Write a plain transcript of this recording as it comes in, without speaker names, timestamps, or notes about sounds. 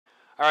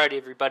Alright,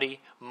 everybody,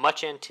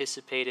 much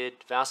anticipated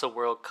Vassal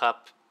World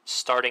Cup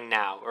starting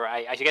now. Or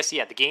I guess,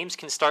 yeah, the games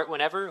can start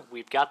whenever.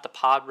 We've got the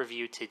pod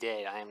review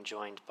today. I am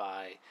joined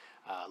by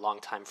a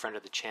longtime friend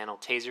of the channel,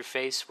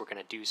 Ta5erface. We're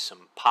going to do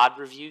some pod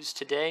reviews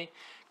today.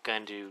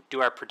 Going to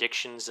do our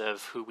predictions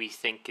of who we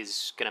think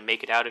is going to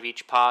make it out of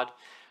each pod.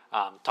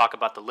 Talk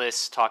about the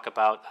list, talk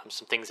about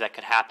some things that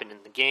could happen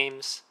in the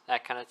games,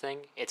 that kind of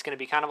thing. It's going to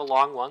be kind of a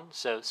long one,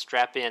 so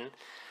strap in.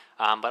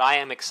 But I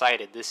am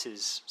excited. This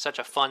is such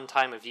a fun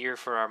time of year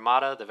for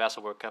Armada. The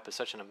Vassal World Cup is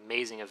such an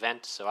amazing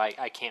event, so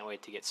I can't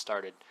wait to get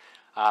started.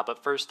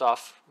 But first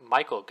off,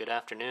 Michael, good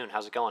afternoon.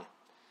 How's it going?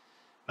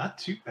 Not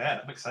too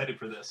bad. I'm excited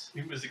for this.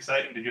 It was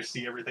exciting to just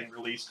see everything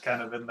released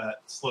kind of in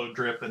that slow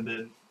drip and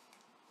then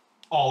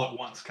all at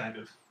once kind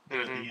of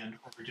there at the end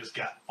where we just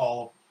got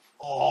all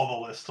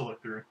the lists to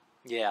look through.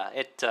 Yeah,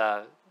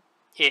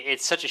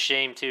 it's such a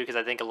shame too, because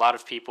I think a lot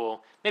of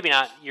people, maybe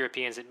not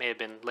Europeans, it may have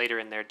been later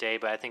in their day,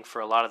 but I think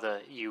for a lot of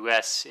the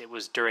US it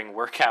was during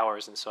work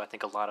hours, and so I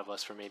think a lot of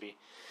us were maybe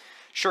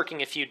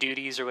shirking a few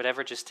duties or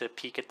whatever just to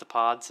peek at the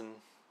pods and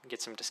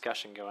get some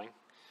discussion going.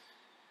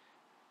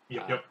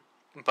 Yep.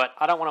 But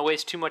I don't want to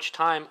waste too much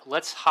time.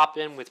 Let's hop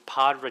in with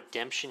pod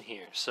redemption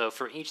here. So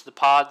for each of the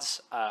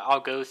pods,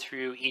 I'll go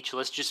through each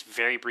list just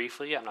very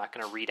briefly. I'm not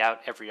going to read out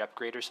every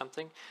upgrade or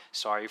something.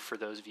 Sorry for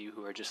those of you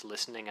who are just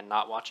listening and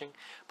not watching.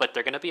 But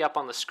they're going to be up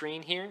on the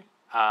screen here.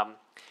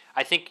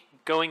 I think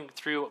going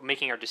through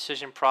making our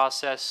decision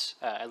process,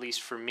 at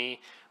least for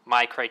me,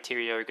 my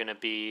criteria are going to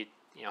be,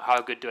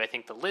 how good do I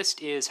think the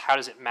list is? How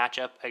does it match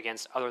up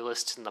against other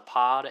lists in the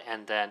pod?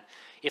 And then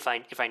if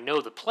I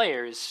know the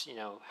players,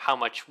 how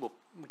much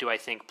do I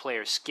think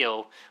player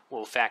skill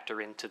will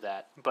factor into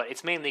that? But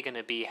it's mainly going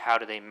to be how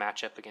do they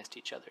match up against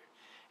each other.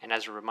 And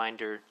as a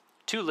reminder,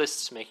 2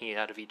 lists making it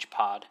out of each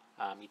pod.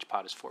 Each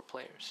pod is 4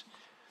 players.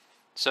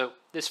 So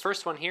this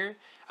first one here,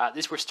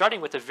 we're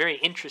starting with a very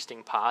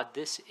interesting pod.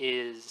 This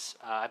is,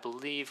 I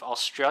believe,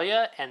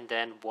 Australia, and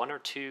then 1 or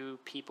 2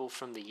 people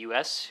from the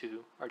US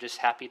who are just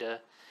happy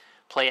to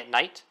play at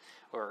night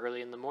or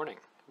early in the morning.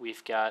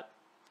 We've got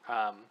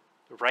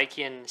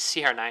Reikian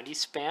CR90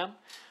 spam,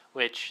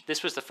 which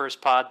this was the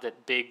first pod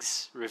that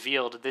Biggs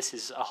revealed. This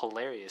is a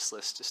hilarious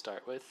list to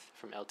start with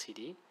from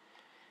LTD.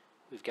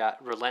 We've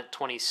got Relent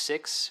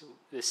 26.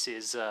 This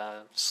is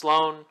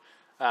Sloan,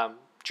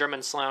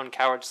 German Sloan,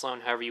 Coward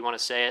Sloan, however you want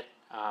to say it.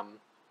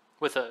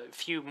 With a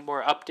few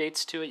more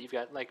updates to it. You've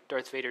got like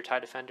Darth Vader TIE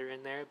Defender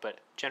in there, but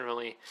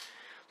generally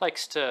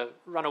likes to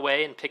run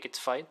away and pick its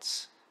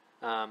fights.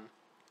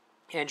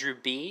 Andrew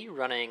B.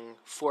 running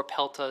 4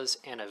 Peltas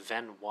and a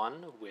Ven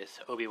 1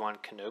 with Obi-Wan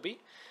Kenobi.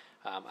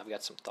 I've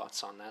got some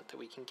thoughts on that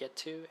we can get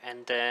to.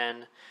 And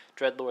then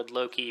Dreadlord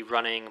Loki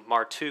running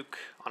Martuk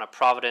on a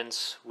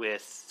Providence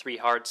with 3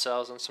 hard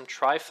cells and some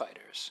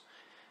Tri-Fighters.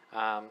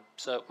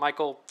 So,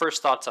 Michael,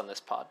 first thoughts on this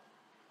pod?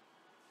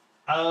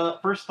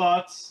 First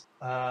thoughts,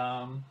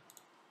 the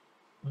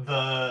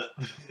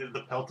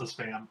Pelta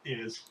spam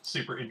is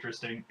super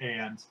interesting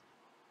and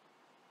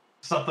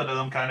something that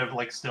I'm kind of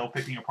like still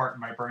picking apart in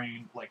my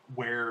brain, like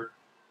where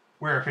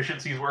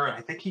efficiencies were, and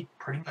I think he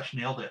pretty much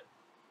nailed it.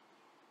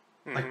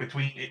 Like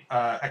between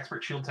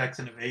expert shield techs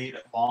and evade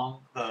at long,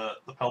 the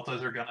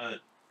Peltas are gonna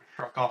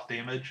truck off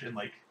damage, and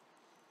like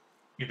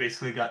you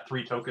basically got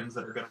 3 tokens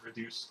that are gonna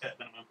reduce at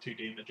minimum 2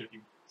 damage if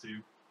you do.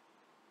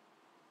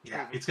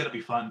 Yeah, it's gonna be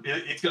fun.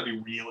 It's gonna be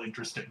real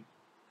interesting.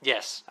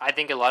 Yes, I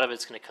think a lot of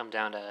it's going to come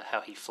down to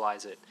how he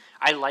flies it.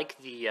 I like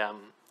the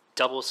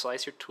double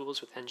slicer tools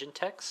with engine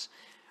techs.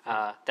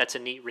 That's a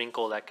neat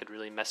wrinkle that could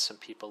really mess some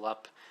people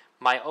up.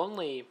 My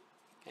only,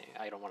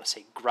 I don't want to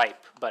say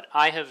gripe, but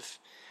I have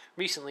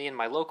recently in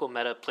my local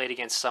meta played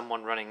against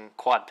someone running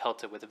quad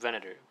Pelta with a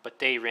Venator, but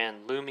they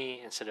ran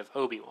Lumi instead of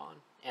Obi-Wan.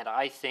 And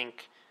I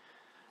think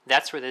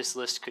that's where this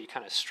list could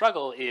kind of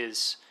struggle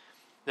is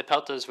the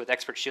Peltas with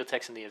expert shield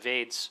techs and the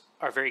evades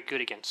are very good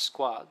against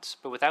squads,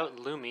 but without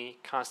Lumi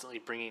constantly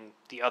bringing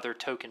the other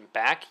token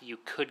back, you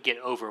could get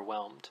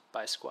overwhelmed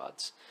by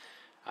squads.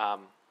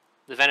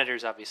 The Venator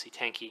is obviously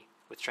tanky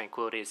with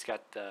Tranquility. It's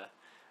got the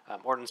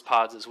Ordnance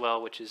pods as well,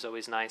 which is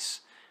always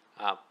nice.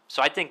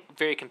 So I think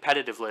very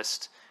competitive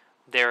list.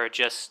 There are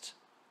just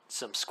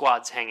some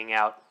squads hanging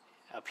out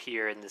up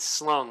here in this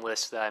Sloan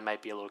list that I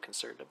might be a little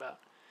concerned about.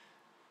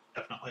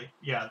 Definitely.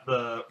 Yeah,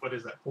 what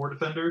is that, 4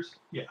 defenders?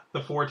 Yeah,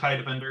 the 4 TIE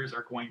defenders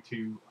are going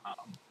to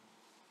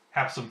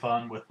have some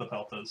fun with the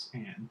Peltas,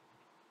 and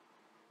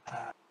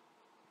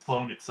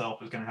Sloan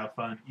itself is going to have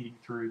fun eating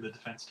through the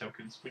defense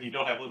tokens when you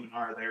don't have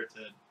Luminara there to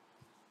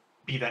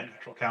be that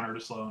natural counter to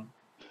Sloan.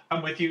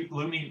 I'm with you.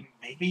 Lumi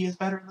maybe is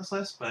better in this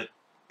list, but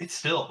it's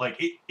still, like,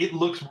 it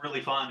looks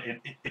really fun, and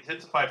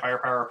intensified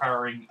firepower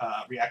powering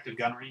reactive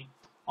gunnery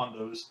on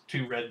those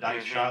 2 red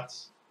dice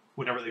shots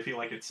whenever they feel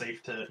like it's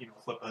safe to,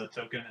 flip a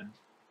token and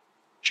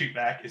shoot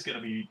back is going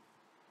to be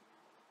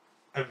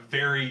a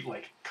very,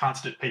 like,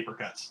 constant paper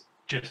cuts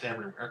just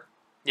everywhere.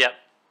 Yep,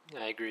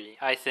 I agree.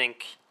 I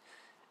think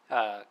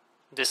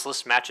this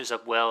list matches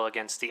up well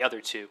against the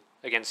other 2,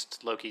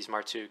 against Loki's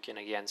Martuk and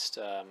against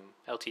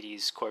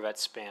LTD's Corvette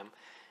spam.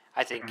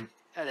 I think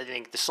I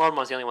think the Sloan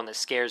one's the only one that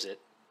scares it,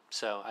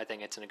 so I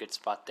think it's in a good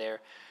spot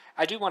there.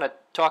 I do want to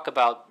talk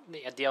about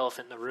the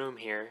elephant in the room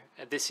here.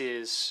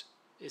 Is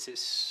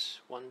this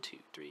 1, 2,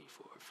 3,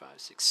 4, 5,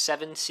 6,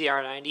 7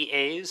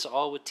 CR90As,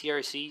 all with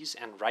TRCs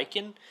and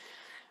Riken?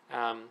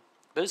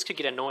 Those could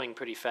get annoying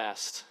pretty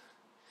fast.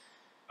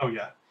 Oh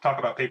yeah, talk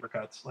about paper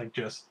cuts. Like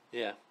just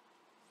Yeah.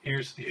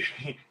 here's 2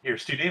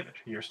 damage,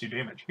 here's 2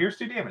 damage, here's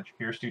 2 damage,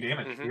 here's 2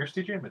 damage, Mm-hmm. here's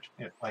 2 damage.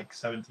 Yeah, like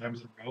 7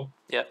 times in a row.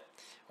 Yep.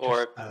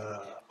 Just,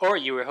 Or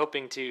you were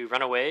hoping to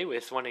run away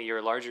with one of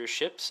your larger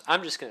ships.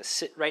 I'm just going to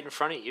sit right in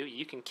front of you.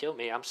 You can kill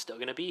me. I'm still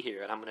going to be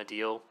here, and I'm going to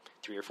deal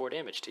 3 or 4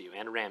 damage to you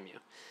and ram you.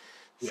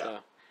 yeah. So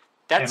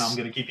And I'm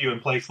going to keep you in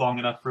place long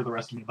enough for the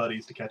rest of my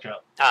buddies to catch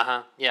up.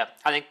 Yeah.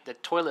 I think the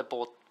toilet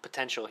bowl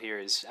potential here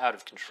is out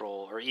of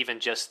control, or even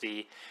just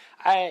the.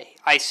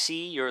 I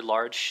see your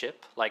large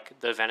ship, like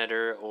the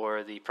Venator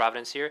or the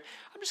Providence here.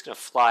 I'm just going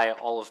to fly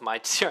all of my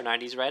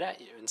TR90s right at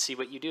you and see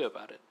what you do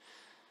about it.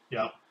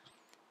 Yeah.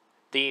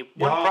 The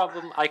one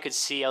problem I could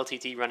see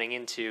LTT running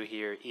into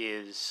here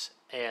is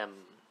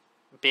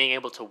being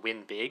able to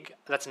win big.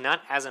 That's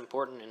not as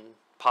important in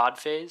pod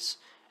phase,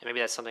 and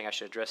maybe that's something I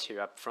should address here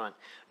up front.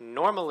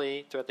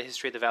 Normally, throughout the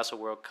history of the Vassal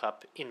World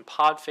Cup, in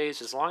pod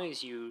phase, as long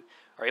as you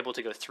are able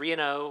to go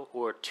 3-0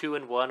 or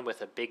 2-1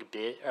 with a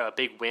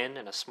big win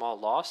and a small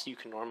loss, you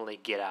can normally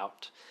get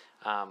out.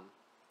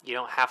 You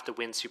don't have to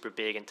win super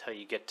big until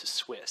you get to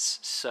Swiss.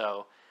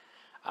 So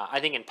I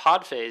think in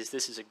pod phase,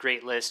 this is a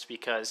great list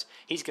because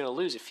he's going to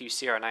lose a few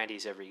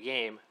CR90s every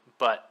game,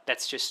 but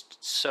that's just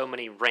so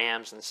many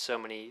rams and so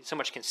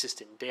much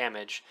consistent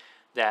damage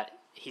that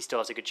he still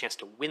has a good chance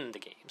to win the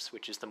games,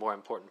 which is the more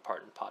important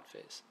part in pod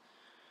phase.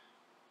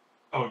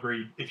 Oh,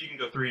 agreed. If you can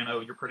go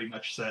 3-0, you're pretty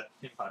much set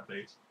in pod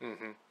phase.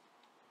 Mm-hmm.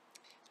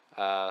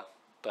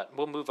 But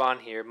we'll move on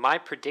here. My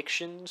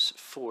predictions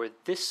for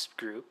this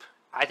group,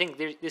 I think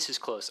this is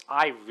close.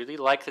 I really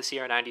like the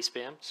CR90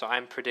 spam, so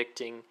I'm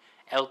predicting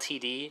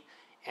LTD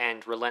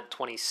and Relent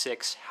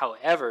 26.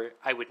 However,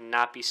 I would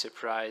not be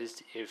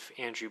surprised if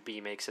Andrew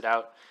B makes it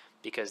out,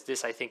 because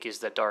this, I think, is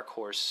the dark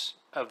horse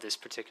of this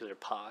particular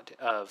pod.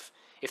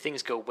 If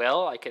things go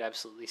well, I could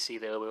absolutely see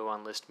the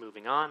Obi-Wan list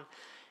moving on.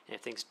 And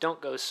if things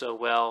don't go so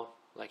well,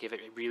 like if it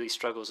really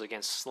struggles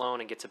against Sloan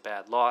and gets a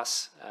bad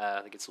loss,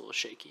 it gets a little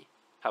shaky.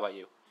 How about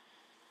you?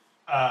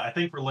 I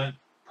think Relent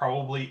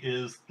probably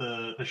is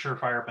the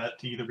surefire bet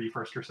to either be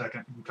first or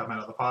second and come out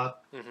of the pod,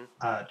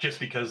 just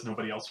because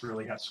nobody else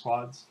really has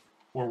squads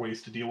or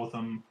ways to deal with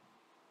them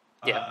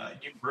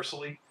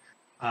universally.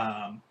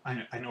 I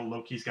know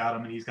Loki's got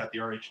them and he's got the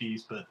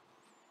RHDs, but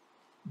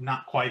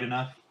not quite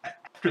enough.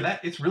 After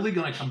that, it's really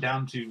going to come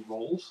down to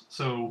rolls.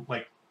 So,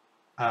 like,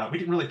 we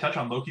didn't really touch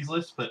on Loki's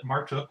list, but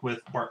Mark took with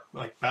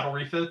battle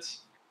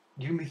refits.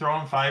 You can be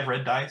throwing 5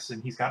 red dice,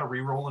 and he's got a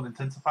reroll and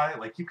intensify.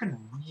 Like, you can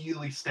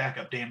really stack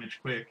up damage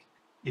quick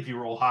if you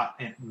roll hot.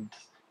 And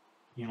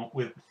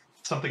with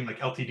something like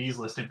LTD's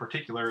list in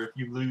particular, if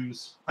you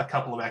lose a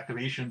couple of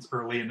activations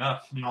early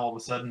enough, and all of a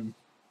sudden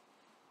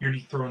you're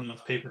not throwing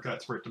enough paper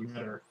cuts for it to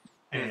matter,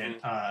 and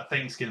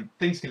things can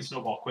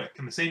snowball quick.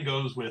 And the same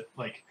goes with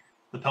like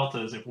the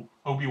Peltas. If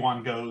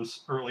Obi-Wan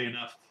goes early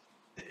enough,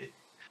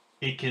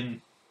 it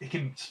can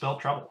spell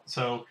trouble.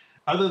 So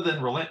other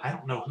than Relent, I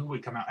don't know who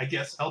would come out. I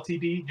guess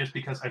LTD, just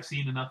because I've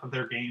seen enough of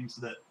their games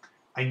that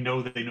I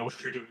know that they know what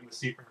they're doing with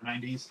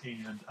CR90s,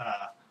 and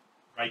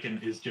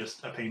Riken is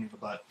just a pain in the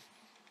butt.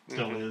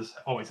 Still is,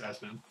 always has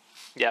been.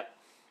 Yep,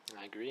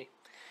 I agree.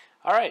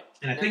 All right.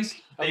 And I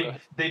think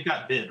they've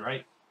got bid,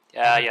 right?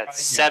 Yeah,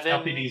 7.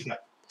 LTD's got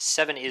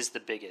 7 is the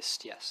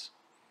biggest, yes.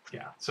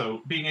 Yeah,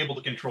 so being able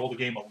to control the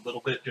game a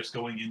little bit just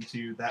going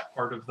into that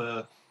part of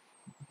the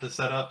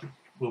setup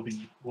will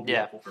be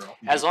helpful for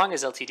LTD. As long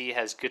as LTD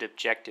has good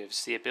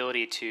objectives, the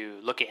ability to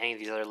look at any of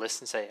these other lists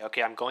and say,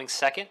 okay, I'm going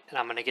second, and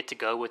I'm going to get to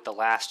go with the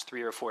last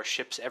 3 or 4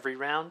 ships every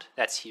round,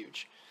 that's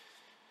huge.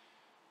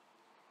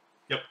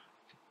 Yep.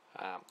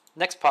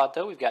 Next pod,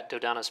 though, we've got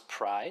Dodana's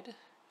Pride.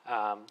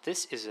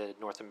 This is a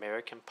North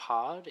American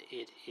pod.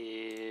 It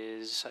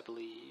is, I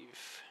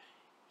believe,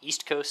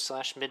 East Coast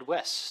 /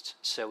 Midwest.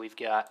 So we've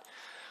got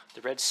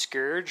the Red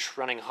Scourge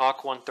running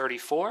Hawk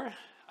 134.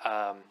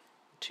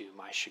 To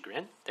my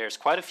chagrin, there's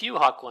quite a few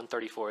Hawk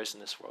 134s in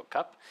this World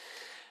Cup.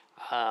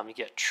 You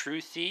get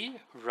Truthy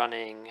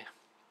running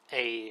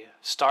a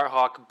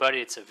Starhawk, but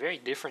it's a very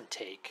different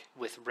take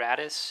with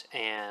Radis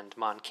and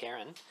Mon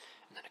Caron,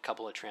 and then a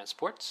couple of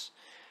transports.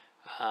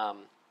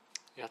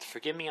 You have to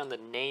forgive me on the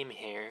name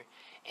here.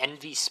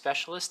 Envy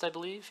Specialist, I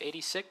believe,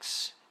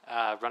 86,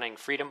 running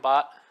Freedom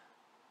Bot,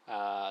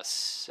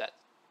 set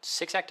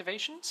 6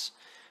 activations,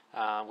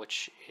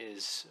 which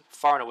is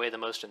far and away the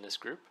most in this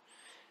group.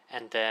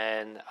 And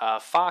then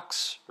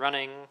Fox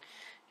running,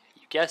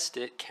 you guessed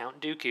it, Count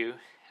Dooku,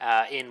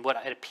 in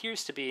what it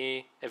appears to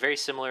be a very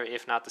similar,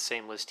 if not the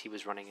same list he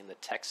was running in the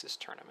Texas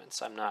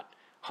tournaments. I'm not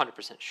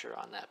 100% sure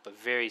on that, but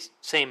very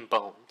same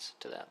bones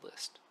to that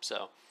list.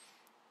 So,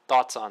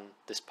 thoughts on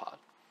this pod?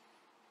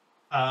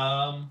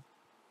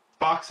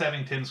 Fox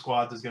having 10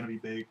 squads is going to be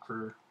big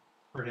for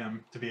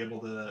him to be able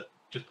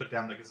to just put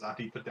down the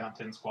Gazanti, put down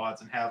 10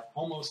 squads, and have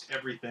almost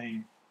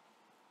everything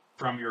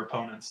from your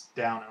opponents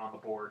down and on the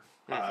board,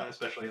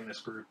 especially in this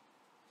group.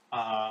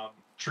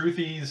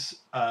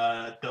 Truthy's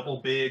double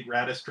big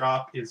Radis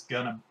drop is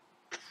gonna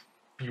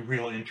be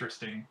real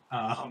interesting.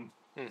 I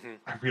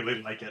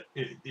really like it.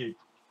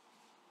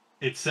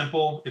 It's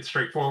simple, it's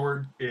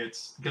straightforward,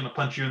 it's gonna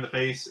punch you in the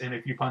face, and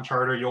if you punch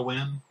harder, you'll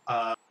win.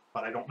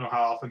 But I don't know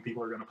how often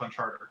people are gonna punch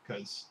harder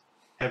because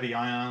heavy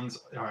ions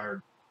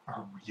are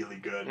really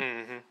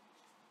good.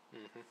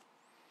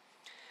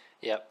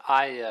 Yep,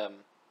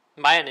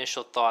 my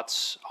initial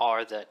thoughts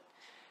are that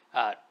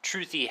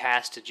Truthy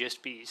has to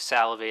just be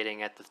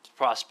salivating at the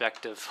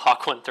prospect of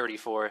Hawk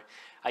 134.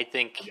 I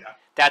think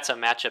that's a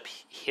matchup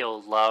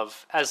he'll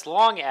love, as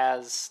long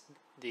as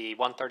the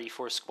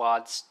 134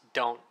 squads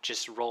don't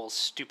just roll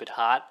stupid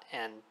hot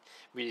and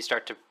really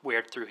start to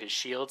wear through his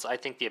shields. I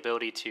think the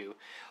ability to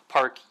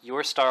park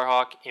your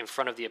Starhawk in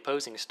front of the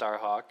opposing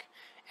Starhawk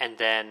and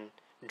then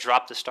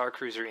drop the Star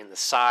Cruiser in the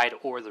side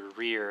or the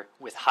rear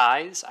with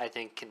highs, I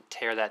think can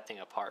tear that thing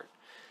apart.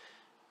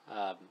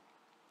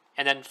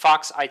 And then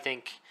Fox, I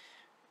think,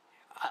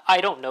 I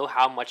don't know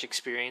how much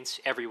experience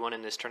everyone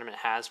in this tournament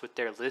has with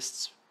their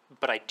lists,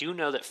 but I do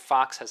know that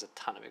Fox has a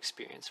ton of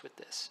experience with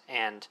this.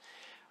 And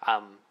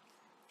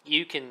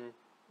you can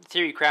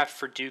theory craft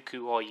for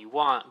Dooku all you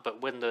want, but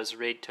when those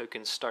raid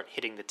tokens start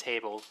hitting the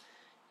table,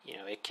 you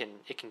know, it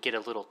can get a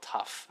little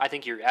tough. I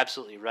think you're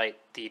absolutely right.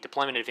 The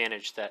deployment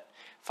advantage that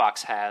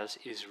Fox has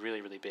is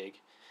really, really big,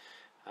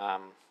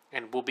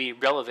 and will be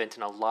relevant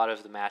in a lot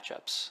of the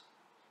matchups.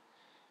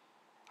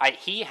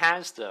 He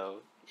has, though,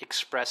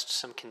 expressed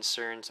some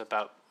concerns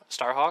about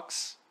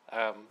Starhawks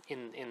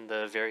in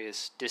the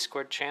various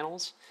Discord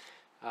channels.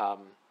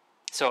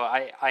 So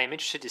I am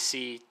interested to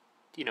see,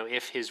 you know,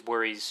 if his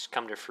worries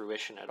come to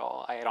fruition at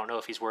all. I don't know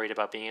if he's worried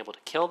about being able to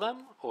kill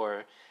them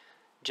or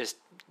just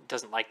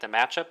doesn't like the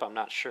matchup. I'm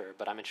not sure,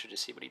 but I'm interested to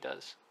see what he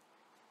does.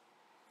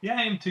 Yeah,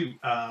 I am too.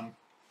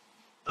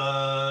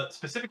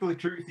 Specifically,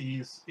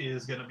 Truthies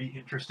is going to be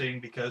interesting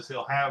because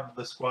he'll have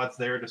the squads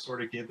there to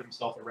sort of give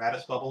himself a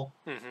Radis bubble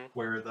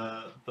where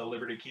the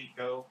Liberty can't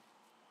go.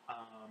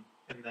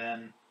 And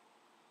then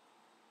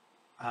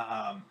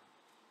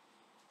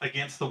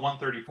against the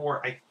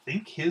 134, I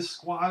think his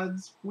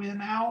squads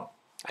win out.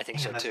 I think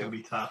so that's too. Gonna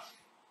be tough.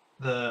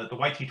 The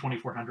YT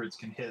 2400s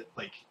can hit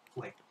like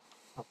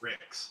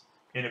bricks,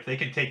 and if they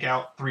can take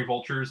out 3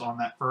 vultures on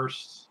that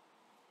first,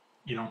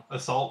 you know,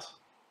 assault,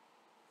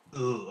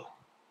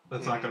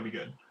 that's not gonna be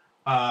good.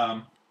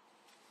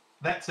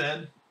 That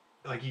said,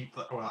 like you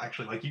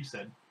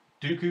said,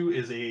 Dooku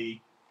is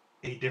a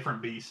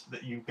different beast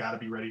that you've got to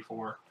be ready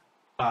for.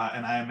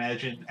 And I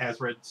imagine as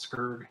Red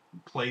Skurg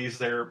plays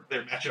their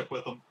matchup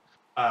with them,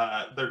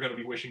 they're going to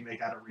be wishing they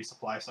had a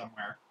resupply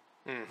somewhere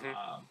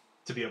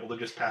to be able to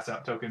just pass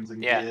out tokens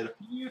and get a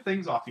few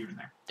things off here and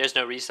there. There's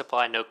no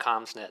resupply, no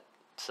comms net,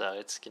 so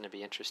it's going to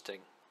be interesting.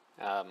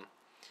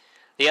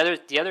 The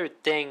other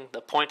thing,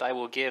 the point I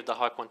will give the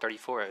Hawk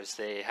 134 is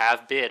they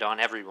have bid on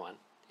everyone,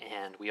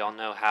 and we all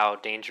know how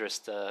dangerous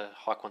the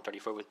Hawk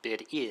 134 with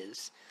bid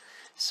is.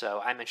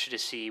 So I'm interested to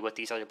see what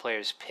these other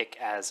players pick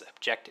as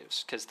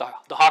objectives, because the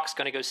Hawk's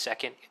going to go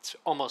second. It's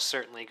almost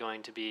certainly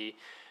going to be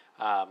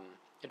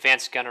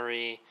advanced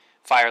gunnery,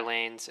 fire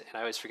lanes, and I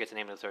always forget the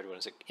name of the third one.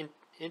 Is it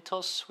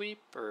Intel Sweep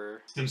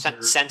or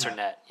Sensor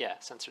Net? Yeah,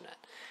 Sensor Net.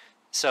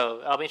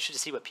 So I'll be interested to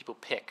see what people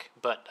pick.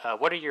 But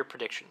what are your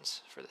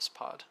predictions for this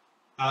pod?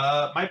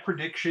 My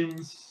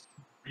predictions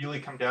really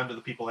come down to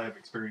the people I have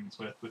experience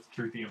with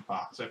Truthy and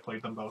Fox. I've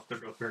played them both. They're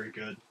both very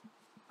good.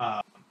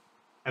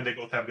 And they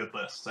both have good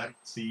lists. I don't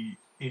see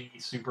any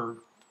super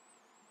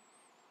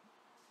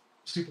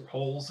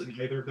holes in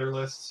either of their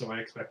lists, so I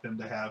expect them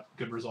to have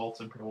good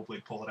results and probably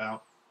pull it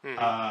out.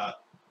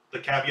 The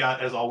caveat,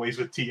 as always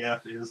with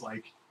TF, is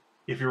like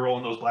if you're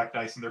rolling those black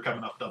dice and they're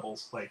coming up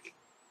doubles, like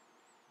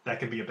that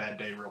can be a bad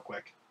day real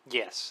quick.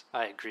 Yes,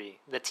 I agree.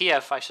 The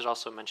TF, I should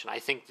also mention, I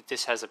think that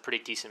this has a pretty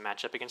decent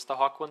matchup against the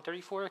Hawk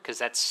 134 because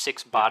that's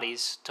 6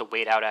 bodies to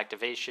wait out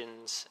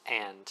activations,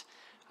 and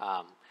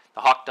the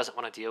Hawk doesn't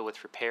want to deal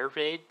with repair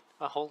raid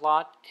a whole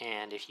lot,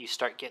 and if you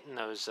start getting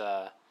those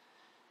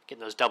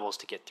doubles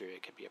to get through,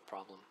 it could be a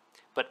problem.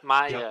 But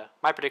my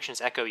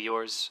predictions echo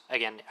yours.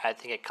 Again, I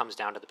think it comes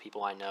down to the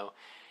people I know,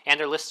 and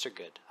their lists are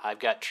good. I've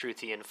got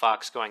Truthy and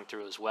Fox going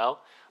through as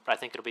well, but I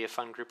think it'll be a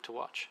fun group to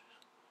watch.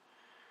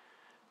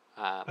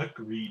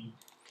 Agreed.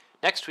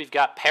 Next, we've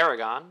got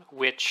Paragon,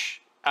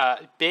 which,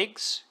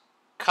 Biggs,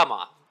 come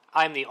on.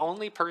 I'm the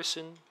only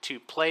person to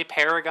play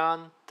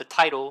Paragon, the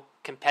title,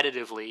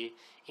 competitively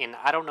in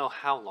I don't know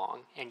how long,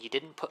 and you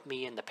didn't put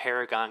me in the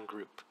Paragon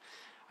group.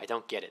 I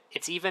don't get it.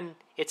 It's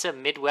a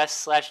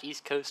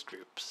Midwest/East Coast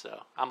group,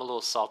 so I'm a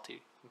little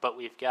salty. But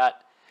we've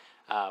got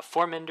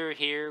Formender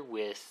here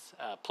with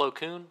Plo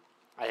Koon.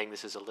 I think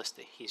this is a list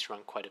that he's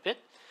run quite a bit.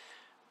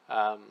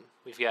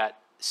 We've got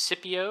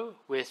Scipio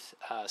with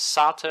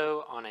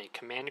Sato on a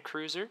command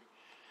cruiser.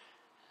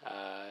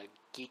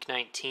 Geek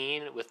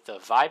 19 with the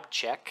Vibe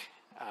Check.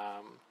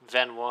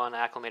 Ven 1,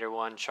 Acclimator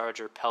 1,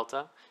 Charger,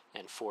 Pelta,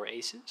 and 4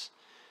 aces.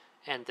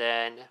 And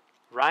then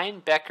Ryan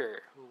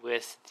Becker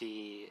with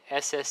the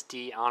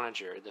SSD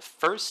Onager, the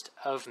first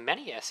of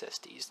many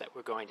SSDs that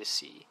we're going to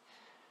see.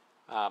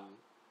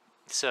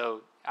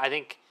 So I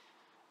think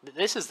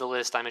this is the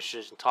list I'm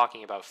interested in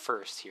talking about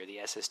first here, the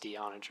SSD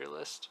Onager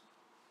list.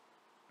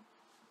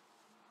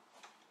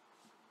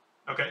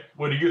 Okay,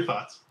 what are your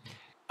thoughts?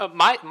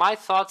 My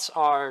thoughts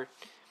are,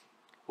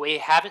 we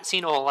haven't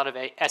seen a whole lot of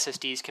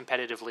SSDs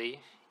competitively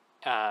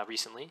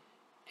recently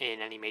in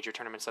any major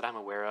tournaments that I'm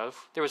aware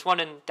of. There was one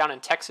down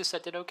in Texas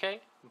that did okay,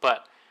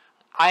 but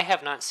I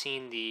have not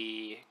seen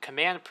the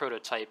command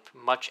prototype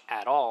much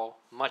at all,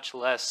 much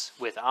less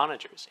with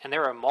onagers. And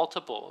there are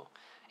multiple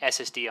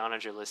SSD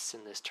onager lists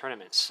in this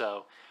tournament,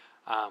 so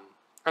I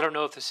don't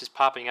know if this is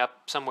popping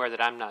up somewhere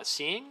that I'm not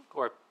seeing,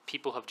 or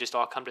people have just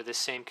all come to this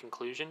same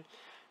conclusion.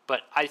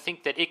 But I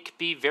think that it could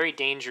be very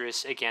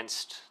dangerous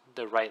against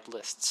the right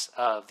lists.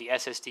 The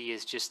SSD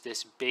is just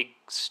this big,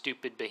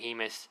 stupid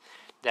behemoth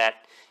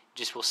that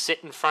just will sit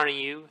in front of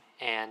you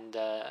and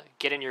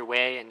get in your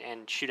way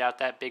and shoot out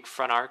that big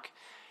front arc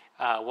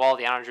while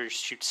the onagers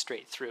shoot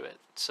straight through it.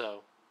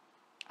 So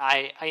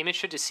I am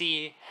interested to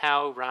see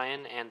how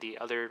Ryan and the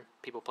other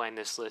people playing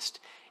this list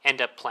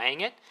end up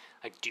playing it.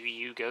 Like, do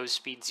you go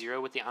speed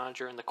 0 with the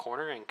onager in the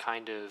corner and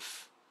kind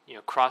of,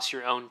 cross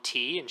your own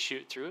T and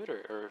shoot through it,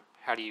 or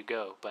how do you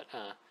go? But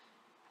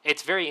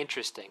it's very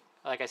interesting.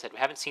 Like I said, we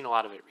haven't seen a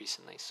lot of it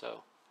recently,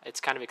 so it's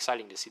kind of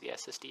exciting to see the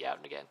SSD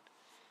out again.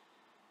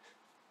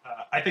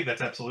 I think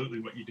that's absolutely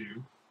what you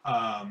do.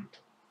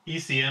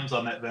 ECMs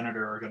on that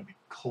Venator are going to be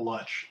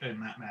clutch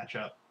in that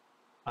matchup.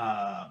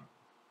 I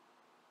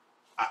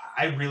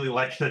really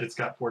like that it's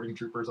got boarding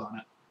troopers on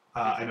it.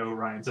 I know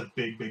Ryan's a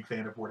big, big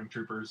fan of boarding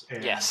troopers,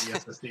 and Yes. the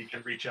SSD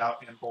can reach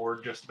out and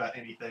board just about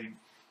anything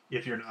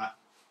if you're not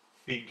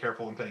being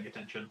careful and paying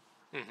attention.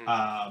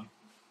 A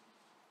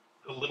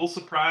little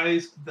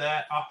surprised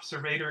that Officer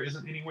Vader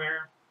isn't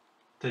anywhere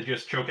to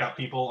just choke out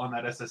people on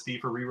that SSD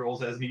for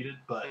rerolls as needed,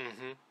 but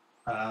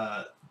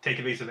take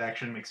evasive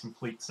action makes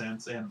complete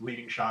sense, and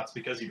leading shots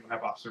because you don't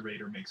have Officer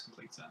Vader makes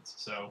complete sense.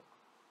 So,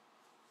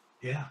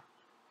 yeah,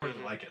 I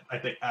really like it. I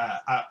think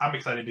I'm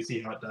excited to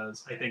see how it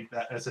does. I think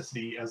that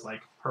SSD as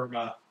like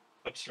perma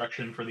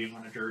obstruction for the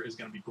onager is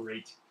going to be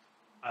great,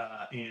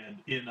 and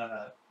in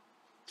a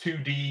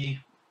 2D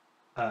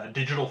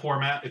digital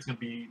format, it's going to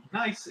be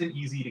nice and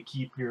easy to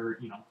keep your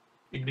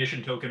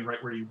ignition token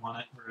right where you want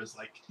it. Whereas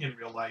like in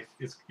real life,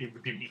 it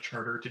would be much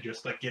harder to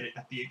just like get it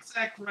at the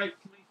exact right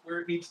point where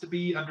it needs to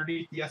be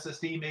underneath the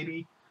SSD,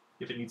 maybe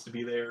if it needs to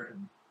be there.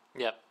 And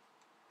Yep.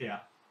 Yeah.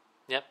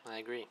 Yep, I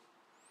agree.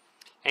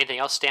 Anything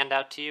else stand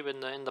out to you in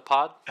the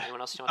pod?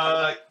 Anyone else you want to talk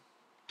about?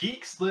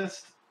 Geeks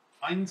list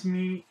reminds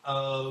me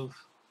of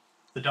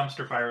the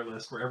dumpster fire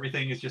list, where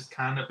everything is just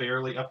kind of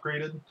barely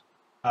upgraded.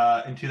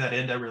 And to that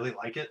end, I really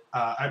like it.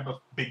 I'm a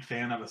big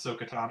fan of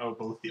Ahsoka Tano,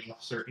 both the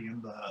officer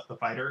and the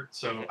fighter.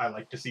 So I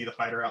like to see the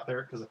fighter out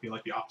there because I feel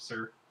like the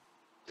officer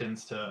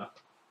tends to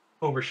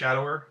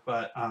overshadow her.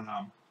 But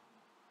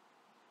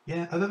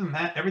yeah, other than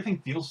that, everything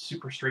feels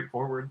super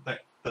straightforward.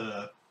 That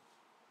the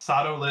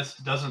Sato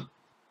list doesn't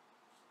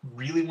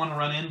really want to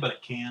run in, but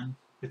it can.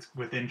 It's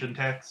with engine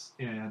techs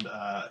and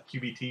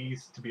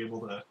QBTs to be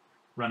able to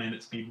run in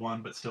at speed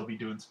 1, but still be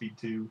doing speed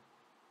 2.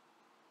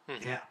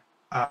 Yeah.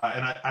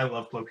 And I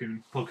love Plo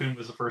Koon. Plo Koon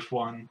was the first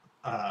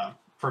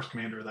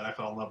commander that I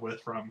fell in love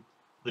with from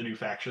the new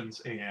factions,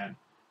 and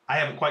I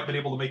haven't quite been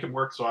able to make him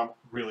work, so I'm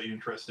really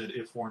interested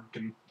if Warren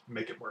can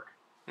make it work.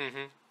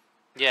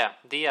 Yeah,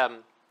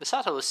 the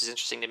Sato list is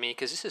interesting to me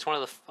because this is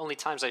one of the only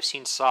times I've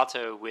seen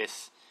Sato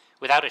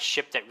without a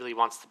ship that really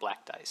wants the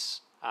black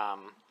dice.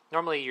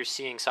 Normally you're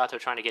seeing Sato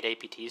trying to get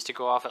APTs to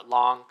go off at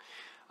long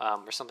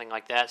or something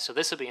like that, so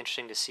this will be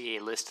interesting to see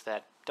a list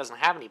that doesn't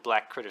have any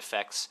black crit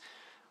effects.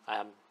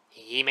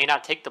 He may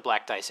not take the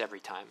black dice every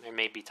time. There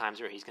may be times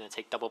where he's going to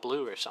take double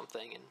blue or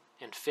something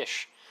and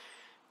fish.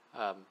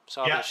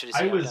 So I'll be interested to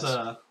see how it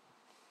does.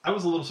 I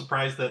was a little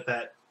surprised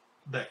that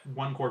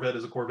one Corvette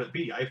is a Corvette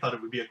B. I thought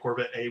it would be a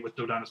Corvette A with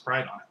Dodonna's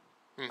Pride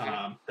on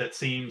it. That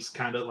seems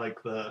kind of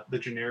like the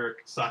generic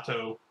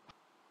Sato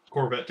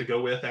Corvette to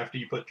go with after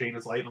you put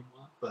Jaina's Light on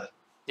one, but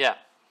yeah,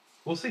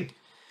 we'll see.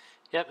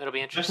 Yep, it'll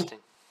be interesting.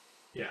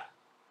 Yeah.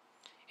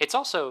 It's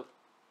also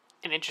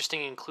an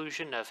interesting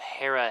inclusion of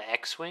Hera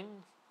X-Wing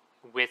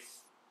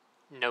with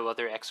no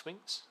other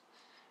X-Wings.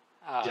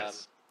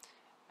 Yes.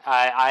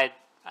 I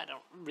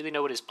don't really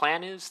know what his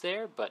plan is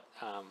there, but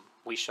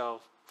we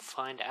shall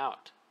find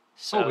out.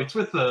 So, it's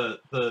with the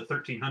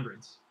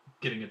 1300s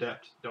getting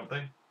adept, don't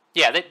they?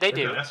 Yeah, they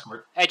do.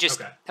 Escort. I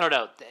don't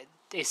know.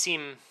 They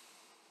seem...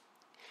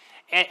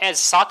 As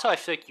Sato, I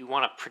feel like you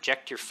want to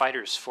project your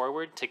fighters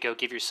forward to go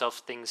give yourself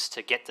things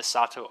to get the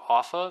Sato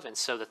off of, and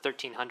so the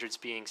 1300s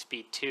being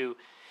speed 2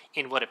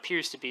 in what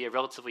appears to be a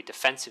relatively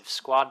defensive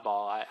squad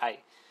ball, I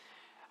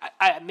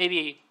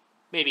maybe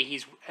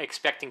he's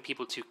expecting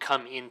people to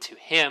come into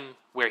him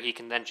where he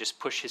can then just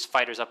push his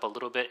fighters up a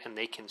little bit and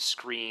they can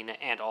screen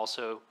and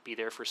also be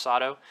there for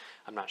Sato.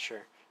 I'm not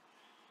sure.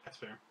 That's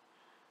fair.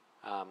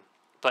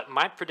 But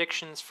my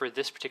predictions for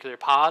this particular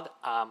pod,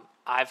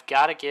 I've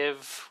got to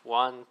give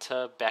one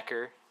to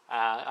Becker.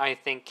 I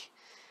think,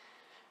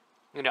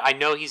 I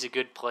know he's a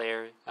good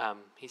player.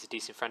 He's a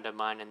decent friend of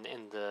mine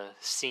in the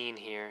scene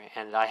here,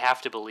 and I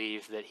have to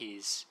believe that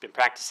he's been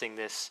practicing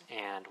this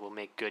and will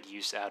make good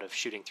use out of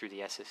shooting through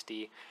the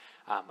SSD.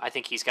 I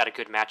think he's got a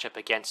good matchup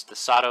against the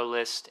Sato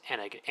list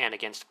and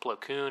against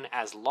Plo Koon,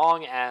 as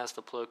long as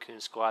the Plo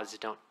Koon squads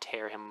don't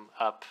tear him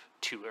up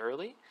too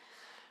early.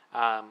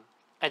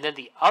 And then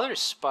the other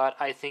spot,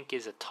 I think,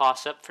 is a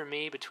toss-up for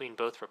me between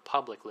both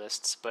Republic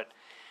lists, but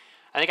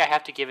I think I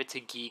have to give it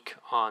to Geek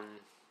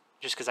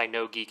just because I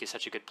know Geek is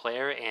such a good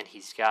player, and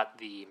he's got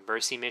the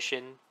Mercy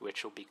mission,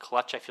 which will be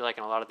clutch, I feel like,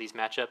 in a lot of these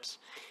matchups,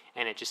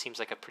 and it just seems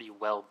like a pretty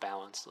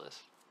well-balanced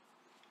list.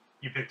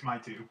 You picked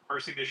mine too.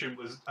 Mercy mission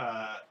was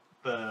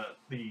the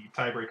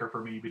tiebreaker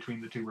for me between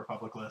the two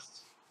Republic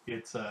lists.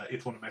 It's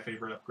one of my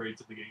favorite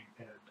upgrades of the game,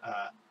 and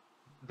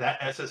that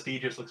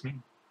SSD just looks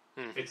mean.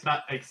 It's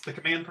the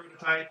command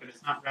prototype, and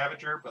it's not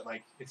Ravager, but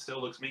like it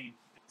still looks mean.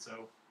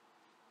 So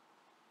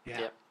yeah,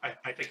 yep.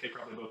 I think they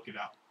probably both get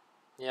out.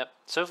 Yep.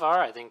 So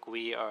far, I think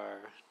we are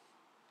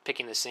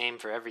picking the same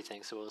for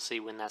everything, so we'll see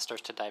when that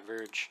starts to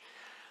diverge.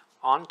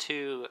 On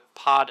to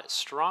Pod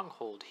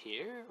Stronghold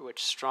here,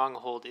 which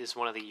Stronghold is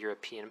one of the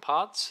European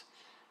pods.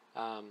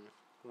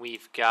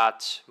 We've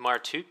got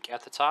Martuk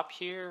at the top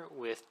here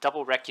with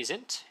double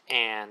Recusant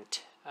and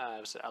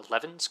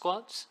 11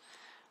 squads,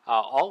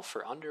 all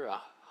for under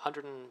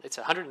 100. It's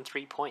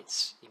 103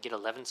 points. You get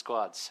 11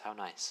 squads. How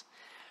nice.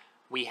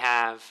 We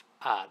have,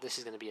 this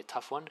is going to be a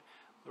tough one,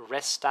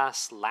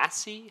 Restas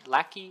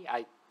Lackey.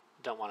 I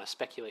don't want to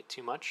speculate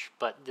too much,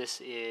 but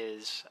this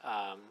is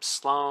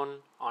Sloan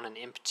on an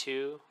Imp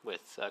 2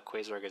 with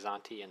Quasar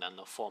Gazanti and then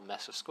the full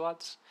mess of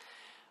squads.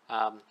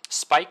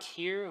 Spike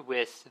here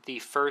with the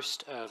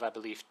first of, I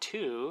believe,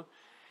 2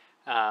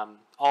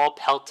 all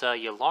Pelta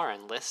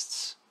Yularen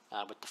lists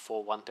with the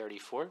full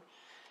 134.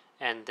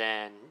 And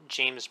then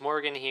James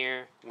Morgan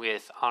here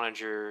with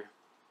Onager,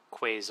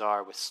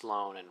 Quasar with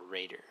Sloan and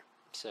Raider.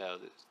 So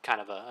kind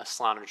of a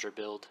Slaughter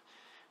build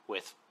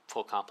with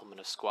full complement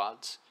of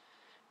squads.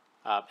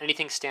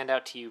 Anything stand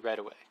out to you right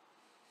away?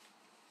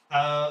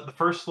 The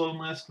first Sloan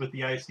list with the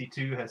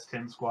ISD2 has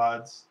 10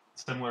 squads.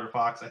 Similar to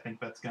Fox, I think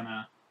that's going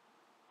to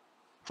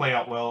play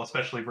out well,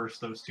 especially versus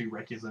those 2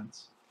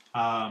 Recusants.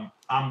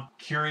 I'm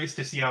curious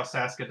to see how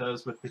Saska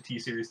does with the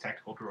T-Series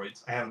tactical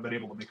droids. I haven't been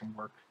able to make them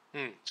work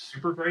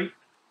super great.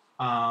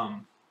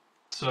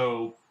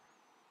 So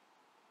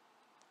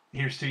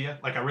here's to you.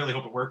 Like, I really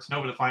hope it works.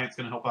 Nova Defiant's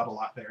going to help out a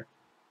lot there.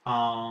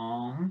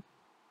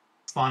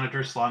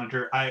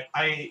 Slaughter.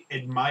 I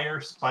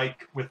admire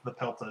Spike with the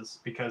Peltas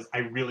because I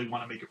really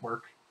want to make it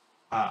work.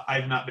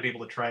 I've not been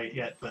able to try it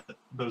yet, but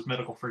those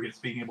medical frigates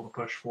being able to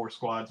push 4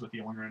 squads with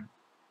Yularen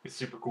is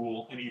super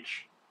cool, and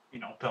each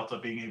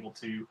Pelta being able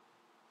to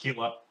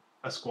heal up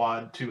a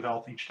squad 2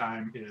 health each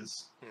time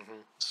is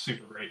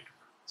super great.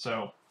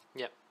 So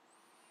yep.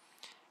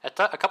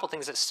 A couple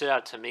things that stood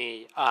out to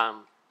me.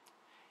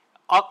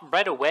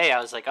 Right away, I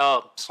was like,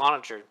 oh,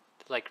 Slaughter,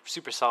 like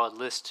super solid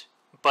list,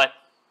 but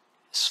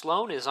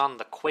Sloan is on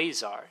the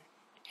Quasar,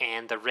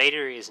 and the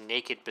Raider is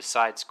naked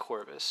besides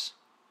Corvus.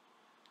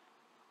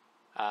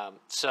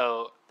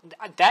 So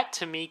that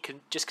to me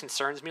just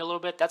concerns me a little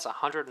bit. That's a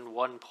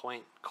 101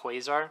 point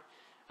Quasar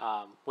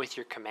with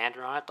your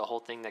commander on it, the whole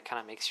thing that kind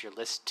of makes your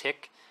list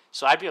tick.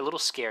 So I'd be a little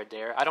scared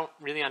there. I don't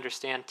really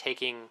understand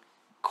taking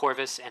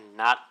Corvus and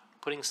not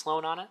putting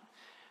Sloan on it.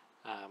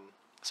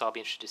 So I'll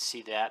be interested to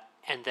see that.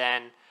 And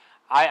then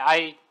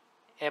I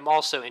am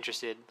also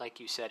interested, like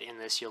you said, in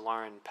this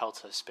Yularen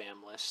Pelta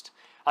spam list.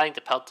 I think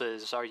the Pelta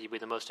is arguably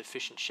the most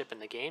efficient ship in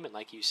the game, and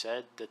like you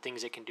said, the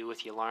things it can do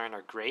with Yularen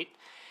are great.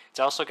 It's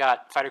also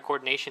got fighter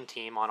coordination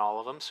team on all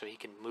of them, so he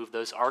can move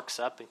those arcs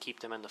up and keep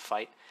them in the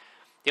fight.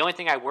 The only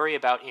thing I worry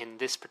about in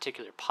this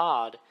particular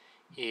pod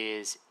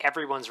is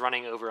everyone's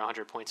running over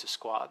 100 points of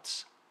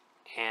squads.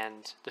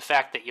 And the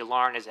fact that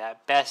Yularen is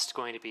at best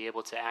going to be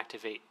able to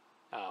activate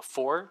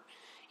 4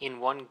 in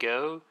one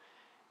go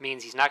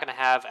means he's not going to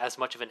have as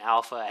much of an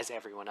alpha as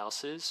everyone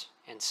else is.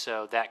 And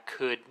so that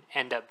could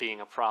end up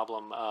being a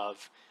problem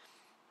of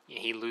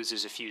he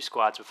loses a few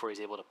squads before he's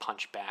able to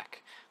punch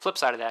back. Flip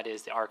side of that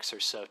is the arcs are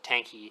so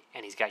tanky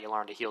and he's got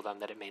Yularen to heal them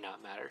that it may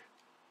not matter.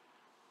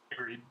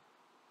 Agreed.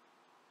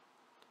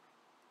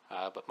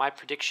 But my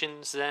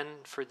predictions then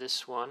for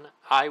this one,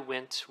 I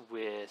went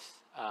with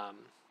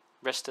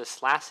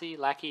Restas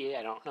Lackey,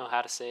 I don't know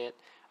how to say it.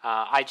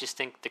 I just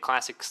think the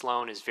classic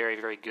Sloan is very,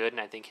 very good,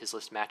 and I think his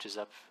list matches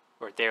up,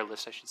 or their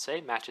list, I should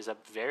say, matches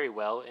up very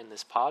well in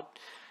this pod.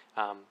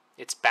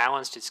 It's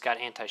balanced. It's got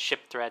anti-ship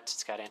threats.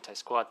 It's got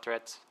anti-squad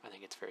threats. I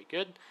think it's very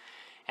good.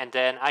 And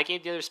then I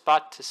gave the other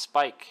spot to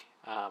Spike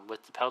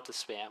with the Pelta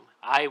spam.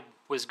 I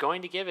was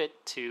going to give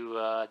it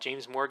to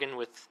James Morgan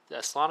with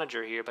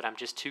Sloanager here, but I'm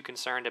just too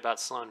concerned about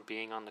Sloan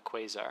being on the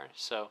Quasar.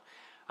 So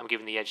I'm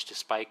giving the edge to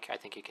Spike. I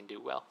think it can do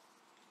well.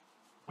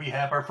 We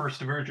have our first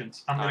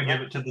divergence. I'm going to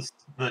give it to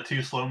the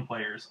 2 Sloan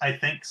players. I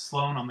think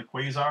Sloan on the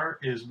Quasar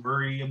is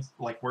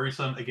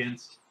worrisome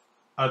against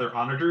other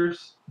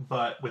onagers,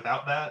 but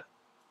without that,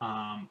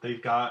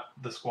 they've got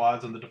the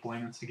squads and the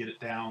deployments to get it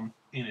down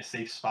in a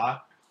safe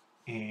spot,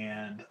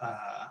 and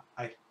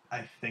I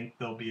think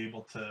they'll be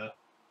able to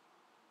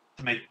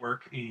make it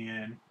work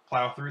and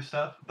plow through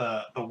stuff.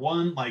 The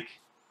one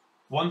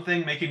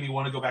thing making me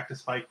want to go back to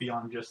Spike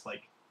beyond just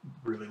like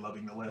really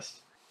loving the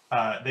list,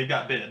 they've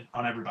got bid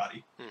on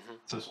everybody. Mm-hmm.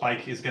 So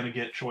Spike is going to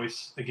get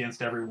choice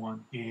against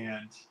everyone,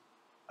 and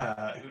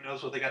who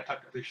knows what they got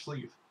tucked up their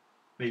sleeve.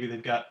 Maybe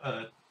they've got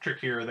a trick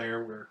here or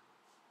there where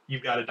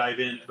you've got to dive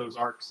into those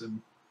arcs,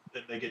 and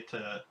then they get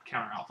to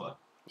counter alpha.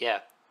 Yeah,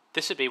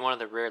 this would be one of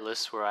the rare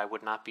lists where I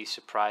would not be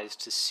surprised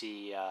to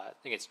see, I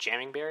think it's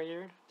Jamming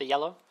Barrier, the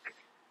yellow.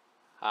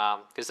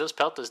 Because those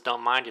Peltas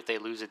don't mind if they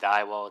lose a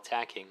die while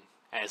attacking,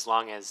 as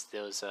long as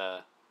those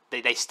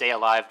they stay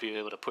alive to be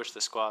able to push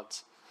the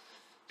squads.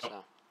 Yep.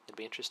 So it'd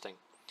be interesting.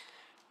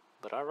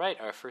 But all right,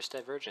 our first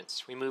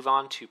divergence. We move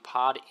on to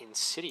Pod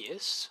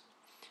Insidious.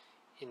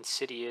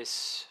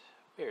 Insidious,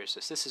 where is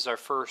this? This is our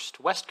first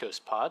West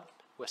Coast pod,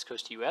 West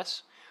Coast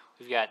US.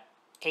 We've got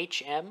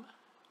HM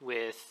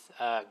with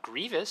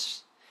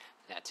Grievous.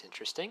 That's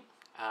interesting.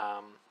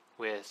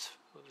 With,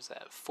 what was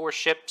that, 4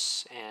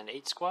 ships and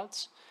 8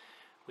 squads.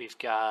 We've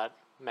got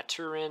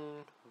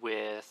Maturin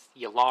with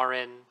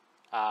Yularen,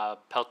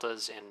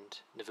 Peltas, and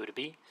Navuta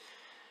B.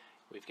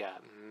 We've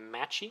got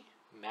Mackie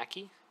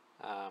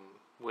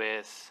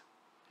with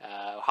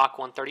Hawk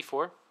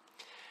 134.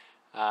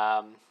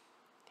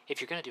 If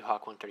you're going to do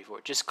Hawk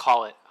 134, just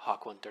call it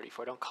Hawk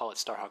 134. Don't call it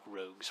Starhawk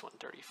Rogues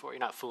 134. You're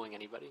not fooling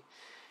anybody.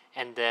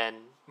 And then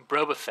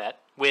Brobafett,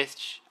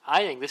 which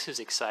I think this is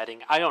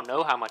exciting. I don't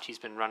know how much he's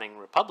been running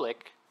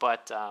Republic,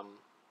 but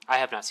I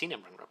have not seen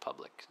him run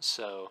Republic.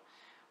 So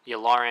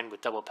Yularen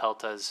with double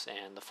Peltas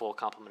and the full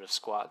complement of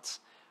squads.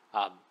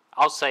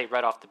 I'll say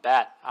right off the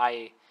bat,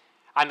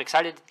 I'm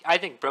excited. I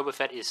think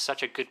Brobafett is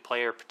such a good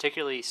player,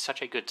 particularly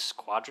such a good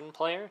squadron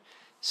player.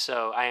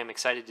 So I am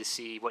excited to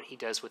see what he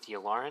does with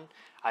Yularen.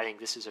 I think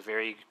this is a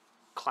very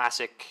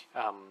classic,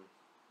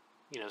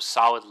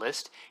 solid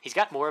list. He's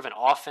got more of an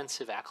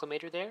offensive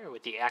acclimator there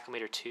with the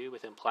acclimator 2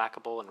 with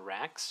Implacable and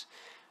Rax.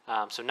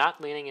 So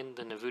not leaning in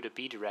the Navuta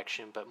B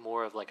direction, but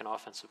more of like an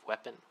offensive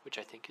weapon, which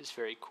I think is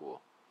very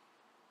cool.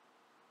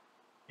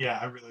 Yeah,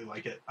 I really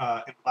like it.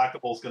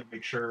 Implacable is going to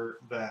make sure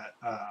that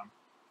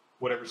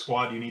whatever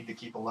squad you need to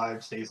keep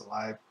alive stays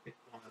alive. It's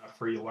long enough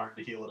for you to learn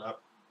to heal it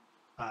up.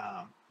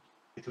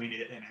 Between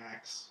it and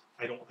Axe,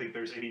 I don't think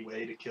there's any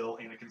way to kill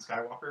Anakin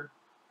Skywalker.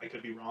 I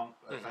could be wrong,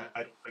 but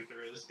I don't think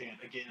there is. And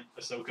again,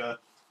 Ahsoka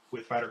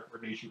with fighter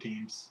coordination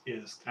teams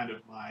is kind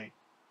of my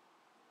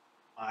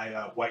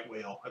white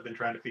whale. I've been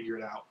trying to figure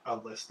it out, a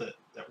list that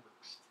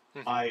works.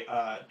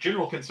 My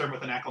general concern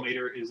with an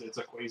acclimator is it's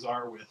a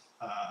Quasar with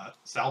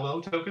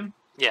salvo token.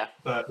 Yeah.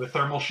 But with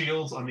thermal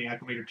shields on the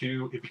acclimator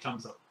 2, it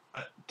becomes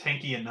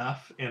tanky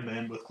enough, and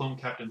then with Clone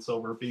Captain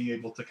Silver, being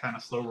able to kind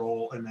of slow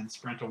roll and then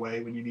sprint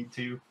away when you need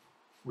to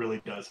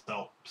really does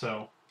help.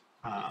 So,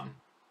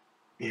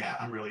 yeah,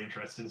 I'm really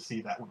interested to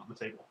see that one on the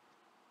table.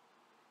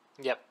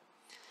 Yep.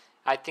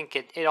 I think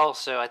it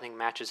also, I think,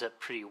 matches up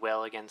pretty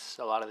well against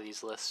a lot of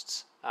these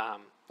lists. A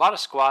lot of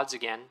squads,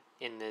 again,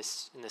 in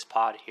this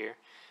pod here.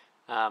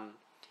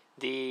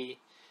 The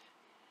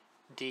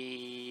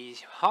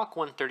Hawk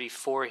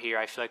 134 here,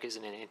 I feel like, is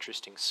in an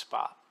interesting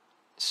spot.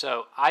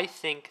 So I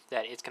think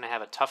that it's going to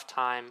have a tough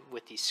time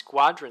with the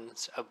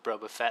squadrons of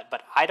Brobafett,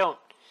 but I don't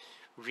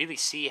really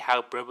see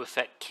how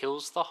Brobafett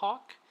kills the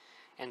Hawk,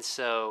 and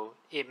so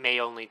it may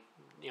only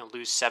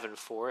lose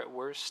 7-4 at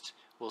worst.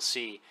 We'll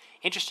see.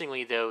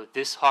 Interestingly, though,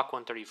 this Hawk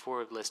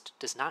 134 list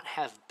does not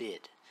have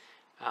bid.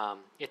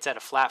 It's at a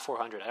flat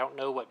 400. I don't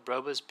know what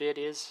Broba's bid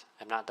is.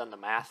 I've not done the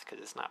math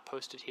because it's not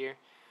posted here,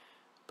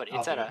 but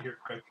it's I'll at do it here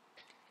quick.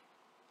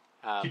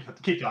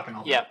 Keep talking.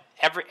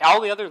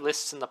 All the other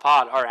lists in the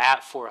pod are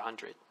at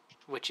 400,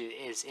 which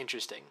is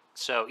interesting.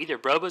 So either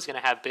Broba's going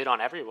to have bid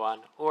on everyone,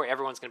 or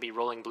everyone's going to be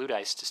rolling blue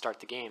dice to start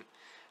the game.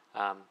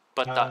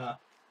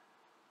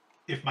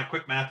 If my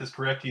quick math is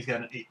correct, he's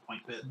got an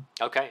 8-point bid.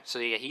 Okay, so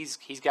yeah, he's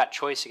got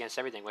choice against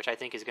everything, which I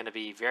think is going to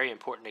be very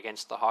important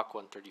against the Hawk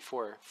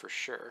 134 for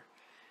sure.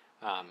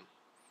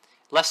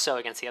 Less so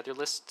against the other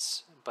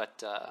lists,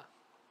 but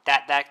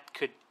that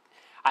could.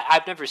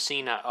 I've never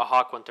seen a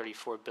Hawk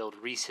 134 build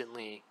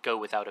recently go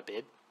without a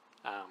bid,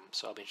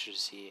 so I'll be interested to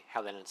see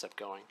how that ends up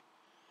going.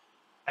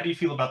 How do you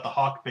feel about the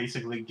Hawk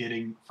basically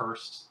getting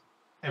first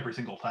every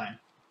single time?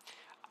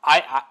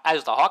 I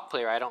as the Hawk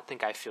player, I don't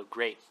think I feel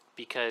great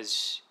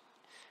because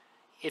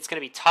it's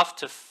going to be tough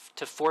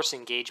to force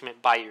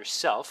engagement by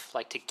yourself,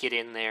 like to get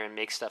in there and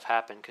make stuff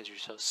happen because you're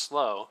so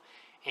slow,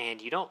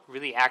 and you don't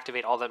really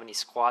activate all that many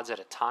squads at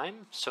a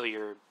time, so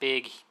your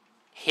big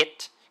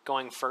hit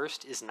going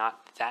first is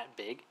not that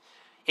big.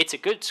 It's a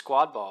good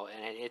squad ball,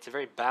 and it's a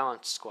very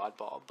balanced squad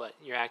ball, but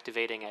you're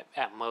activating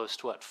at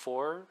most,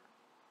 4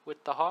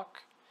 with the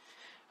Hawk?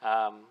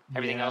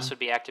 Everything else would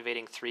be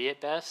activating 3 at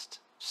best,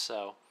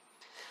 so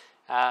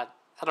I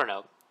don't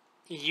know.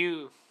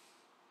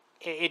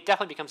 It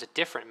definitely becomes a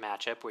different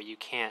matchup where you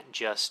can't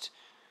just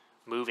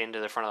move into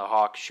the front of the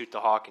hawk, shoot the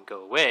hawk, and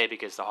go away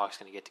because the hawk's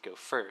going to get to go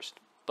first.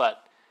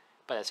 But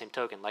by that same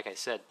token, like I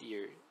said,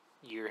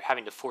 you're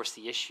having to force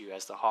the issue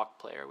as the hawk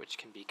player, which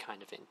can be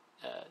kind of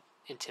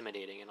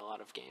intimidating in a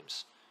lot of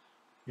games.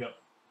 Yep.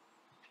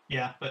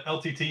 Yeah, but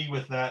LTT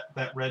with that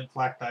red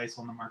flak dice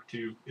on the Mark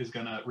II is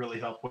going to really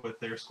help with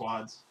their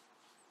squads.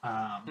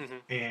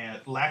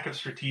 And lack of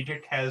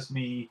strategic has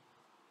me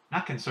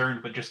not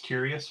concerned, but just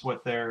curious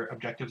what their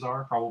objectives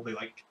are. Probably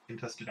like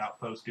contested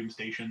outpost, doom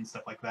station,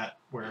 stuff like that,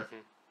 where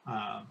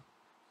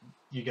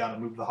you got to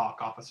move the hawk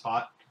off a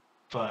spot.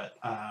 But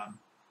I'm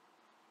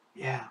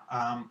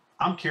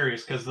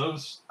curious because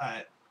those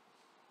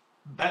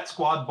that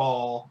squad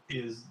ball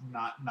is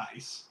not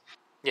nice.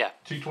 Yeah.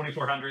 2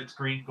 2400s,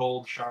 green,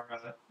 gold,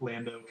 Shara,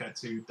 Lando,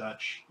 Ketsu,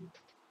 Dutch,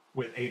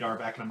 with Adar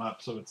backing them up,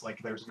 so it's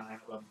like there's 9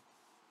 of them.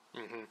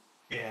 Mm-hmm.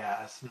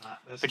 Yeah, it's not.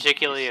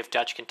 Particularly if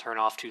Dutch can turn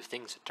off 2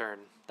 things a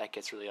turn, that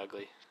gets really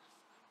ugly.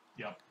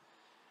 Yep.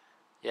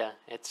 Yeah,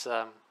 it's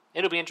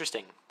it'll be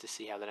interesting to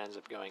see how that ends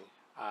up going.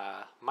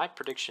 My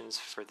predictions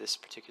for this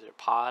particular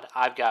pod,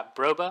 I've got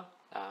Broba,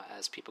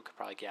 as people could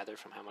probably gather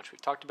from how much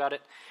we've talked about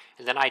it,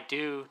 and then I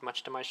do,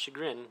 much to my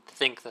chagrin,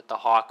 think that the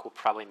Hawk will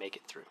probably make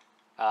it through.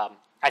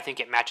 I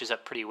think it matches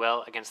up pretty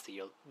well against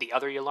the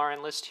other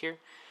Yularen list here,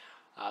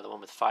 the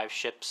one with 5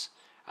 ships,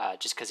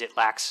 just because it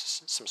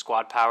lacks some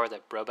squad power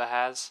that Broba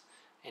has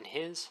in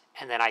his,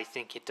 and then I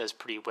think it does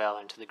pretty well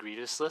into the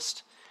Grievous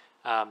list.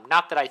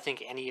 Not that I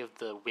think any of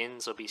the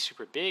wins will be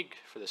super big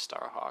for the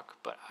Starhawk,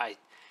 but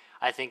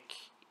I think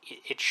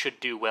it should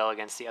do well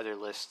against the other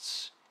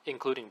lists,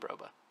 including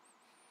Broba.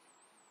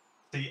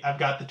 See, I've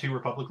got the 2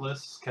 Republic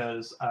lists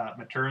because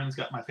Maturin's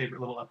got my favorite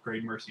little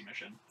upgrade Mercy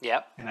mission.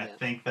 Yep. And I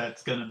think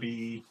that's gonna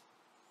be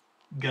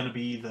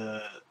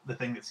the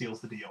thing that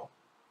seals the deal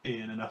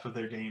in enough of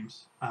their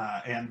games.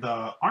 And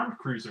the armed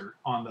cruiser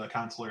on the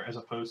consular, as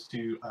opposed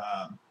to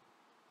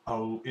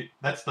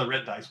that's the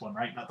red dice one,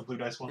 right? Not the blue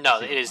dice one. No,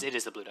 it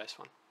is the blue dice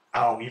one.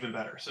 Oh, even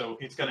better. So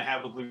it's going to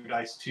have the blue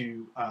dice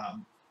to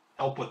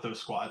help with those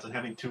squads, and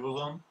having 2 of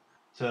them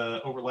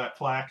to overlap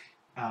flak,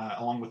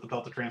 along with the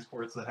Delta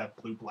transports that have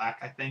blue-black,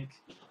 I think.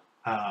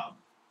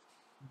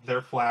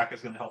 Their flak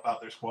is going to help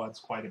out their squads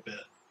quite a bit.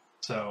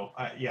 So,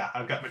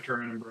 I've got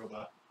Maturin and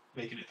Broba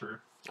making it through.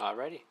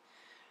 Alrighty.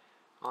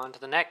 On to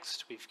the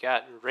next. We've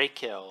got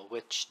Rakill,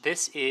 which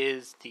this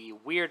is the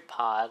weird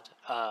pod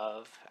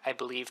of, I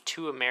believe,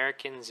 2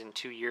 Americans and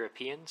 2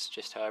 Europeans,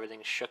 just how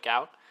everything shook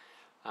out.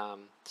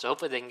 So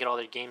hopefully they can get all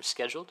their games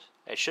scheduled.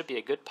 It should be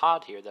a good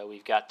pod here, though.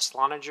 We've got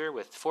Slonager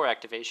with 4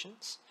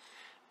 activations.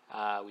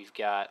 We've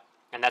got,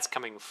 and that's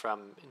coming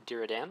from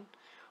Diradan.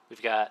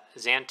 We've got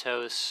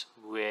Xantos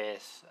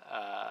with,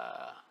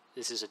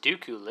 this is a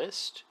Dooku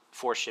list,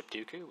 4-ship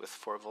Dooku with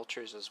 4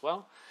 vultures as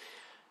well.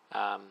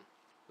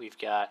 We've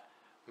got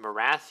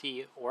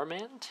Marathi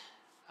Ormand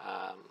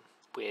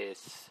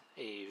with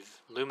a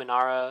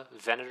Luminara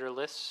Venator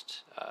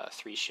list,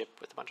 3-ship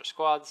with a bunch of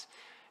squads,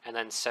 and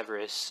then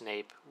Severus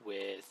Snape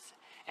with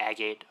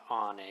Agate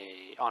on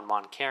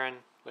Mon Cairn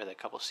with a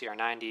couple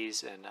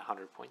CR90s and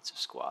 100 points of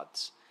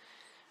squads.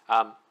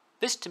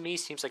 This to me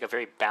seems like a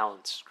very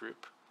balanced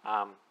group.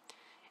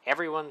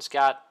 Everyone's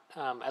got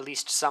at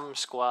least some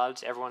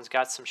squads. Everyone's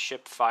got some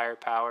ship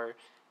firepower.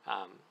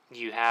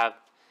 You have,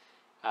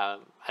 I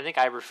think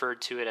I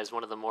referred to it as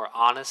one of the more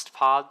honest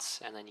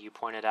pods, and then you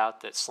pointed out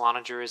that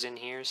Slonager is in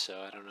here,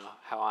 so I don't know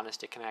how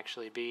honest it can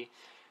actually be.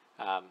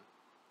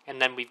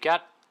 And then we've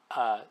got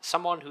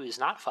someone who is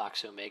not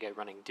Fox Omega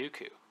running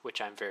Dooku,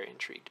 which I'm very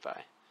intrigued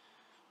by.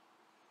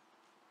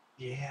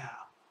 Yeah.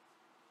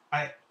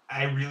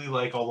 I really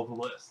like all of the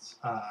lists.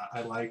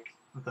 I like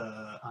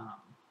the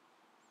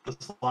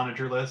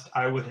Slonager list.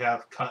 I would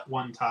have cut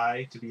 1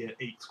 tie to be at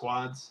 8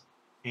 squads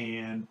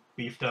and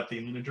beefed up the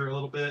manager a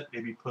little bit.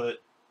 Maybe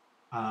put,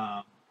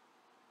 I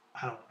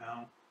don't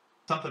know,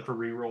 something for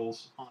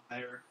rerolls on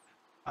there.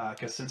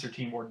 Because since they're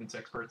team ordnance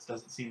experts,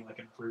 doesn't seem like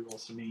enough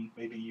rerolls to me.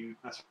 Maybe you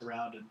mess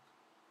around and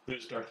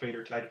lose Darth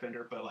Vader, TIE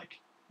Defender, but like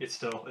it's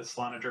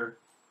Slonager.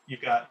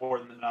 You've got more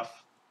than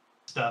enough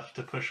stuff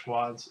to push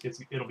squads.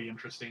 It'll be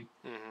interesting.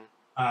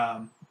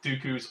 Mm-hmm.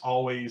 Dooku's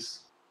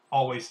always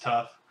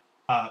tough.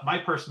 My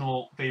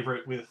personal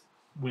favorite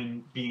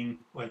when being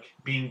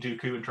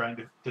Dooku and trying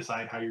to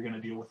decide how you're going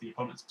to deal with the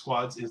opponent's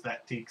squads is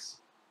that Teek's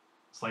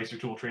Slicer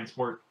Tool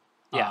Transport.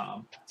 Yeah.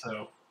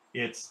 So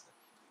it's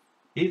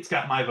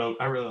got my vote.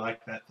 I really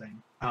like that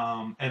thing.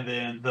 And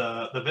then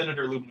the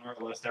Venator Luminara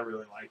list I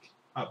really like,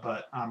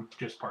 but I'm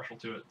just partial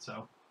to it.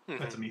 So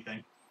that's a me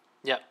thing.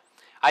 Yep.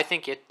 I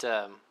think it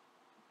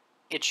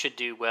should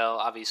do well,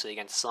 obviously,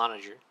 against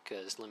Slonager,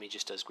 because Lumi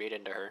just does great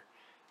into her.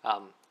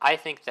 I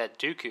think that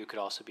Dooku could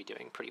also be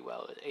doing pretty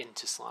well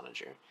into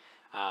Slonager.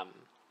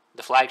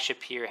 The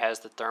flagship here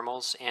has the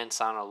thermals and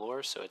Sana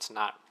Lore, so it's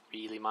not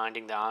really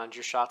minding the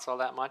Onager shots all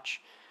that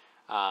much.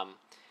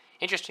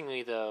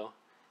 Interestingly, though,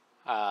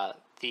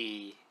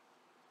 whatchamacallit,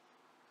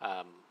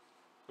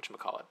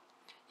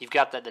 you've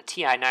got the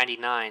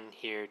TI-99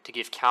 here to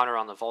give counter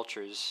on the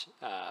vultures,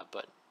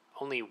 but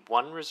only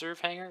 1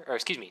 reserve hangar, or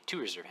excuse me, 2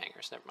 reserve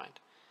hangars. Never mind.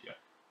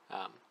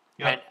 Yeah.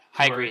 And Yep.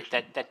 I You are. agree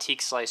that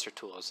teak slicer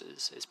tools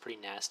is pretty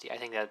nasty. I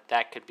think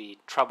that could be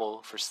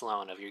trouble for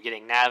Sloan. If you're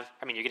getting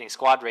you're getting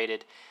squad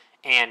rated,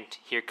 and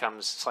here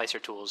comes slicer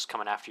tools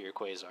coming after your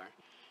Quasar.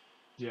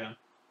 Yeah.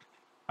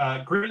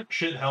 Grit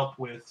should help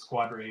with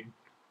squad raid,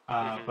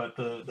 Mm-hmm. but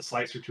the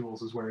slicer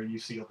tools is where you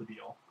seal the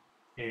deal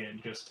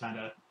and just kind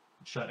of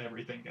shut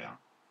everything down.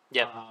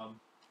 Yep.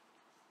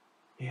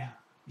 Yeah.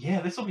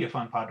 Yeah, this will be a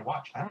fun pod to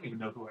watch. I don't even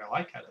know who I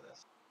like out of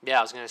this. Yeah,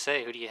 I was gonna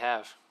say, who do you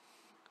have?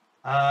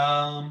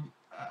 Um,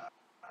 uh,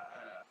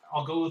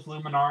 I'll go with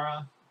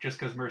Luminara just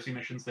because Mercy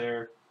Mission's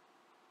there.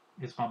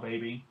 It's my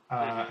baby.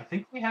 Mm-hmm. I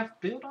think they have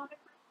bid on it.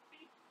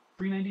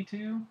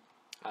 392.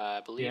 I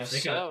Yeah, believe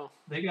so.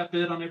 they got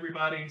bid on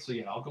everybody. So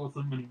yeah, I'll go with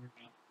Luminara.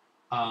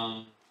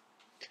 Um,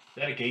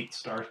 that Gate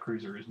Star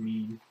Cruiser is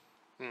mean.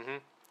 Mm-hmm.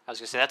 I was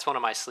gonna say that's one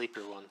of my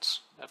sleeper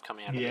ones of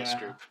coming out of this Yeah.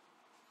 group.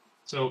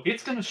 So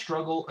it's going to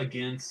struggle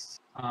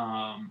against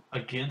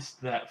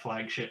that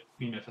flagship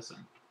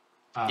Munificent.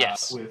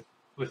 Yes.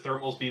 With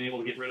thermals being able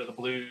to get rid of the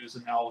blues,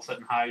 and now all of a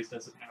sudden highs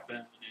doesn't happen.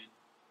 And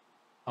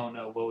oh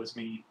no, woe is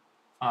me.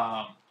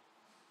 Um,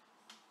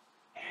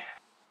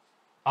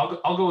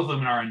 I'll go with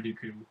Luminar and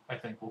Dooku. I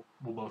think we'll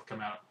both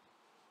come out.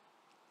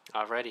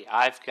 Alrighty,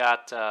 I've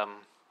got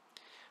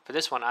for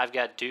this one I've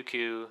got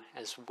Dooku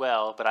as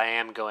well, but I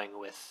am going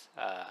with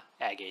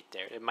Agate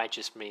there. It might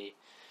just be,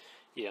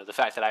 the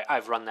fact that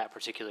I've run that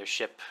particular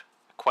ship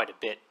quite a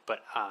bit,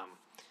 but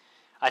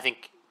I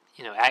think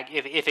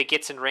if it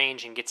gets in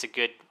range and gets a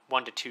good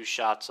 1 to 2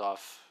 shots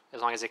off,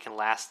 as long as it can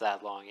last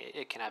that long,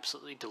 it can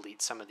absolutely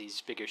delete some of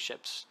these bigger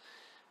ships.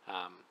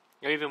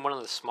 Or even one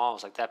of the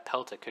smalls, like that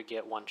Pelta could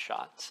get 1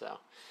 shot. So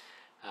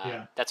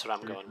that's what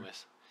I'm going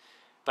with.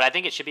 But I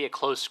think it should be a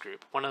close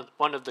group,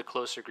 one of the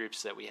closer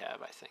groups that we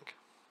have, I think.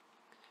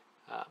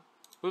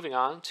 Moving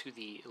on to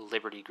the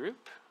Liberty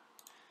group.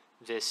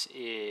 This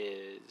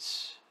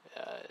is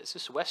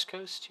this West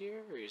Coast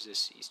here, or is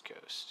this East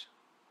Coast?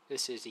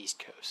 This is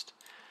East Coast.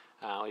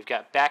 We've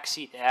got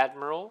Backseat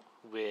Admiral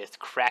with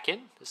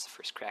Kraken. This is the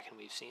first Kraken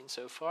we've seen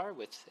so far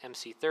with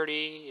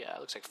MC30.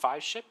 Looks like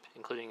 5 ship,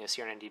 including a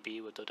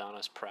CRNDB with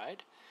Dodano's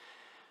Pride.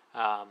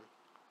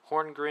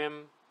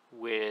 Horngrim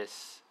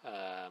with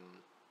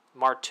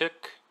Martuk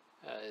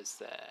is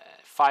the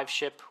 5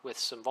 ship with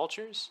some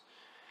vultures.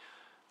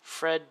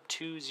 Fred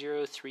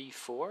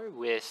 2034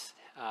 with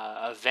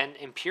a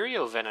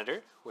Imperial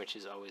Venator, which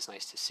is always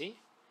nice to see,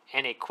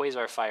 and a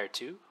Quasar Fire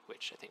 2,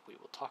 which I think we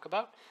will talk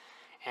about.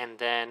 And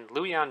then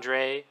Louis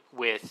Andre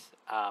with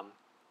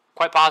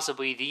quite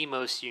possibly the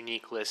most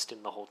unique list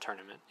in the whole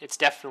tournament. It's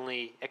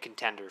definitely a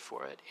contender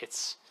for it.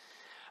 It's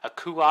a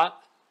Kuat,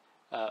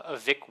 a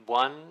Vic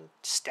 1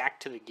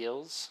 stacked to the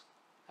gills,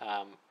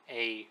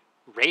 a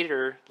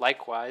Raider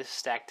likewise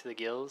stacked to the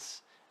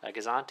gills, a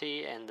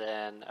Gazanti, and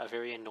then a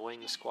very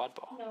annoying squad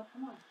ball. No,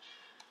 come on.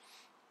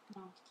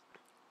 No.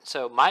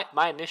 So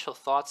my initial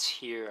thoughts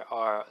here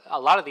are, a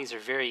lot of these are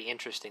very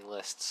interesting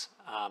lists.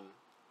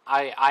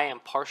 I am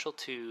partial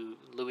to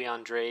Louis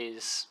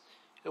Andre's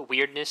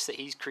weirdness that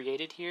he's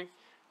created here.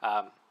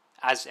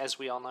 As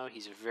we all know,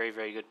 he's a very,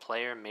 very good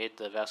player, made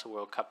the Vassal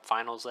World Cup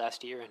finals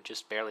last year and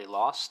just barely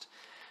lost.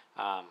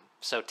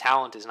 So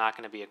talent is not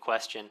going to be a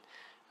question.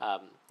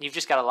 You've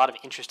just got a lot of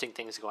interesting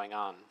things going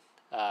on.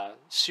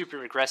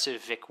 Super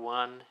aggressive Vic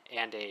 1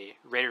 and a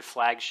Raider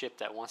flagship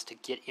that wants to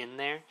get in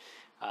there.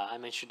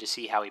 I'm interested to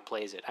see how he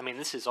plays it. I mean,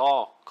 this is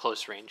all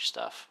close range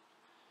stuff.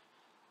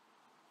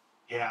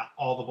 Yeah,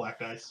 all the black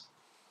dice.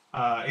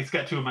 It's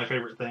got 2 of my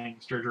favorite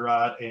things,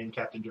 Gergerod and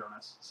Captain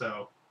Jonas.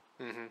 So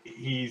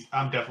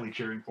I'm definitely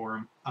cheering for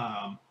him.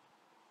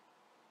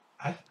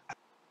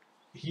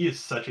 He is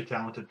such a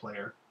talented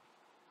player.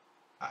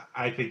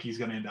 I think he's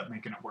going to end up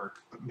making it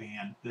work. But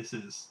man, this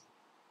is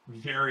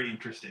very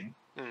interesting.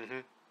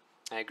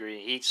 I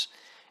agree. He's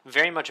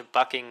very much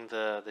bucking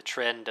the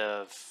trend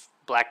of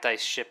black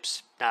dice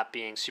ships not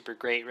being super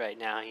great right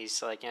now.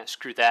 He's like,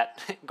 screw that,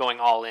 going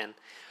all in.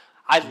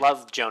 I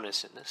love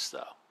Jonas in this,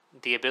 though.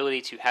 The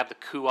ability to have the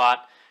Kuat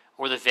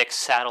or the Vic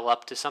saddle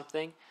up to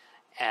something,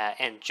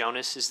 and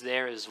Jonas is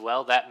there as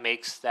well, that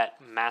makes that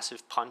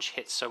massive punch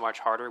hit so much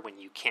harder when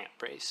you can't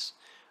brace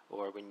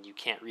or when you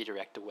can't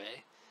redirect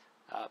away.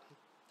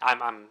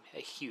 I'm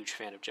a huge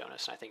fan of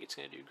Jonas, and I think it's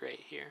going to do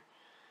great here.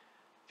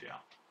 Yeah.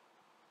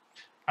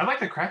 I like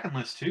the Kraken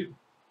list, too.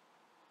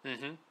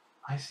 Mm-hmm.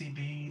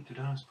 ICB,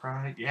 Dodano's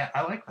Pride. Yeah,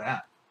 I like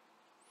that.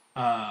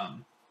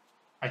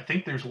 I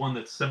think there's one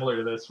that's similar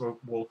to this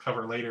we'll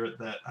cover later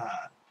that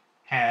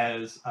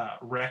has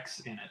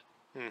Rex in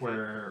it,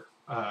 where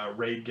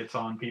Raid gets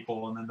on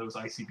people and then those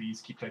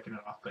ICBs keep taking it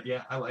off. But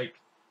yeah, I like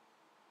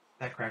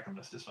that. Kraken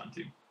list is fun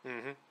too.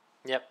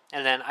 Yep.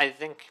 And then I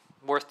think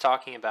worth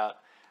talking about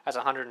as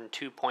a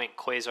 102-point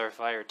Quasar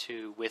Fire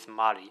 2 with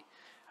Mahdi.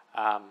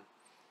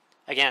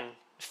 Again,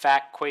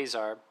 fat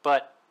Quasar,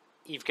 but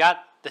you've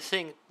got the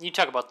thing, you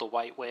talk about the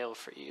white whale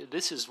for you.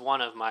 This is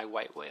one of my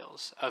white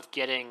whales of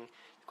getting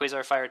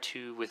Quasar Fire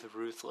 2 with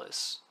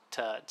Ruthless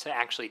to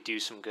actually do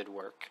some good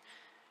work.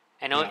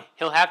 And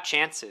he'll have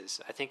chances.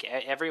 I think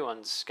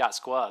everyone's got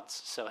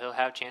squads, so he'll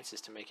have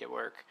chances to make it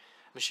work.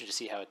 interested to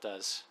see how it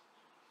does.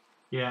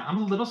 Yeah, I'm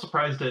a little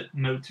surprised at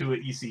no 2 at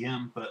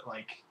ECM, but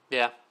like,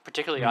 Yeah,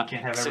 particularly you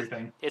can't have 'cause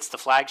everything. it's the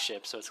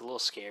flagship, so it's a little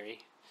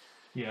scary.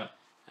 Yeah.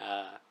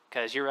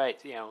 Because you're right,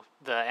 the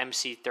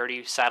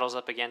MC30 saddles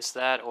up against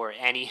that, or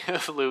any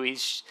of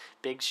Louis'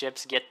 big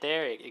ships get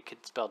there, it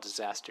could spell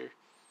disaster.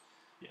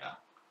 Yeah.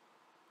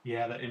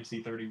 Yeah, that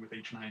MC30 with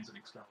H9s and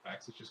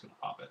extravax is just going to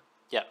pop it.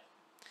 Yep.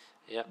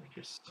 Like,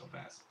 just so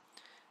fast.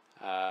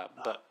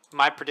 But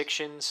my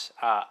predictions,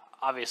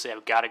 obviously,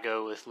 I've got to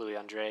go with Louis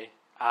Andre.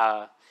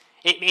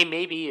 It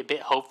may be a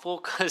bit hopeful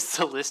because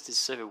the list is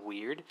so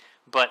weird,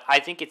 but I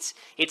think it's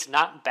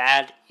not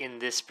bad in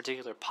this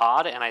particular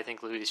pod, and I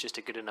think Louis is just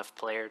a good enough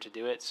player to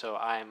do it. So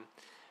I'm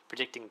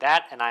predicting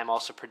that, and I'm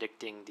also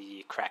predicting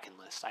the Kraken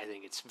list. I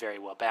think it's very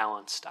well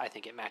balanced. I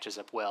think it matches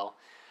up well.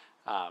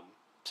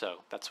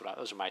 So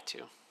those are my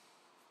two.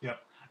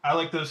 Yep. I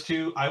like those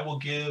two. I will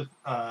give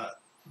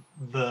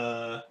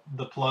the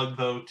plug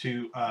though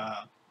to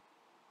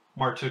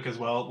Martuk as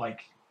well.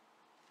 Like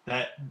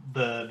that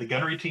the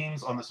gunnery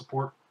teams on the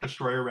support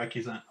destroyer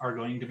recusant are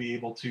going to be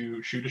able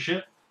to shoot a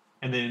ship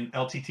and then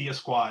LTT a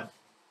squad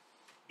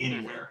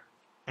anywhere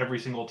every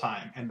single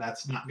time, and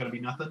that's not going to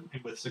be nothing.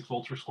 And with 6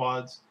 Vulture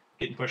squads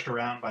getting pushed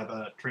around by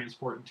the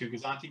transport and 2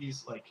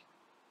 Gazantes, like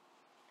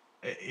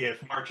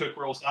if Martuk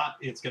rolls out,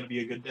 it's going to be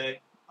a good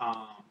day.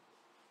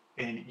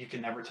 And you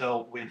can never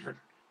tell when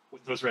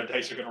those red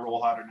dice are going to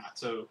roll out or not.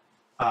 So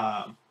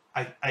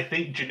I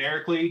think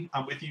generically,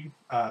 I'm with you,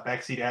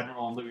 Backseat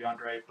Admiral and Louis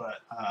Andre,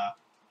 but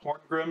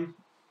Horngrim,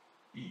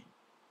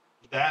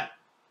 that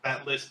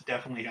list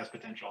definitely has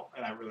potential,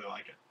 and I really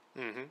like it.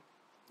 Mm-hmm.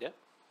 Yep.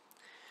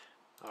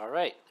 All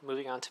right,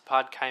 moving on to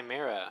Pod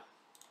Chimera.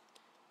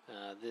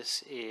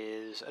 This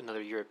is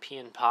another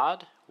European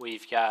pod.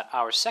 We've got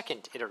our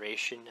second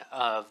iteration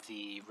of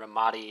the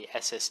Ramadi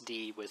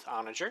SSD with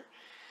Onager.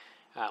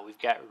 We've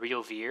got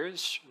Real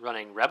Veers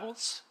running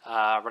Rebels,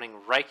 running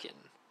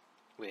Riken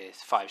with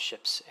 5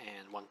 ships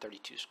and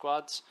 132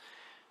 squads.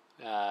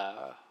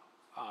 Let's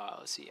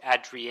see,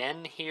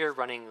 Adrienne here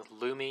running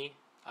Lumi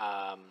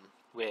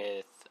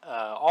with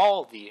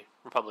all the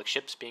Republic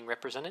ships being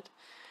represented.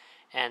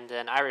 And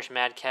then Irish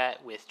Mad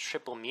Cat with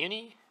Triple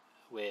Muni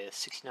with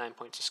 69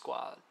 points of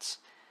squads.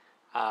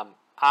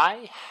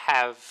 I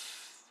have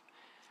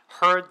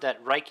heard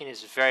that Riken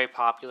is very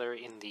popular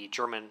in the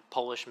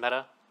German-Polish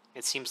meta.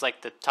 It seems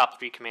like the top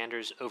 3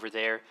 commanders over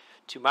there,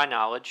 to my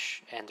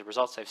knowledge, and the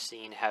results I've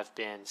seen have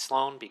been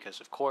Sloan, because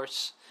of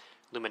course,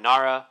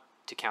 Luminara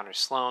to counter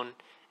Sloan,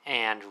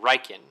 and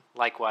Riken,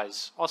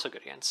 likewise, also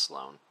good against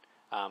Sloan.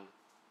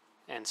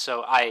 And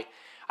so I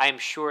am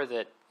sure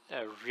that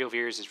Real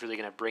Veers is really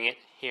going to bring it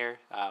here.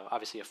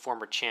 Obviously a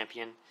former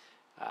champion.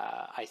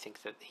 I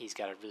think that he's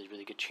got a really,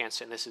 really good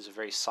chance, and this is a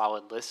very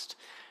solid list.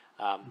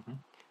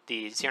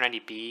 The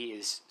CR90B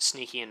is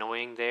sneaky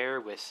annoying there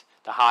with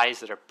the highs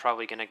that are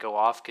probably going to go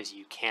off because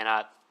you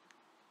cannot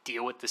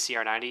deal with the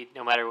CR90.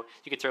 No matter,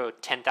 you could throw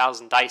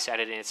 10,000 dice at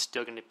it and it's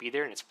still going to be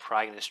there, and it's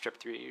probably going to strip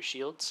through your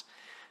shields.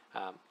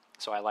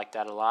 So I like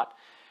that a lot.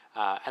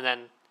 And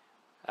then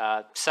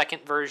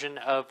second version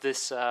of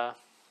this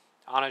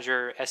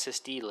Onager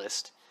SSD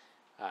list.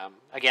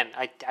 Again,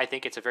 I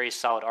think it's a very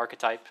solid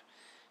archetype.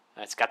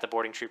 It's got the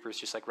boarding troopers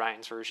just like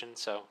Ryan's version,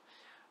 so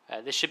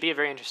this should be a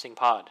very interesting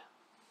pod.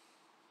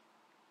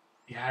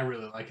 Yeah, I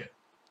really like it.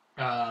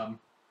 I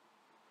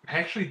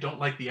actually don't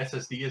like the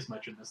SSD as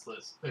much in this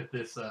list,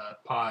 this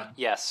pod.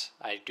 Yes,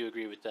 I do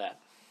agree with that.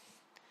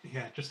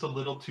 Yeah, just a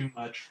little too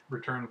much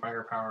return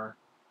firepower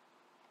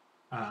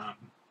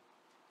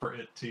for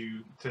it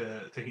to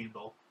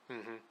handle.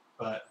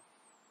 But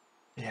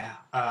yeah,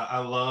 I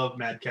love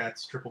Mad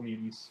Cat's triple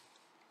munis.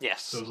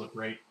 Yes, those look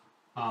great.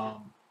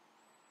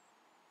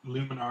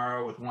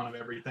 Luminara with one of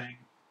everything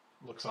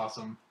looks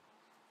awesome.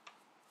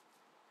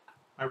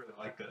 I really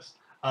like this.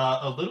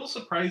 A little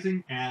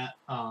surprising at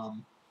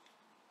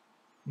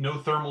no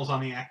thermals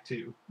on the Act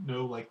 2.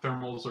 No like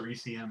thermals or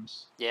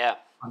ECMs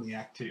on the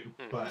Act 2.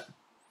 But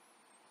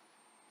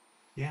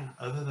yeah,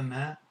 other than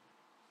that,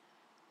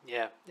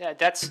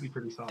 that's could be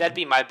pretty solid. That'd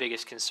be my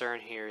biggest concern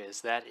here.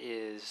 Is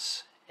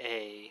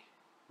a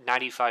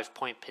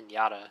 95-point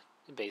pinata,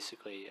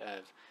 basically.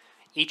 Of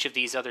each of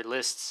these other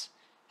lists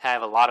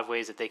have a lot of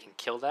ways that they can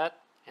kill that,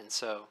 and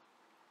so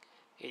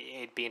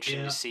it'd be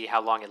interesting to see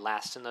how long it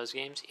lasts in those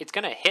games. It's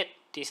going to hit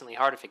decently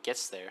hard if it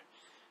gets there.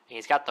 And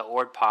he's got the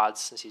Ord pods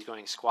since he's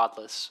going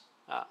squadless,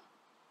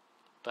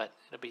 but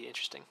it'll be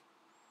interesting.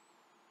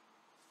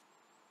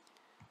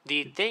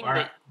 The thing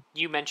that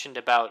you mentioned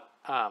about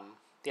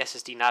the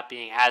SSD not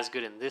being as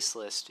good in this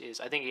list is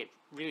I think it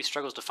really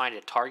struggles to find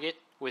a target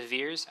with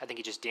Veers. I think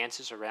he just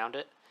dances around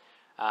it.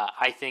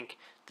 I think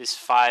this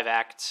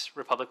 5-act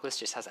Republic list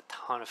just has a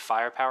ton of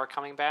firepower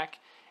coming back,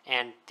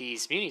 and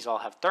these munis all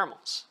have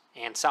thermals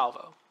and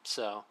salvo,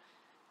 so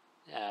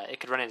it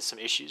could run into some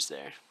issues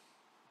there.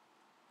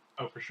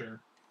 Oh, for sure.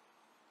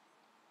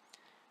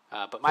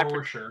 But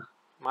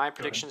my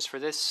predictions for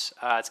this,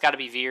 it's got to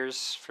be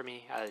Veers for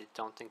me. I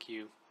don't think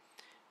you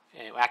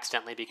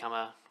accidentally become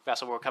a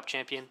Vassal World Cup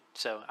champion,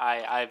 so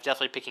I'm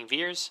definitely picking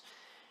Veers.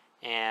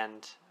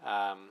 And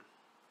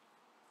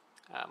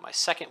my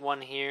second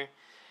one here,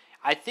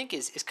 I think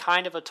is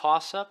kind of a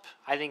toss-up.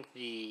 I think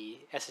the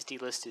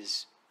SSD list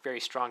is very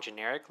strong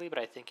generically, but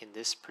I think in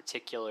this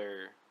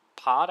particular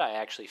pod, I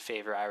actually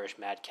favor Irish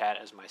Mad Cat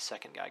as my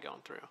second guy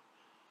going through.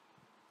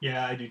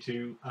 Yeah, I do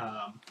too.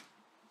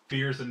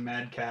 Fears and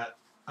Mad Cat.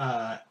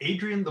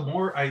 Adrian, the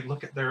more I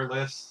look at their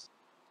lists,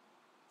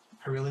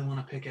 I really want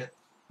to pick it.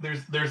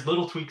 There's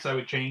little tweaks I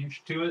would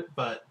change to it,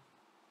 but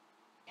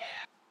yeah,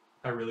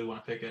 I really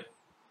want to pick it.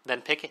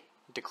 Then pick it.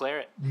 Declare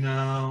it.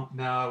 No,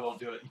 I won't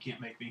do it. You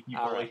can't make me. You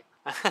All bully.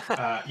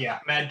 right. Yeah,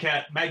 Mad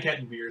Cat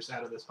and Veers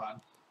out of this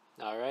pod.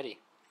 Alrighty.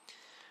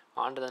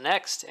 On to the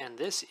next, and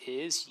this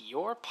is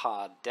your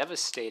pod,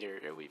 Devastator.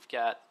 We've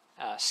got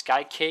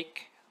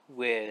Skycake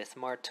with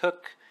Martuk,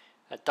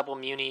 a double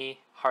Muni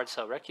hard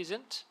sell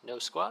Recusant, no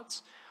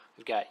squads.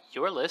 We've got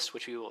your list,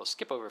 which we will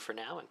skip over for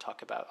now and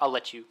talk about. I'll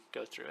let you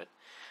go through it.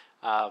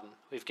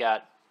 We've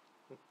got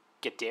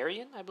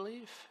Gadarian, I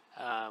believe,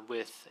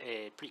 with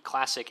a pretty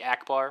classic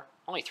Akbar.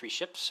 Only 3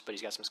 ships, but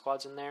he's got some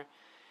squads in there.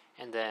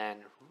 And then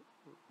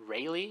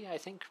Rayleigh, I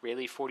think,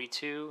 Rayleigh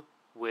 42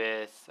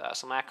 with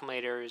some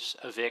accumulators,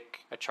 a Vic,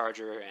 a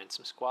Charger, and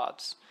some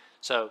squads.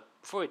 So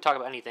before we talk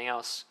about anything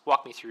else,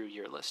 walk me through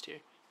your list here.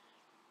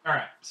 All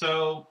right,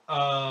 so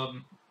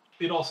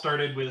it all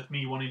started with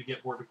me wanting to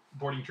get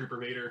Boarding Trooper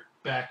Vader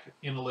back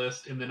in the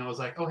list, and then I was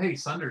like, oh, hey,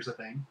 Sunder's a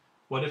thing.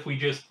 What if we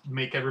just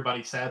make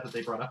everybody sad that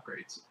they brought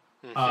upgrades?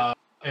 Mm-hmm.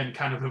 And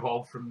kind of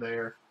evolved from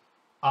there.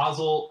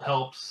 Ozzel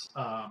helps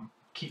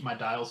keep my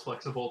dials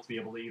flexible to be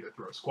able to either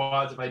throw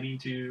squads if I need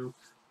to,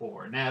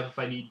 or nav if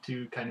I need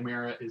to.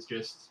 Chimera is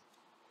just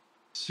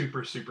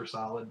super, super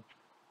solid.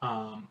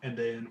 And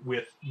then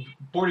with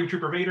Boarding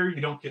Trooper Vader, you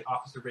don't get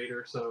Officer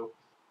Vader, so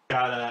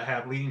gotta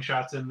have leading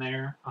shots in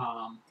there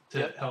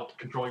to help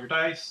control your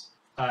dice.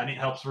 And it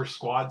helps for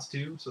squads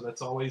too, so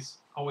that's always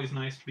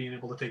nice being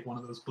able to take one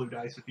of those blue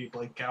dice if you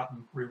blank out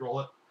and re-roll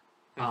it.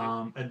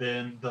 Mm-hmm. And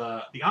then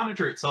the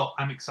Onager itself,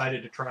 I'm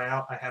excited to try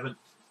out. I haven't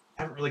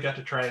really got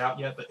to try it out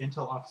yet, but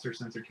Intel Officer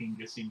Sensor Team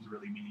just seems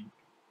really mean.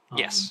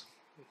 Yes.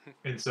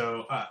 And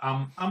so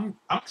I'm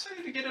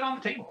excited to get it on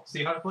the table,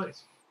 see how it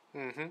plays.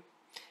 Mm-hmm.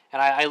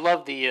 And I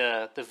love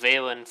the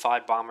Valen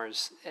 5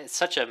 bombers. It's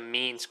such a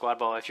mean squad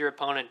ball. If your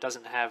opponent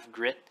doesn't have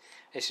grit,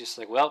 it's just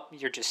like, well,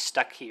 you're just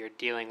stuck here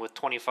dealing with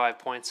 25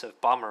 points of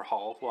bomber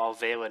haul while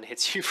Valen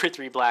hits you for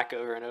 3 black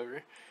over and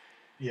over.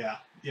 Yeah,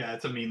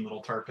 it's a mean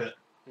little tar pit.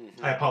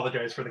 Mm-hmm. I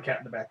apologize for the cat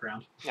in the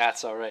background.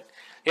 That's all right.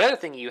 The other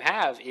thing you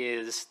have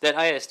is that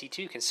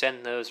ISD2 can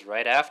send those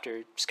right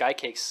after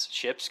Skycake's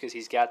ships because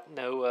he's got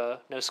no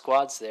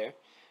squads there.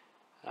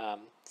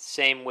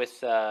 Same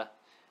with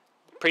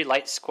pretty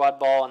light squad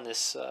ball on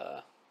this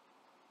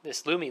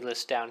this Lumi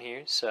list down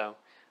here, so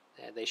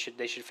they should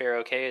fare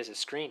okay as a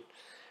screen.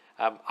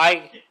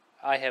 I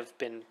have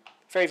been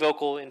very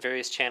vocal in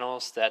various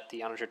channels that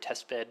the Onager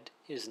testbed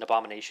is an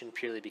abomination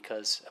purely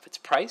because of its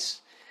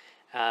price.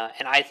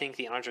 And I think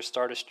the Onager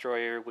Star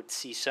Destroyer would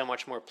see so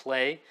much more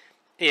play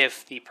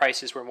if the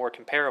prices were more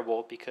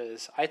comparable,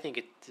 because I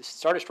think the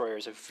Star Destroyer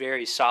is a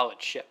very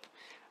solid ship.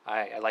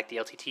 I like the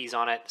LTTs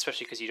on it,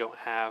 especially because you don't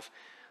have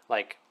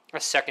like a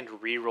second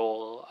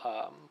reroll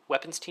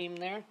weapons team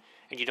there,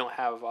 and you don't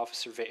have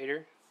Officer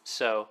Vader.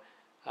 So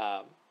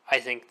I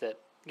think that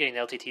getting the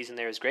LTTs in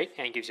there is great,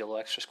 and it gives you a little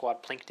extra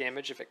squad plink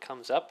damage if it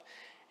comes up.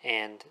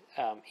 And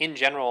in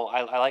general,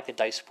 I like the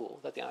dice pool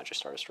that the Onager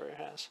Star Destroyer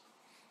has.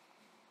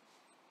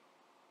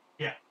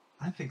 Yeah,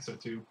 I think so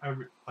too.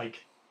 I'm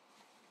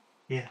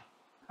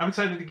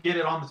excited to get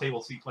it on the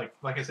table. See,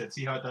 like I said,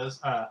 see how it does.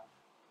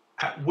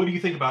 What do you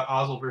think about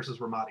Ozzel versus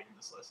Ramadi in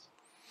this list?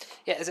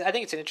 Yeah, I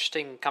think it's an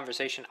interesting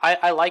conversation.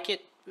 I like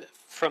it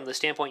from the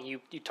standpoint you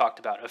talked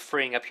about of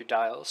freeing up your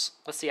dials.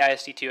 Lets the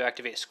ISD2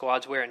 activate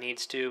squads where it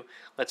needs to,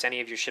 lets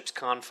any of your ships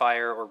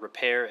con-fire or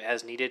repair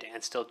as needed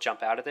and still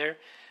jump out of there.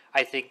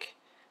 I think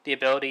the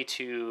ability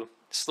to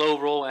slow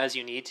roll as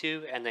you need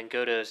to and then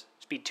go to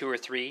speed 2 or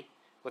 3,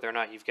 whether or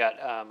not you've got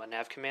a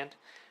nav command,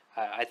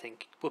 I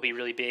think will be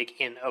really big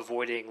in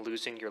avoiding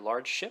losing your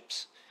large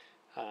ships.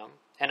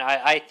 And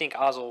I think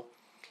Ozzel,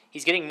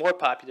 he's getting more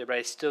popular, but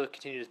I still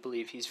continue to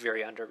believe he's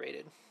very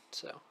underrated.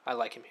 So I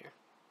like him here.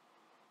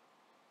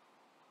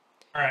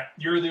 All right,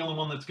 you're the only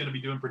one that's going to be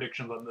doing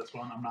predictions on this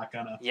one. I'm not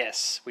gonna.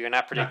 Yes, we are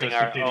not predicting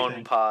gonna our stick to own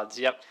anything. pods.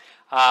 Yep.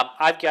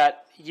 I've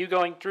got you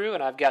going through,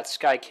 and I've got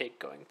Skycake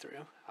going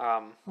through.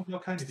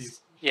 What kind of you?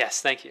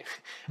 Yes, thank you.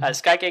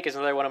 Skycake is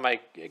another one of my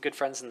good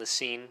friends in the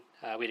scene.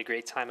 We had a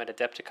great time at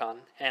Adepticon,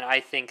 and I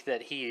think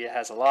that he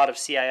has a lot of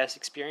CIS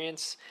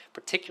experience,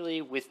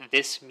 particularly with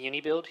this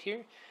Muni build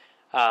here.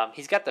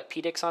 He's got the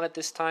PDX on it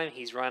this time.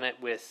 He's run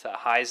it with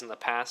highs in the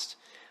past,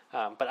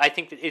 but I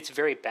think that it's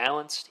very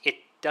balanced. It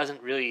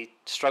doesn't really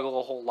struggle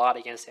a whole lot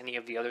against any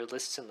of the other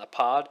lists in the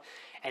pod,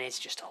 and it's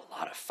just a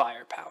lot of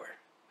firepower.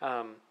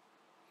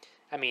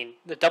 I mean,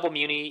 the double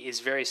Muni is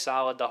very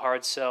solid. The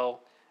hard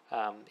sell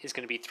is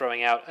going to be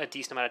throwing out a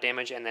decent amount of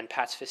damage, and then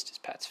Pat's Fist is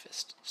Pat's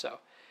Fist. So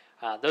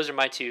those are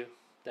my two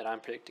that I'm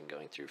predicting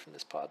going through from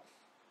this pod.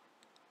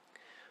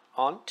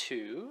 On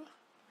to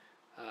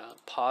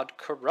Pod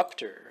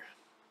Corruptor.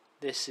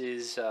 This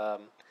is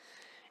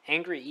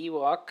Angry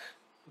Ewok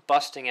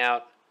busting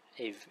out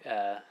a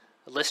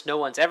list no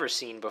one's ever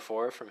seen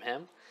before from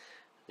him.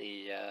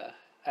 The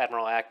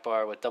Admiral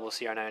Akbar with double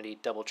CR90,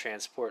 double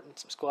transport, and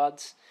some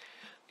squads.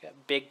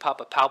 Got Big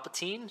Papa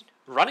Palpatine,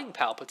 running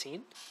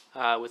Palpatine,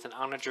 with an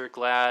Onager,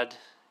 Glad,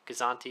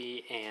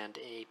 Gazanti, and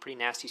a pretty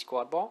nasty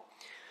squad ball.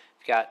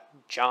 We've got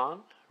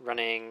John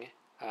running,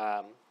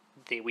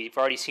 we've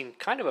already seen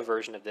kind of a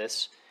version of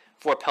this,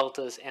 4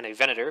 Peltas and a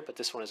Venator, but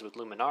this one is with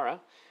Luminara.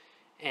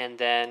 And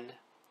then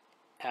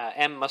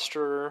M.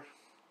 Muster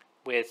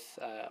with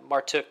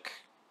Martuk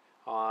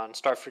on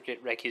Star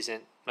Frigate,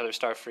 Recusant, another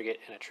Star Frigate,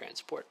 and a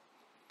transport.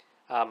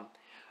 I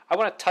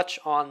want to touch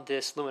on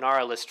this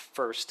Luminara list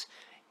first.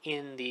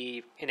 In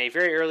a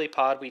very early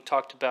pod, we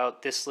talked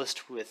about this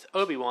list with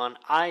Obi-Wan.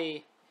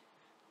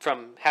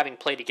 From having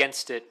played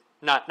against it,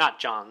 not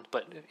John,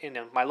 but in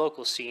my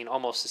local scene,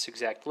 almost this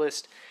exact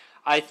list,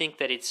 I think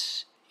that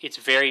it's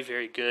very,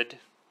 very good,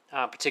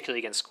 particularly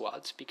against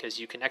squads, because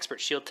you can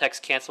expert shield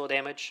text, cancel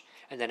damage,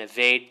 and then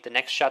evade the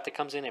next shot that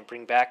comes in and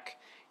bring back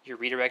your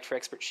redirect for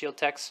expert shield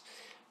text.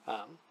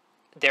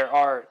 There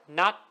are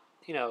not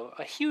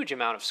a huge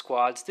amount of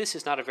squads. This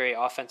is not a very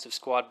offensive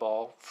squad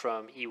ball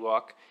from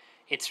Ewok.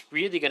 It's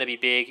really going to be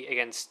big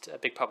against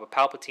Big Papa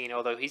Palpatine,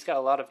 although he's got a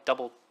lot of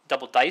double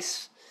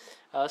dice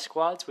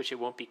squads, which it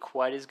won't be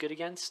quite as good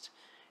against,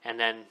 and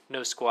then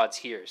no squads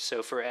here.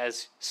 So for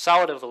as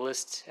solid of a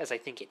list as I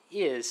think it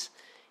is,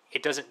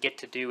 it doesn't get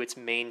to do its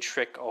main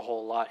trick a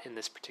whole lot in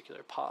this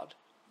particular pod.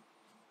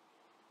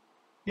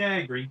 Yeah, I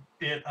agree.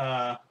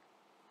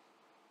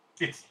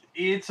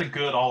 It's a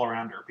good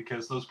all-arounder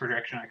because those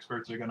projection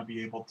experts are going to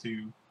be able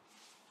to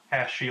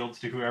pass shields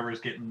to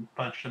whoever's getting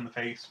punched in the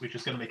face, which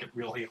is going to make it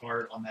really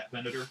hard on that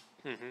Venator,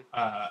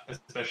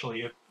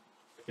 especially if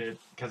it,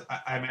 because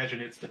I imagine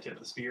it's the tip of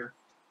the spear.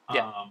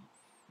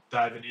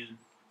 Diving in,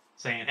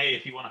 saying, hey,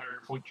 if you want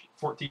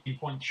 114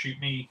 points, shoot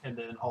me, and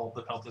then all of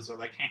the Peltas are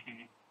like,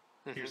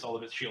 here's all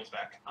of his shields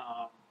back.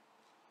 I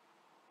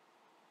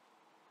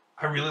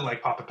really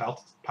like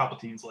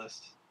Palpatine's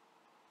list.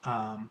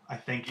 I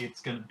think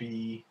it's going to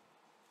be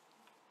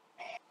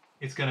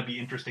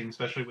interesting,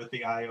 especially with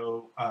the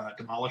IO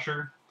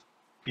Demolisher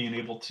being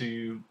able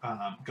to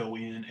go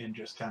in and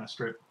just kind of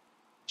strip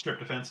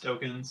defense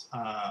tokens.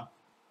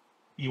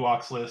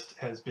 Ewok's list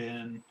has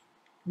been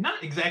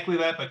not exactly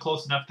that, but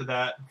close enough to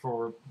that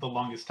for the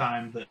longest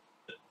time that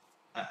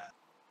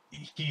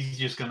he's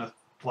just going to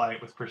fly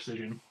it with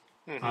precision.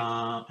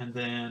 And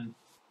then,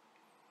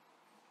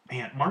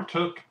 man,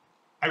 Martuk,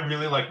 I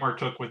really like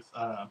Martuk with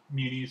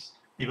munis,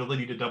 the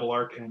ability to double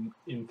arc, and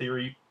in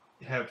theory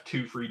have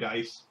 2 free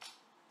dice.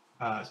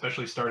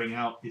 Especially starting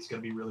out, he's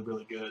going to be really,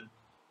 really good.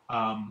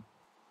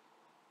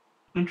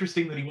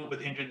 Interesting that he went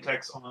with engine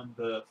techs on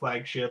the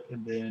flagship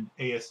and then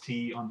AST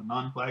on the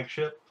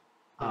non-flagship.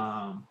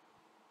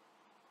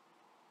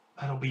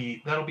 That'll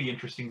be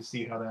interesting to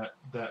see how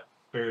that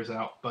bears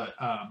out. But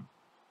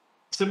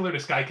similar to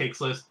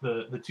Skycake's list,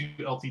 the 2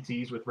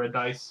 LTTs with red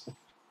dice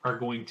are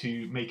going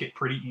to make it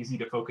pretty easy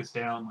to focus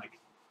down like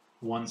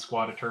 1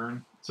 squad a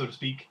turn, so to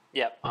speak.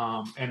 Yep.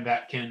 And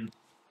that can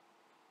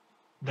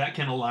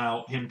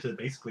allow him to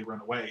basically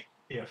run away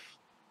if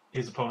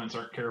his opponents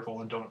aren't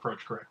careful and don't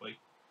approach correctly,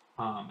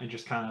 and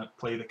just kind of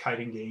play the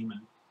kiting game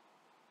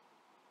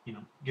and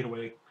get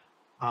away.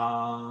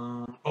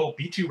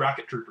 B2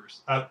 rocket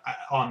troopers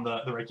on the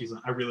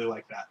Recusant. I really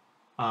like that.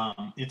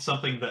 It's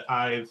something that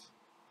I've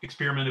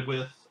experimented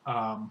with.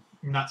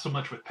 Not so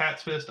much with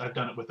Pat's Fist. I've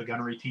done it with the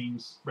gunnery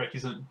team's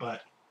Recusant,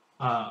 but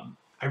I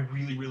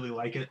really, really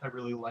like it. I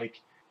really like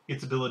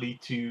its ability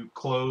to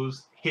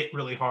close, hit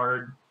really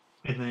hard,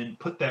 and then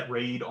put that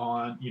raid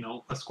on,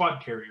 a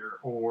squad carrier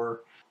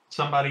or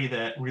somebody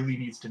that really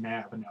needs to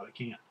nav and now they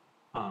can't.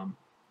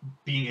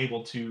 Being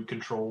able to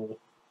control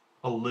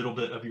a little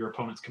bit of your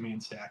opponent's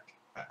command stack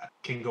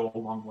can go a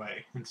long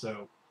way, and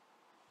so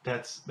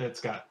that's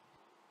got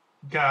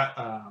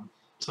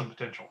some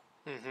potential.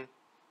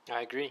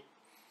 I agree.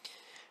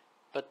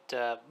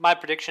 But my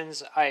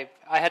predictions, I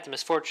had the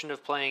misfortune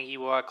of playing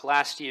Ewok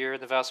last year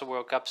in the Vassal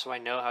World Cup, so I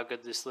know how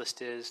good this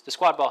list is. The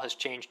squad ball has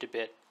changed a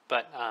bit,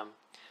 but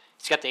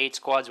he's got the 8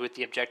 squads with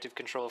the objective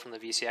control from the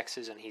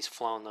VCXs, and he's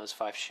flown those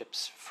 5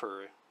 ships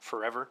for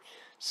forever.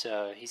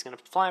 So he's going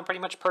to fly them pretty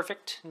much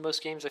perfect in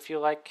most games, I feel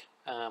like.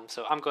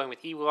 So I'm going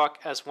with Ewok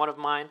as one of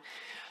mine.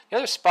 The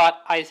other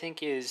spot I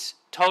think is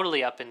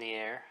totally up in the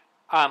air.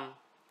 Out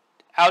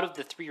of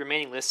the 3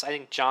 remaining lists, I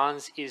think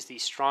John's is the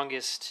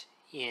strongest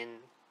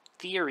in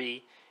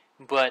theory,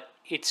 but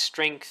its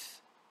strength,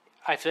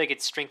 I feel like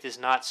its strength is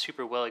not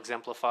super well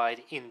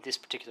exemplified in this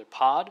particular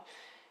pod,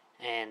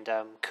 and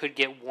could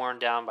get worn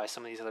down by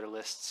some of these other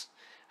lists.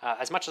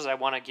 As much as I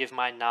want to give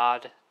my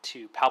nod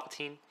to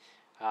Palpatine,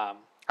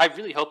 I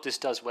really hope this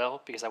does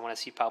well because I want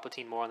to see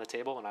Palpatine more on the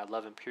table, and I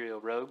love Imperial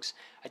Rogues.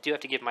 I do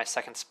have to give my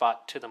second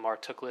spot to the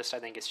Martuk list. I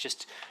think it's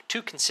just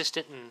too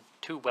consistent and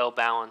too well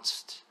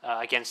balanced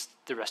against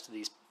the rest of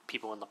these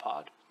people in the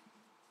pod.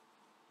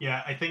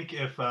 Yeah, I think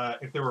if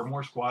there were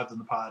more squads in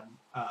the pod,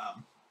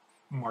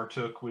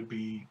 Martuk would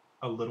be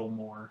a little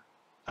more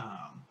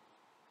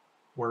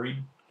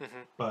worried.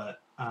 Mm-hmm.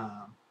 But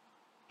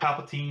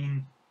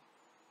Palpatine,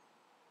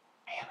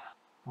 man,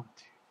 1,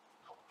 2,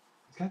 4.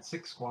 He's got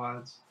 6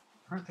 squads.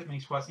 There aren't that many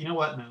squads. You know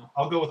what? No,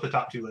 I'll go with the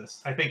top 2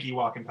 lists. I think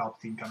Ewok and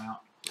Palpatine come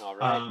out. All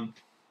right.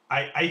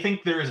 I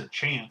think there is a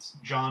chance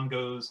John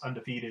goes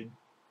undefeated,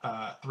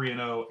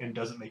 3-0, and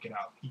doesn't make it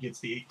out. He gets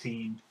the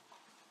 18,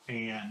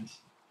 and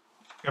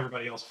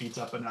everybody else beats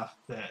up enough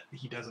that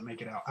he doesn't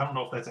make it out. I don't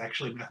know if that's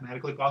actually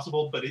mathematically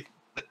possible, but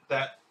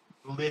that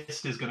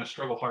list is going to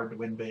struggle hard to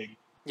win big.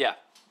 Yeah.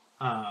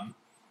 Yeah.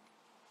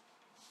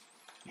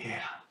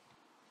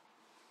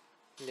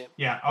 Yep.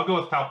 Yeah, I'll go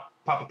with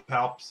Papa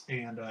Palps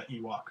and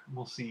Ewok.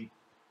 We'll see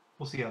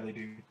how they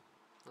do.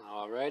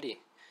 Alrighty.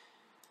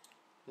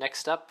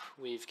 Next up,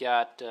 we've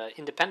got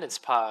Independence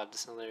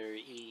Pods, another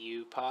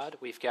EU pod.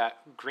 We've got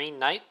Green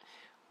Knight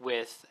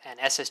with an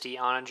SSD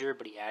onager,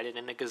 but he added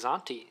in a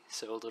Gazanti,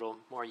 so a little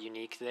more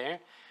unique there.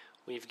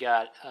 We've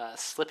got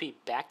Slippy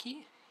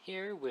Backy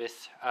here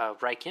with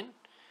Riken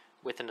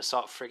with an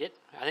assault frigate.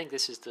 I think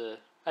this is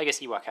I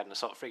guess Ewok had an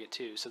assault frigate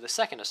too, so the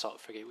second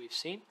assault frigate we've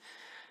seen.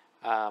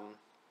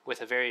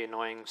 With a very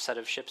annoying set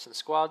of ships and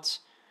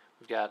squads.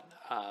 We've got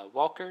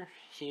Walker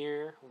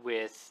here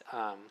with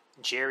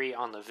Jerry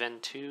on the Ven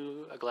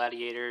 2, a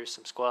Gladiator,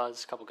 some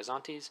squads, a couple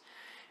Gazantis,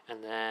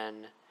 and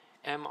then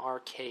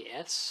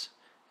MRKS,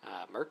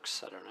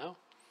 Mercs, I don't know,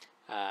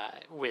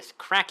 with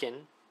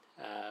Kraken,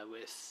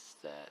 with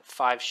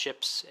 5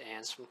 ships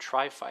and some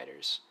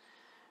Tri-Fighters.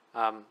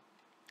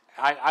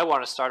 I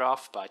want to start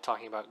off by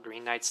talking about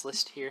Green Knight's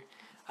list here.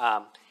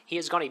 He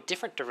has gone a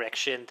different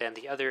direction than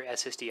the other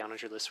SSD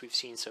onager lists we've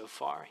seen so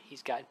far.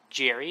 He's got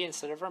Jerry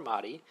instead of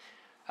Armada,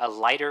 a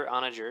lighter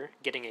onager,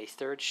 getting a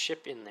 3rd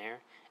ship in there,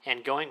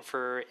 and going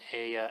for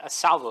a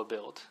salvo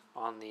build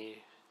on the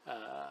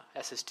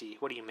SSD.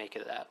 What do you make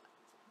of that?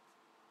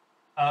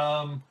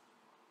 I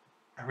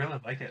really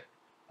like it.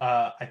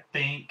 I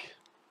think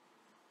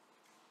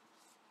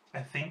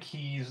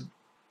he's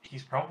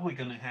probably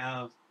going to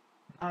have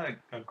not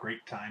a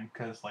great time,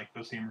 because like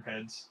those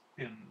hammerheads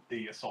in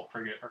the assault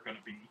frigate are going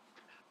to be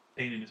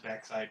pain in his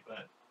backside.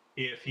 But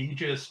if he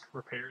just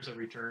repairs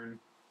every turn,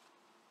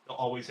 he'll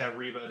always have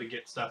Reva to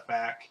get stuff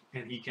back,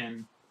 and he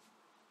can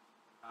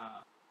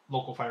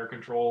local fire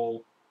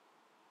control,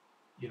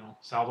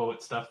 salvo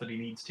at stuff that he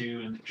needs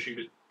to, and shoot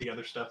at the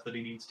other stuff that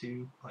he needs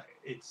to. Like,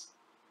 it's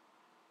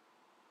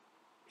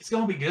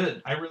going to be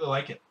good. I really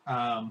like it. 3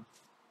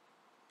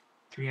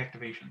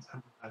 activations. I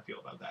don't know how I feel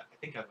about that. I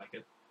think I like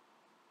it.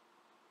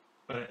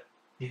 But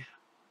yeah,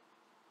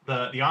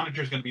 the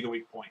onager is going to be the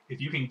weak point. If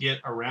you can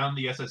get around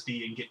the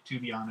SSD and get to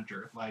the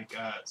onager, like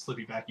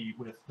Slippy Backy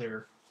with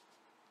their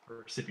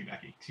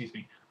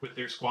with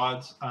their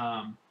squads,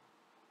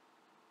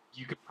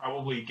 you could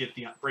probably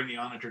bring the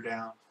onager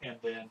down and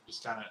then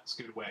just kind of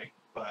scoot away.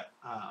 But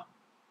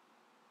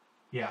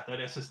yeah, that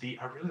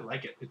SSD, I really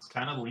like it. It's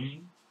kind of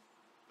lean,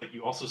 but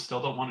you also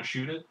still don't want to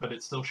shoot it, but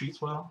it still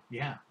shoots well.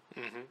 Yeah.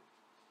 Mm-hmm.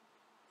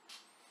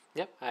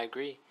 Yep, I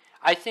agree.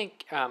 I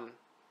think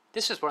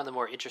this is one of the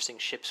more interesting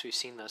ships we've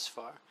seen thus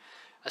far.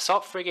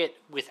 Assault frigate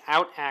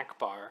without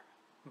Akbar,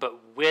 but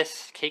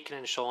with Kaken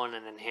and Sholin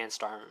and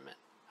enhanced armament.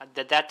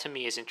 That to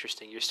me is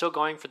interesting. You're still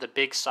going for the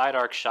big side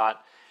arc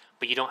shot,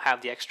 but you don't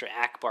have the extra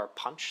Akbar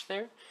punch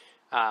there.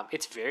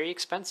 It's very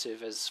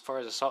expensive as far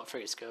as assault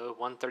frigates go,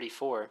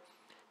 134.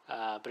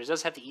 But it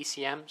does have the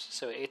ECMs,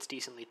 so it's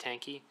decently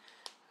tanky.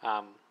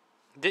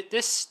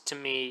 This, to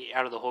me,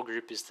 out of the whole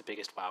group, is the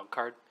biggest wild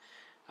card.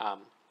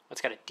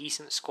 It's got a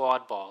decent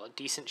squad ball, a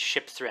decent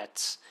ship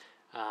threats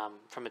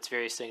from its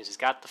various things. It's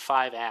got the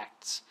 5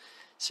 acts,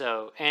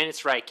 and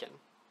it's Riken.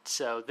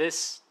 So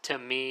this, to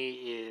me,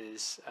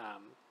 is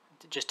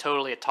just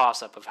totally a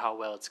toss-up of how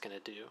well it's going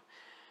to do.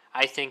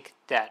 I think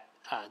that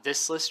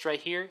this list right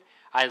here,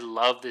 I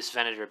love this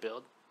Venator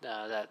build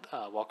that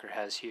Walker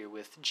has here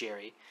with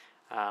Jerry.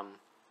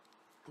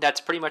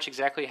 That's pretty much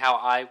exactly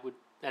how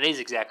that is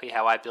exactly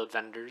how I build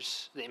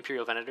Venators, the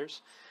Imperial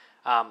Venators.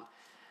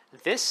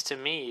 This, to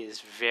me,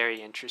 is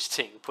very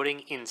interesting.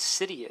 Putting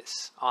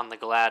Insidious on the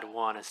Glad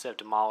 1 instead of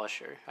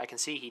Demolisher. I can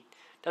see he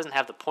doesn't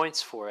have the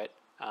points for it,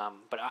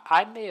 but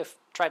I may have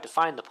tried to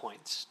find the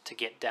points to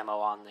get Demo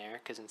on there,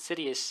 because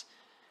Insidious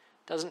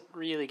doesn't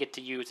really get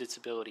to use its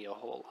ability a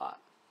whole lot.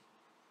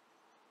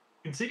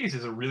 Insidious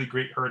is a really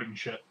great hurting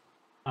ship.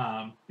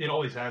 It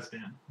always has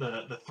been.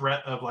 The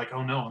threat of like,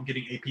 oh no, I'm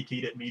getting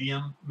APT'd at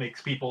medium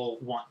makes people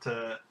want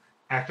to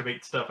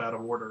activate stuff out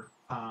of order.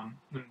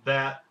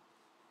 That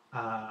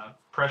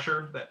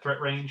pressure, that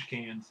threat range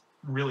can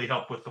really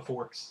help with the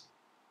forks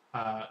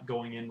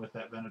going in with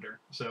that Venator.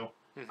 So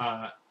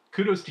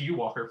kudos to you,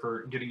 Walker,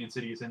 for getting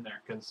Insidious in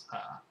there, because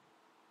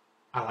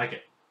I like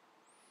it.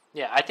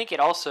 Yeah, I think it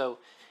also,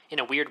 in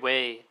a weird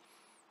way,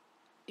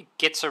 it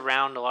gets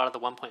around a lot of the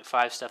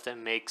 1.5 stuff that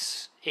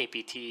makes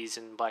APTs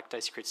and Black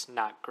Dice Crits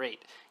not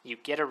great. You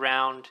get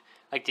around,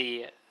 like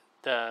the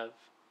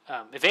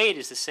evade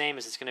is the same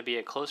as it's going to be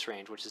at close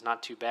range, which is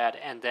not too bad,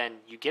 and then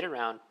you get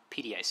around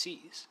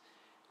PDICs,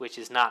 which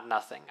is not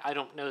nothing. I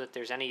don't know that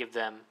there's any of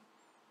them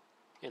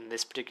in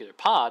this particular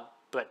pod,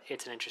 but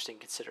it's an interesting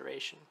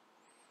consideration.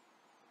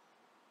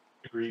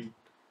 Agreed.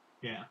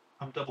 Yeah,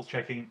 I'm double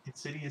checking.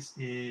 Insidious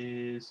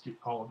is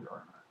all of your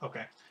armor.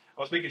 Okay.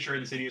 I was making sure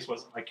Insidious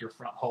wasn't like your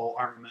front hull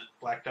armament.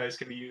 Black dice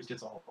can be used.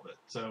 It's all of it.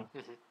 So,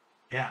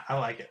 yeah, I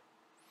like it.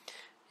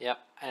 Yep.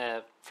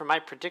 For my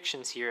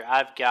predictions here,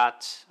 I've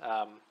got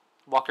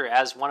Walker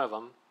as one of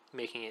them,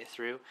 making it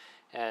through.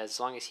 As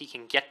long as he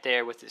can get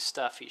there with his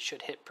stuff, he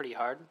should hit pretty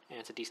hard, and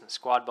it's a decent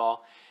squad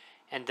ball.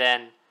 And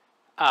then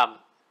I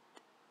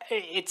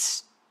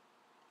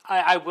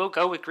will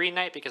go with Green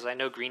Knight because I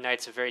know Green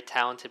Knight's a very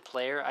talented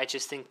player. I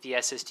just think the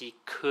SSD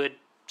could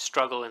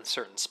struggle in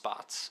certain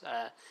spots.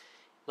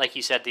 Like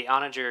you said, the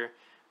Onager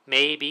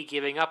may be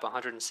giving up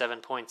 107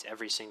 points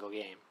every single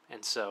game,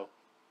 and so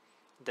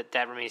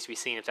that remains to be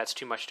seen if that's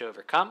too much to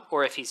overcome,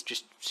 or if he's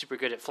just super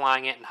good at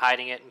flying it and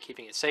hiding it and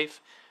keeping it safe.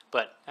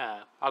 But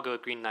I'll go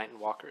with Green Knight and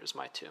Walker as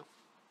my two.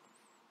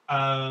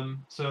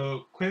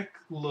 So quick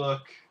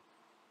look.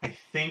 I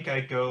think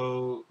I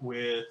go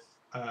with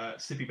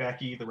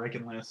Shyvalry, the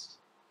Reckon List,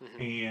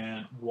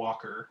 and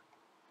Walker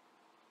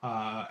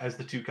as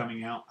the two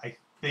coming out. I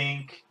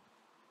think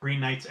Green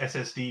Knight's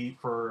SSD,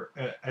 for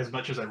as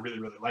much as I really,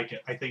 really like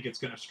it, I think it's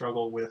going to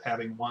struggle with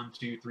having 1,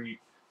 2, 3,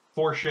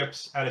 4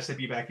 ships out of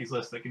Shyvalry's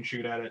list that can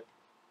shoot at it.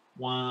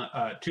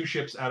 2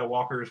 ships out of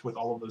Walker's with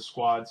all of those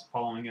squads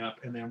following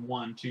up, and then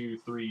 1, 2,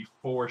 3,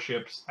 4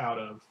 ships out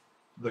of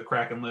the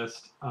Kraken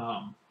list.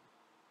 I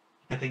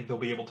think they'll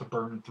be able to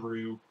burn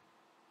through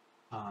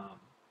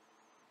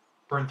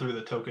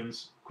the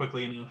tokens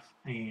quickly enough,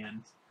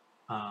 and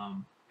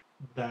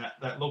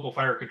that local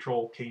fire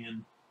control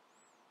can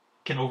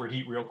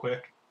overheat real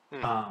quick.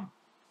 Yeah,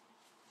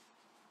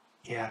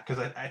 because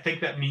I think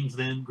that means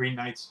then Green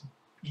Knight's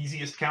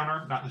easiest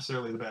counter, not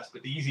necessarily the best,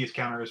 but the easiest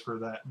counter is for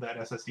that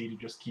SSD to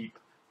just keep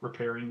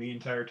repairing the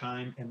entire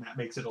time, and that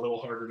makes it a little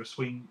harder to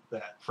swing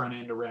that front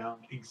end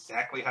around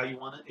exactly how you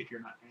want it if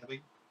you're not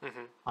having.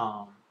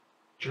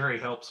 Jury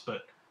helps,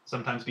 but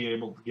sometimes being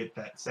able to get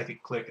that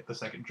second click at the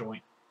second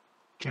joint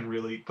can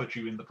really put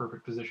you in the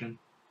perfect position.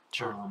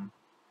 Sure.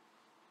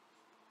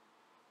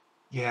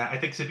 Yeah, I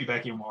think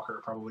Shyvalry and Walker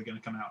are probably going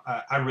to come out.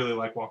 I really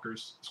like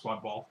Walker's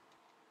squad ball.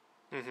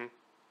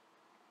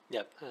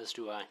 Yep, as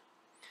do I.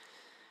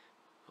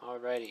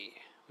 Alrighty.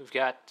 We've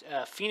got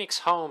Phoenix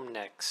Home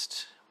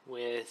next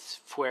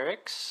with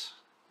Ta5erface,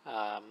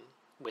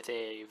 with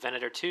a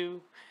Venator 2,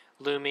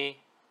 Lumi,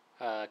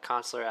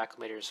 Consular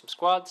Acclimator, some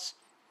squads.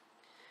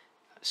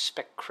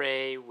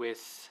 Spec-Cray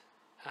with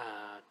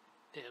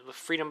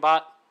Freedom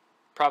Bot,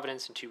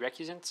 Providence, and 2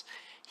 Recusants.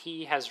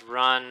 He has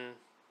run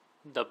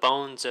the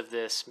bones of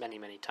this many,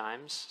 many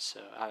times,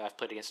 so I've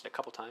played against it a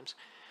couple times.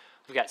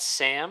 We've got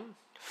Sam,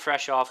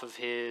 fresh off of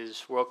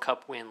his World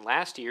Cup win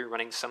last year,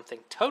 running something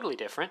totally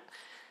different.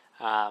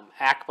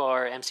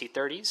 Akbar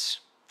MC30s,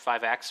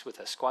 5 acts with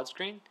a squad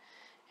screen.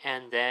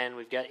 And then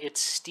we've got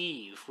It's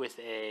Steve with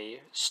a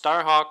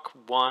Starhawk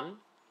 1,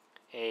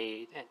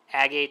 an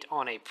Agate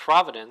on a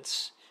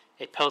Providence,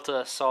 a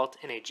Pelta Assault,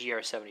 and a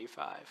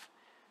GR75.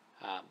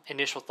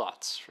 Initial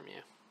thoughts from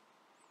you?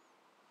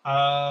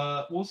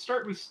 We'll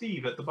start with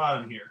Steve at the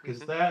bottom here,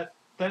 because that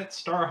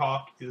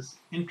Starhawk is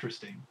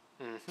interesting.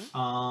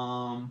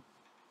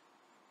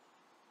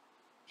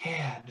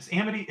 Yeah, is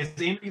Amity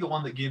the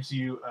one that gives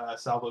you a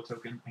salvo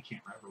token? I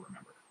can't ever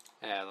remember.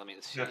 Yeah, let me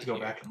see. You have to go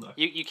back and look.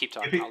 You keep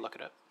talking. I'll look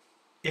it up.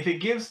 If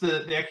it gives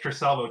the extra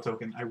salvo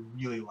token, I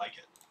really like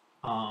it.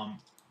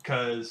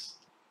 Because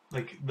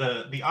like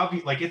the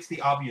obvious, like it's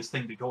the obvious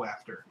thing to go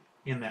after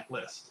in that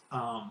list.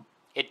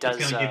 It does.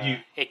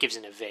 It gives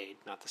an evade,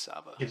 not the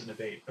salvo. Gives an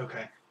evade.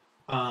 Okay.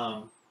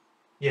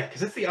 Yeah,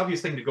 because it's the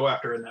obvious thing to go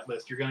after in that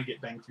list. You're going to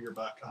get bang for your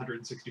buck,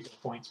 164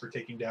 points for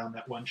taking down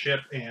that one ship,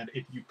 and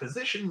if you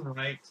position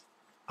right,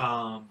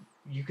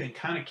 you can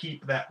kind of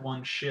keep that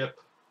one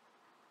ship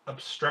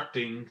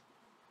obstructing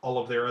all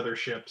of their other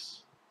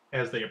ships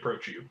as they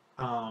approach you.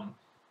 But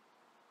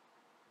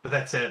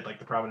that said, like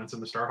the Providence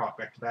and the Starhawk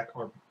back to back,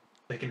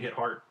 they can hit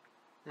hard.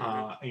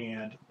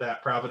 And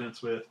that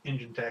Providence with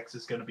engine techs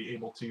is going to be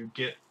able to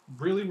get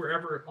really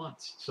wherever it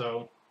wants.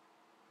 So,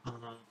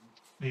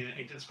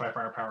 intensify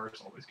firepower is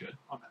always good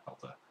on that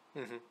Delta.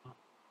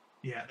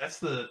 Yeah,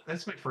 that's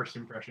my first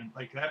impression.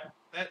 Like that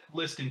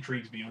list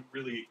intrigues me. I'm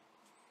really,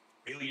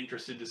 really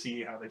interested to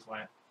see how they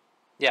fly it.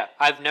 Yeah,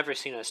 I've never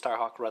seen a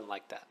Starhawk run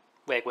like that.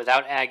 Like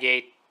without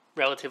Agate,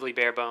 relatively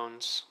bare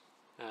bones.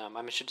 I'm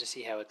interested to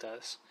see how it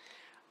does.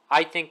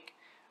 I think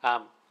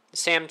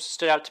Sam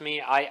stood out to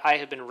me. I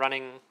have been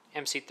running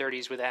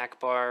MC30s with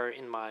Akbar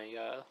in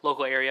my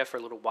local area for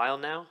a little while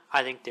now.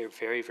 I think they're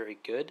very, very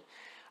good.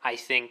 I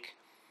think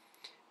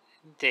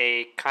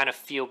they kind of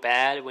feel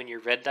bad when your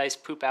red dice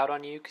poop out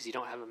on you because you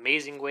don't have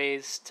amazing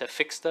ways to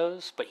fix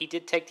those, but he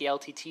did take the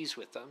LTTs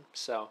with them,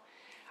 so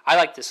I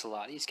like this a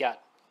lot. He's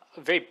got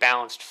a very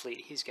balanced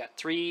fleet. He's got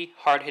 3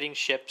 hard-hitting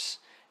ships,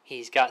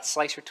 he's got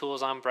slicer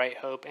tools on Bright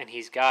Hope, and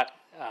he's got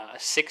a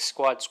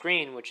 6-squad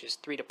screen, which is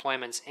 3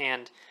 deployments,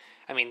 and,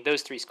 I mean,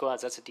 those 3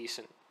 squads, those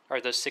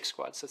 6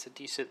 squads, that's a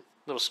decent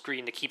little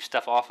screen to keep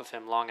stuff off of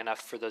him long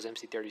enough for those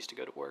MC30s to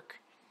go to work.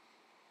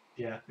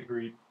 Yeah,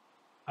 agreed.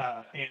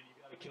 And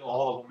you got to kill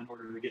all of them in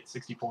order to get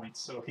 60 points.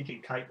 So if he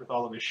can kite with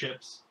all of his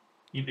ships,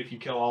 even if you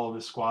kill all of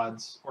his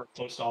squads or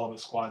close to all of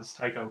his squads,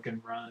 Tycho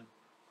can run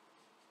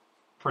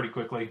pretty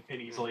quickly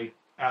and easily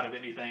out of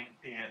anything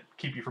and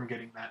keep you from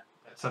getting that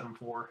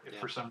 7-4 if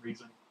for some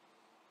reason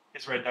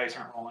his red dice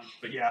aren't rolling.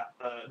 But yeah,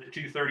 the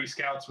 230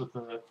 scouts with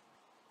the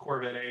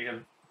Corvette A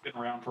have been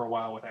around for a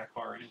while with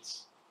Akbar.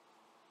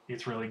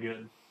 It's really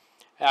good.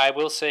 I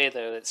will say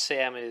though that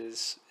Sam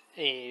is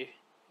a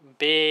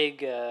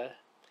big.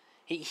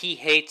 He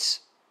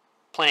hates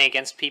playing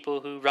against people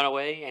who run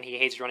away, and he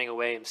hates running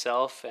away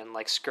himself and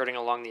like skirting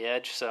along the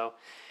edge. So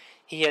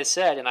he has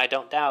said, and I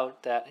don't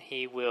doubt that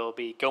he will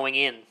be going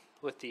in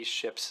with these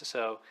ships.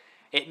 So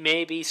it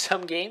may be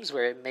some games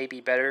where it may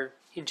be better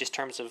in just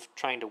terms of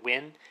trying to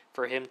win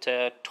for him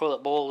to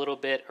toilet bowl a little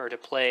bit or to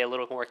play a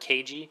little more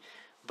cagey.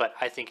 But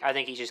I think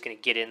he's just going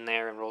to get in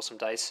there and roll some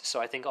dice. So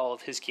I think all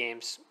of his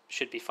games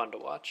should be fun to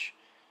watch.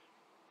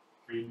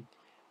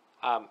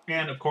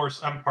 And of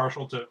course, I'm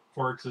partial to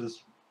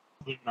Forex's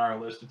Luminara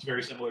list. It's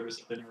very similar to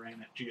something I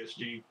ran at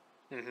GSG.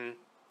 Mm-hmm.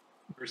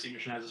 Mercy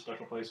Mission has a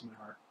special place in my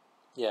heart.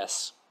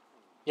 Yes.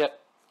 Yep.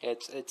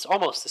 It's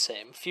almost the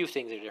same. A few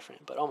things are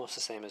different, but almost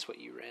the same as what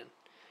you ran.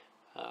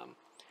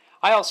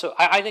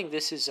 I think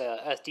this is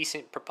a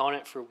decent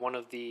proponent for one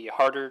of the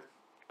harder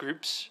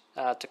groups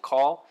to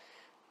call.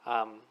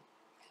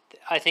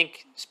 I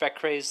think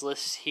Specre's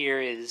list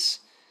here is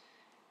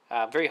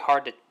very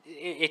hard to.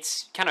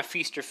 It's kind of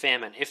feast or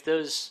famine. If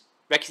those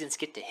Recusants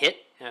get to hit,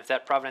 and if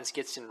that Providence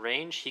gets in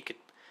range, he could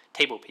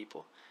table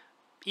people.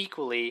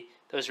 Equally,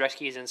 those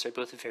Recusants are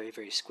both very,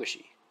 very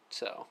squishy.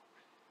 So,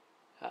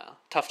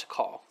 tough to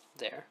call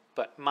there.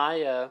 But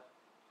my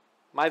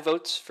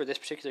votes for this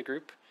particular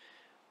group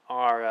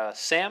are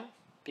Sam,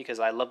 because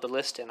I love the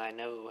list and I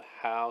know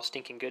how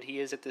stinking good he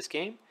is at this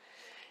game.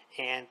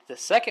 And the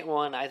second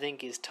one I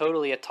think is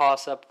totally a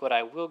toss-up, but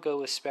I will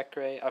go with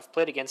Specre. I've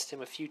played against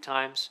him a few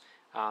times.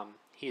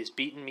 He has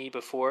beaten me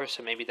before,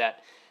 so maybe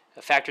that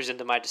factors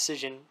into my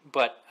decision.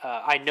 But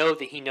I know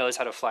that he knows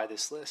how to fly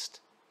this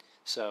list.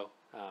 So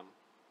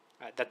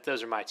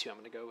those are my two I'm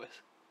going to go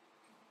with.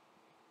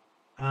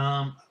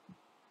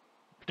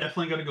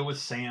 Definitely going to go with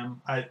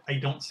Sam. I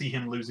don't see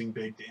him losing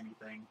big to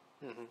anything.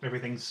 Mm-hmm.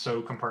 Everything's so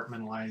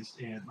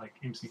compartmentalized, and like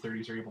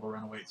MC30s are able to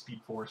run away at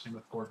speed 4, same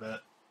with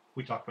Corvette.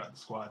 We talked about the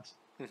squads.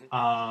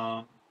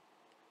 Mm-hmm.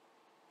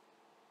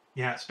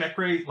 Yeah,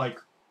 Specre, like,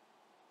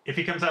 if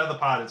he comes out of the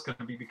pod, it's going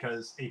to be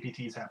because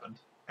APTs happened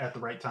at the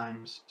right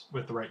times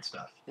with the right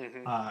stuff.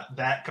 Mm-hmm.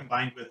 That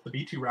combined with the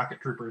B2 rocket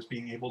troopers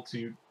being able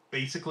to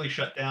basically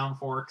shut down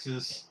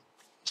Forex's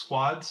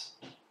squads,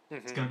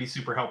 it's going to be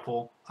super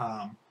helpful.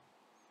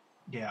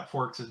 Yeah,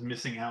 Forex is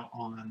missing out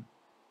on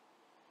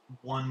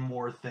one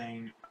more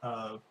thing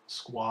of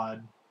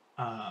squad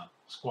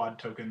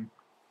token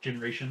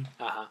generation.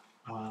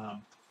 Uh-huh.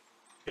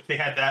 If they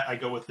had that, I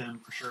go with them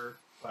for sure.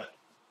 But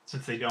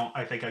since they don't,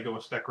 I think I go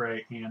with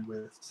Specre and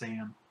with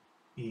Sam.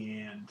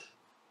 And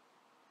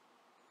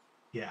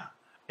yeah,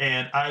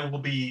 and I will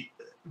be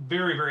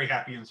very, very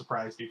happy and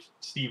surprised if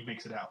Steve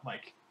makes it out.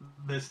 Like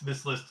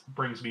this list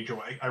brings me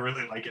joy. I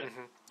really like it.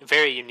 Mm-hmm.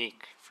 Very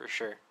unique for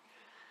sure.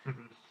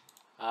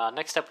 Mm-hmm.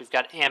 Next up, we've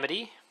got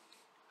Amity.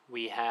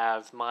 We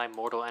have my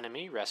mortal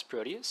enemy, Res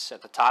Proteus,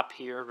 at the top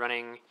here,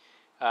 running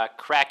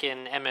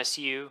Kraken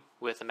MSU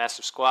with a mess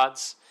of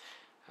squads.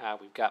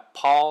 We've got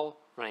Paul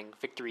running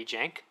Victory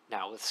Jank,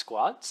 now with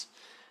squads.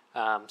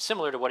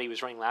 Similar to what he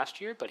was running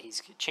last year, but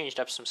he's changed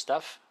up some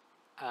stuff.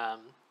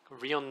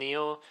 Real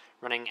Neil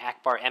running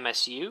Akbar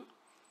MSU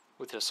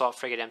with Assault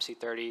Frigate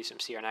MC30s,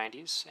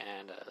 MCR90s,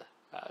 and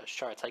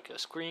Shara Tycho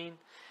screen.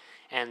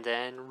 And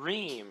then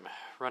Reem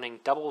running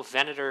Double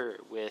Venator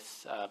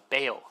with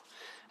Bale.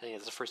 I think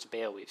it's the first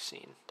Bale we've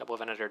seen. Double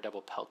Venator,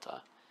 Double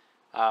Pelta.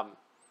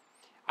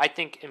 I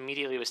think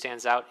immediately what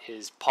stands out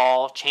is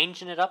Paul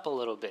changing it up a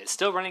little bit.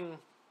 Still running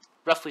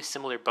roughly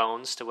similar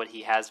bones to what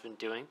he has been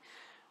doing.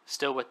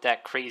 Still with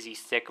that crazy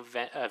thick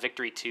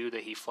Victory 2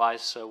 that he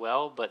flies so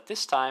well. But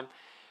this time,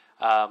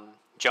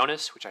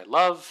 Jonas, which I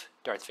love.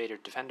 Darth Vader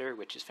Defender,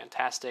 which is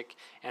fantastic.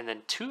 And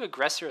then 2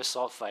 Aggressor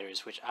Assault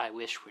Fighters, which I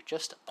wish were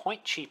just a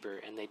point cheaper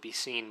and they'd be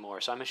seen more.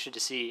 So I'm interested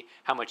to see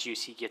how much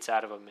use he gets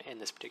out of them in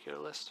this particular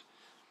list.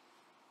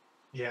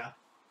 Yeah.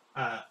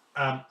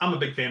 I'm a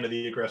big fan of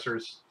the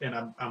aggressors, and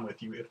I'm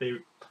with you. If 2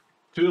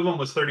 of them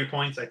was 30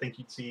 points, I think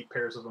you'd see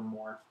pairs of them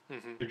more.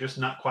 Mm-hmm. They're just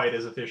not quite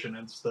as efficient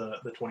as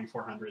the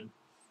 2400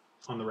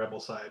 on the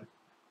Rebel side.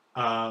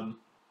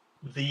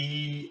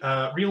 The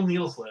Real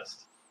Neil's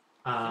list.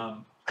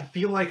 I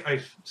feel like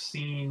I've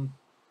seen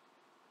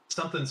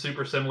something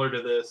super similar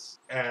to this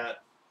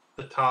at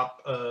the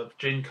top of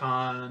Gen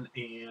Con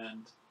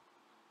and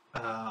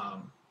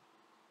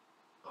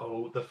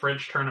the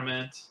French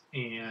tournament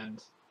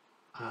and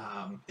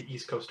the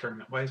East Coast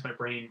tournament. Why is my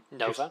brain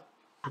Nova?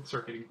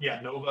 Circuiting? Yeah,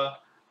 Nova.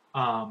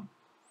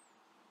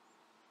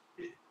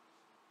 It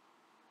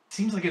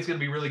seems like it's going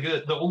to be really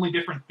good. The only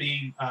difference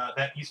being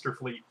that Easter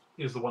fleet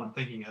is the one I'm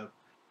thinking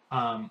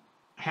of.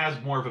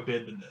 Has more of a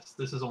bid than this.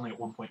 This is only at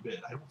 1 point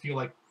bid. I don't feel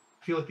like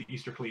I feel like the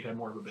Easter Fleet had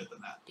more of a bid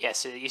than that.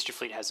 Yes, the Easter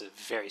Fleet has a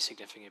very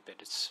significant bid.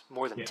 It's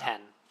more than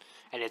 10,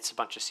 and it's a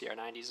bunch of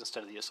CR90s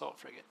instead of the assault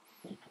frigate.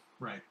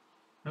 Right.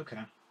 Okay.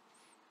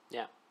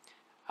 Yeah,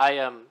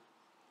 I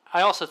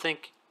also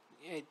think,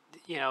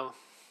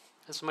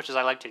 as much as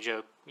I like to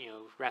joke,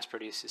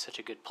 Rasproteus is such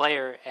a good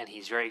player, and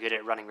he's very good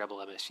at running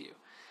Rebel MSU.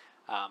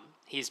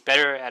 He's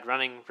better at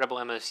running Rebel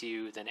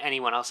MSU than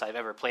anyone else I've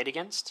ever played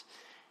against,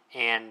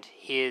 and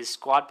his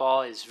squad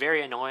ball is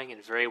very annoying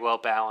and very well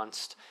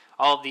balanced.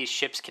 All of these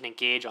ships can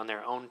engage on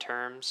their own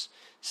terms,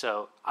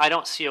 so I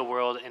don't see a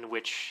world in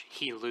which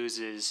he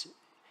loses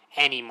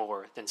any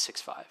more than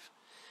 6-5.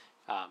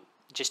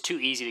 Just too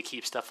easy to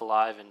keep stuff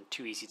alive and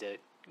too easy to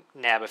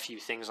nab a few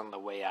things on the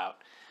way out.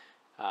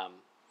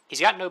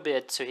 He's got no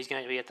bid, so he's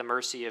going to be at the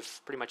mercy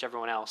of pretty much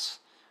everyone else.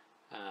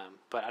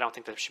 But I don't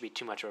think there should be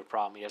too much of a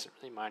problem. He doesn't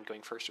really mind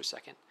going first or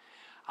second.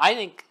 I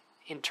think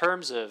in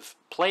terms of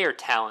player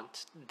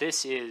talent,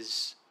 this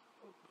is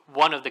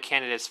one of the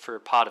candidates for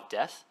Pod of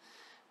Death.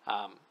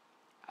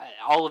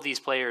 All of these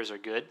players are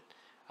good.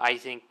 I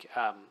think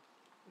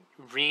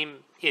Reem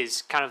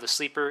is kind of the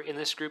sleeper in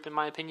this group, in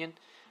my opinion.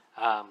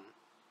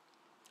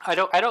 I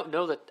don't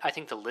know that I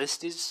think the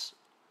list is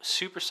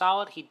super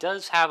solid. He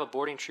does have a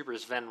Boarding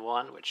Troopers Ven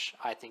 1, which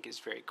I think is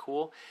very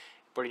cool.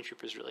 Boarding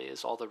Troopers really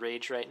is all the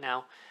rage right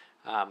now.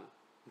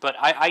 But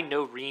I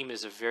know Reem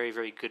is a very,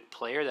 very good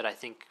player that I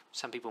think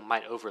some people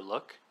might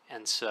overlook.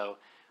 And so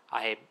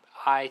I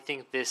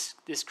think this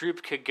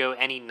group could go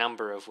any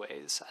number of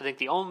ways. I think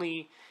the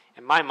only,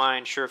 in my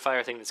mind,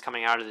 surefire thing that's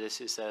coming out of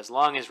this is that as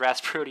long as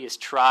Rasproteus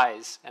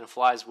tries and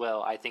flies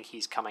well, I think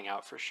he's coming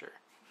out for sure.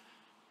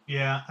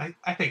 Yeah,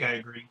 I think I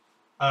agree.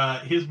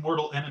 His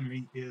mortal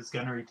enemy is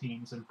gunnery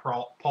teams, and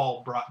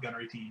Paul brought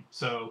gunnery team.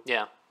 So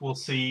yeah, we'll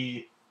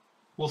see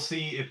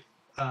if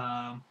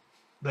that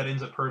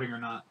ends up hurting or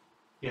not.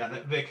 Yeah,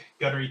 that Vic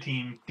gunnery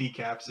team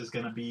decaps is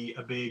going to be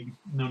a big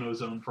no-no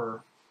zone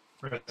for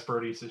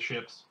Rasproteus'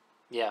 ships.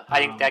 Yeah, I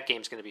think that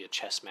game's going to be a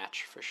chess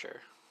match for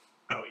sure.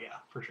 Oh yeah,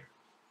 for sure.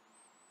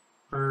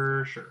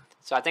 For sure.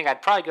 So I think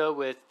I'd probably go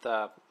with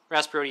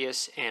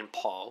Rasproteus and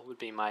Paul would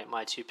be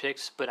my two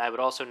picks, but I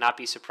would also not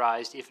be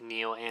surprised if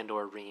Neil and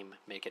or Reem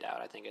make it out.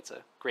 I think it's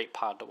a great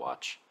pod to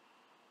watch.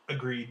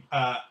 Agreed.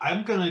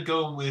 I'm going to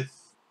go with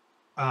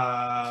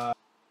Paul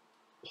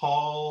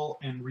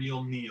and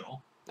Real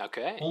Neil.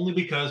 Okay. Only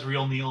because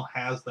Real Neil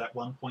has that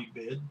 1 point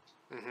bid.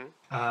 Mm-hmm.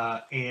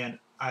 And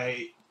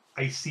I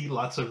see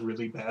lots of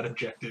really bad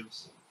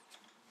objectives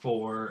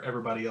for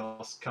everybody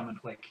else coming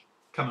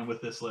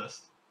with this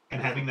list.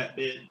 And having that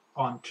bid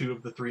on 2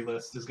 of the 3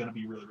 lists is going to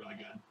be really, really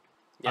good.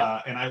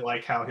 Yeah. And I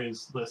like how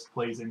his list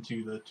plays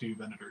into the 2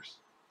 Venators.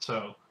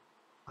 So,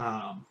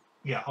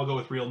 yeah, I'll go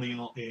with Real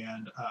Neil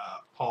and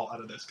Paul out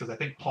of this, because I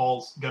think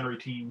Paul's gunnery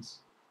teams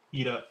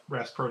eat up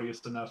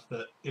Rasproteus enough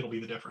that it'll be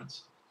the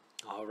difference.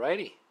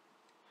 Alrighty.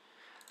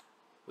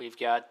 We've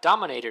got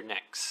Dominator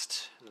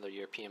next, another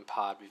European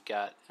pod. We've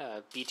got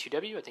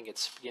B2W, I think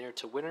it's beginner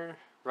to winner,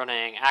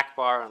 running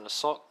Akbar on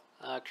assault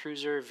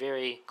cruiser,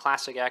 very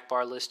classic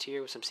Akbar list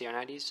here with some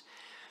CR90s.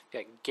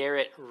 We've got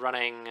Garrett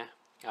running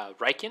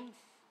Riken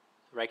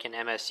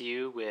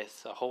MSU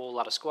with a whole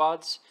lot of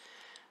squads.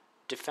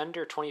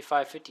 Defender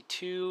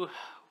 2552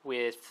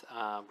 with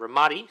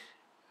Ramadi,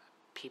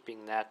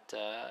 peeping that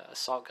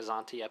assault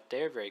Gazanti up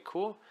there, very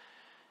cool.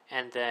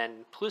 And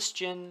then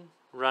Plustjen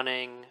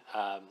running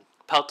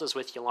Peltas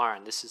with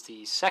Yularen. This is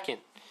the second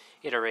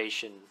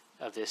iteration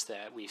of this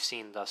that we've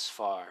seen thus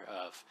far,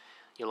 of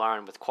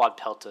Yularen with quad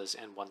Peltas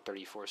and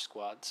 134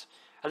 squads.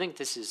 I think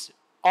this is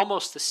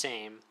almost the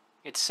same.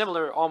 It's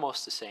similar,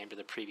 almost the same to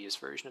the previous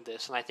version of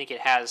this, and I think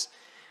it has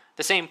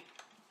the same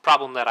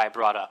problem that I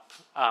brought up.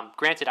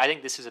 Granted, I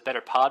think this is a better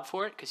pod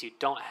for it because you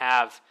don't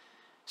have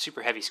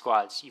super heavy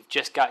squads. You've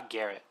just got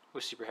Garrett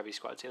with super heavy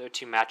squads. The other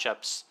 2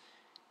 matchups,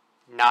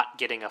 not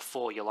getting a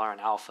full Yularen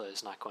Alpha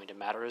is not going to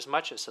matter as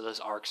much, so those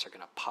arcs are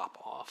going to pop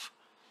off.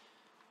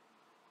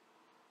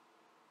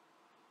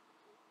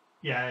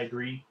 Yeah, I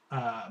agree.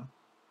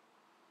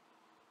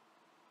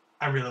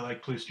 I really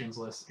like Plustjen's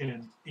list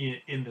in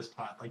this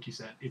pod. Like you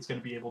said, it's going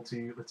to be able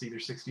to, it's either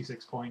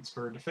 66 points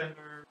for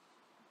Defender,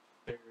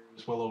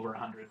 there's well over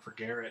 100 for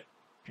Garrett,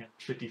 and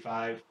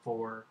 55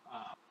 for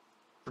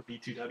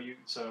B2W.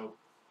 So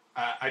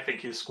I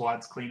think his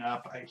squad's clean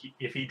up.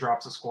 If he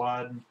drops a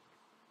squad,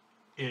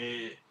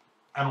 I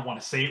don't want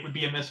to say it would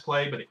be a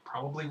misplay, but it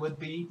probably would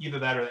be. Either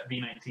that or that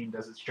B19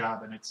 does its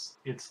job, and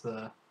it's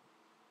the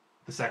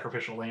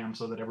sacrificial lamb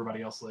so that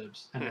everybody else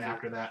lives. And then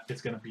after that,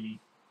 it's going to be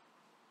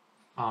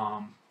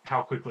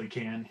how quickly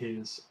can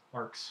his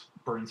arcs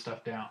burn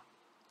stuff down.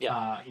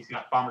 Yeah. He's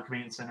got Bomber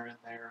Command Center in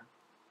there.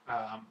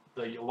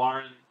 The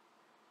Yularen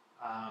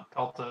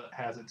Pelta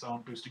has its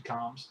own boosted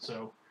comms,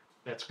 so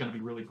that's going to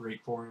be really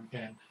great for him.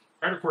 And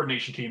Rider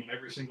Coordination Team,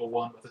 every single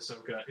one with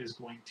Ahsoka is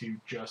going to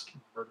just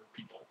murder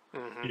people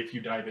if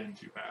you dive in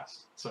too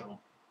fast. So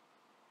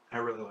I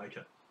really like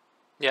it.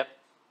 Yep.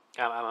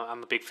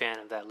 I'm a big fan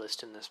of that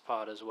list in this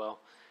pod as well.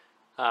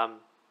 I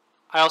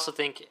also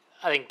think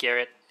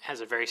Garrett has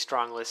a very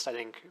strong list. I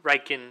think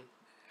Riken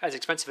as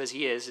expensive as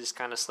he is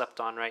kind of slept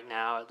on right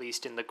now, at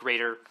least in the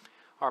greater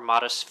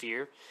Armada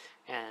sphere.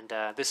 And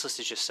this list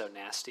is just so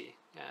nasty.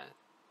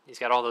 He's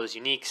got all those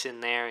uniques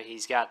in there.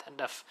 He's got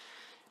enough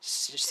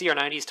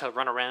CR90s to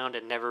run around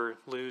and never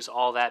lose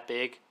all that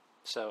big.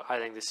 So I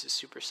think this is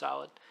super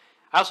solid.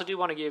 I also do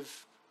want to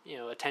give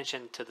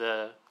attention to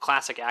the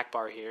classic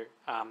Akbar here.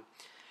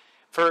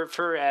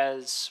 For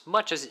as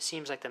much as it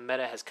seems like the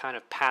meta has kind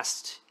of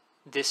passed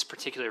this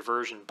particular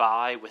version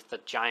by with the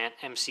giant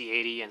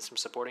MC80 and some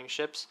supporting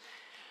ships,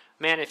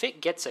 man, if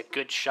it gets a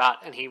good shot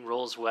and he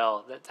rolls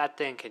well, that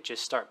thing can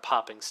just start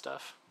popping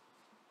stuff.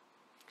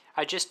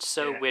 I just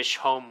wish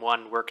Home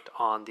 1 worked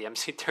on the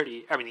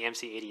MC30, I mean the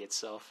MC80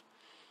 itself.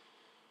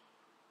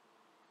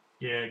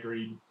 Yeah,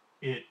 agreed.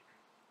 It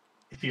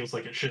feels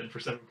like it should for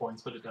 7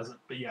 points, but it doesn't.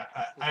 But yeah,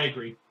 I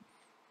agree.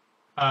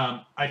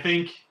 I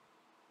think,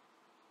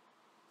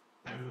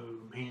 oh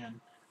man,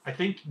 I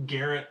think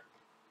Garrett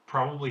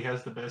probably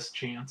has the best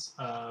chance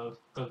of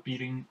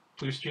beating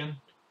Plusjin.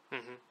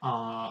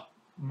 Mm-hmm.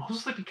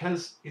 Mostly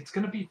because it's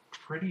going to be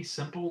pretty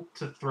simple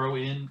to throw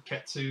in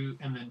Ketsu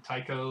and then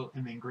Tycho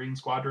and then Green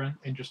Squadron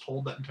and just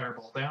hold that entire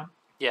ball down.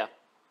 Yeah.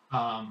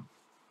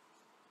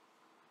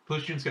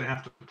 Plusjin's going to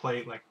have to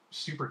play like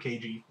super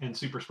cagey and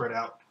super spread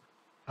out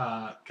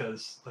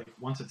because like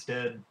once it's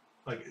dead,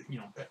 like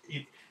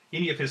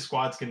any of his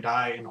squads can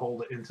die and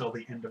hold it until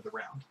the end of the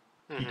round.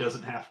 Mm-hmm. He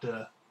doesn't have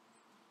to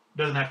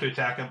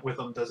attack him with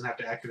them, doesn't have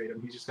to activate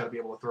him. He's just got to be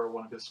able to throw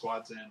one of his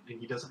squads in, and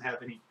he doesn't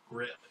have any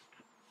grit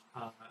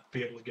to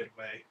be able to get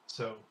away.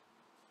 So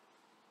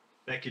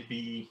that could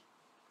be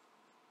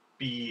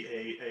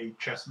a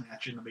chess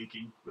match in the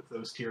making with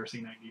those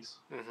TRC 90s.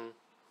 Mm-hmm.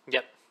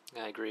 Yep,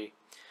 I agree.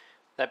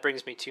 That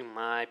brings me to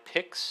my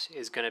picks.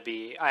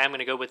 I am going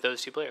to go with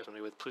those two players. I'm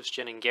going to go with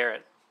Plusjin and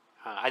Garrett.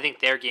 I think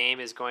their game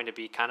is going to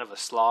be kind of a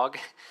slog.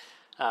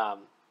 You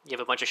have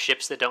a bunch of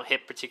ships that don't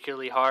hit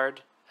particularly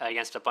hard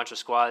against a bunch of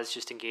squads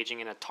just engaging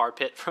in a tar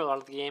pit for a lot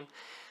of the game.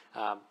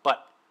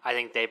 But I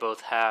think they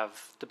both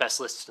have the best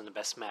lists and the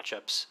best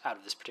matchups out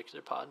of this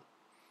particular pod.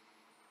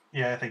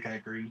 Yeah, I think I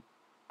agree.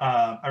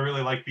 I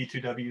really like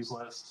B2W's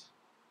list.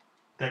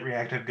 That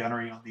reactive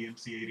gunnery on the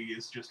MC80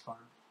 is just fun.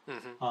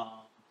 Mm-hmm.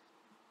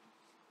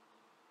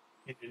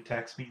 In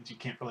text means you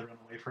can't really run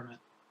away from it.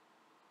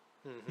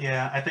 Mm-hmm.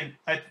 Yeah, I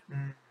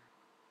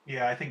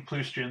think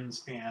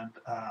Plusjin's and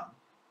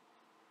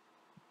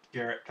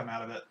Garrett come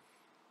out of it.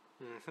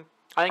 Mm-hmm.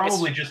 I think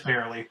probably just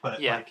barely,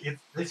 but yeah.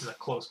 This is a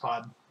close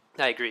pod.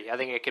 I agree. I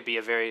think it could be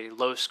a very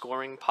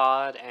low-scoring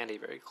pod and a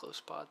very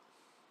close pod.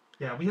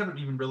 Yeah, we haven't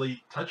even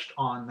really touched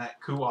on that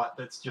Kuat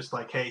that's just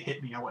like, hey,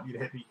 hit me. I want you to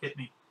hit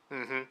me.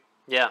 Mm-hmm.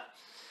 Yeah.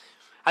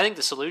 I think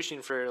the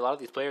solution for a lot of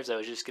these players, though,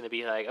 is just going to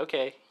be like,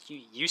 okay,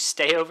 you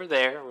stay over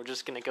there. We're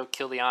just going to go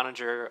kill the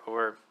Onager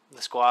or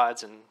the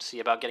squads and see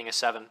about getting a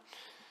 7.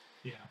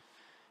 Yeah.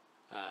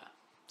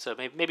 So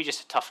maybe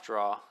just a tough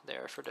draw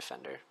there for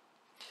Defender.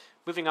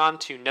 Moving on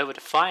to Nova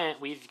Defiant,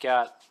 we've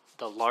got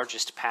the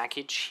largest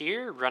package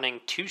here,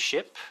 running 2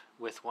 ship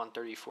with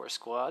 134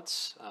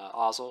 squads.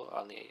 Ozzel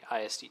on the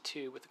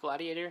ISD-2 with the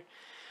Gladiator.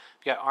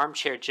 We've got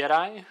Armchair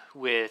Jedi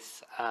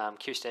with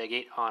Kirstad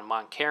Gate on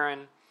Mont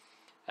Karen.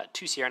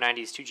 2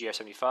 CR90s, 2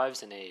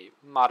 GR75s, and a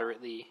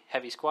moderately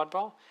heavy squad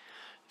ball.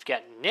 We've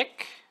got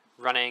Nick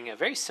running a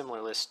very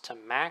similar list to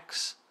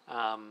Max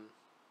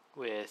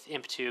with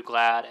Imp 2,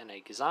 Glad, and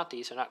a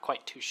Gazanti, so not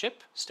quite 2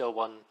 ship, still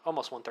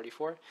almost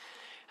 134.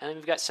 And then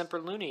we've got Semper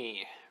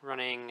Luni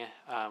running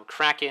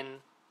Kraken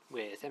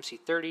with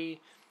MC30,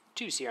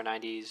 2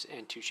 CR90s,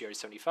 and 2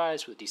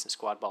 GR75s with a decent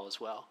squad ball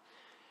as well.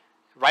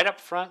 Right up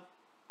front,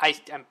 I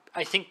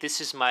think this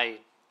is my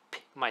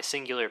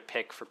singular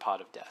pick for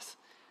Pod of Death.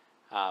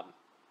 I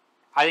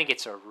think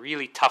it's a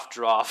really tough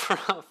draw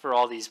for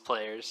all these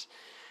players.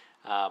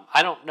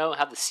 I don't know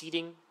how the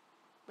seeding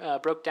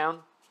broke down.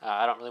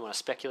 I don't really want to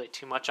speculate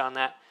too much on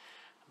that.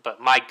 But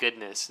my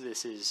goodness,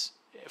 this is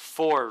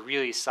 4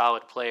 really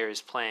solid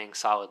players playing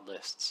solid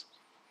lists.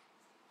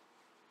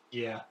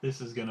 Yeah,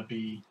 this is gonna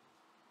be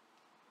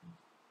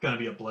a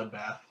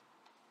bloodbath.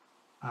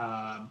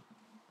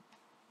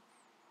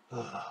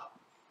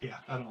 Yeah,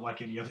 I don't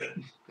like any of it.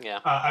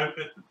 Yeah.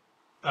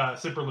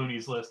 Simper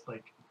Looney's list,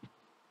 like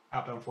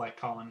Outbound Flight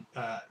Colin,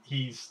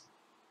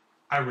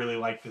 I really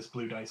like this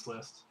blue dice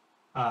list.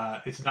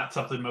 It's not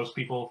something most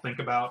people think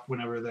about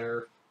whenever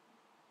they're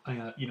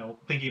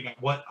thinking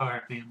about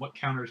what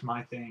counters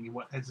my thing and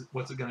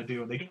what's it going to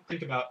do. And they don't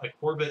think about like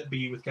Corvette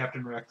B with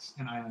Captain Rex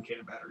and ion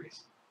cannon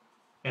batteries.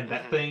 And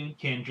that thing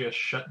can just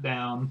shut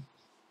down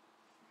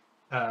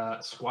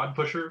Squad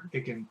Pusher.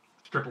 It can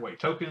strip away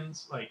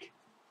tokens, like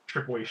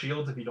strip away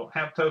shields if you don't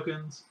have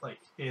tokens. Like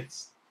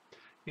it's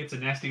a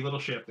nasty little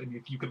ship, and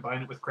if you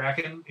combine it with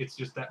Kraken, it's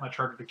just that much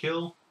harder to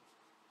kill.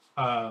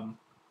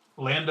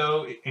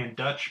 Lando and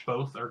Dutch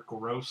both are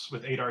gross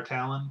with 8R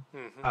Talon,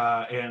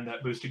 and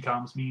that boosted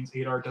comms means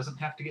 8R doesn't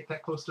have to get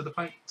that close to the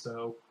fight,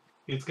 so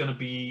it's going to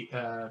be...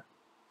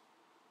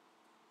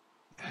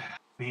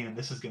 man,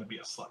 this is going to be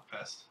a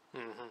slugfest.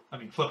 I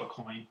mean, flip a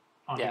coin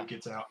on who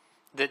gets out.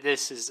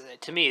 This is,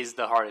 to me, is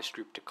the hardest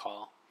group to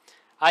call.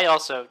 I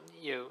also,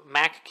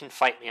 Mac can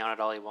fight me on it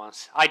all he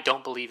wants. I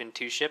don't believe in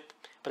two-ship,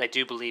 but I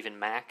do believe in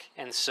Mac,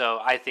 and so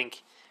I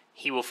think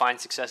he will find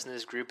success in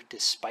this group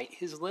despite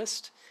his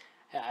list.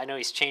 I know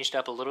he's changed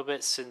up a little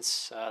bit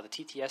since the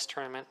TTS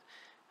tournament,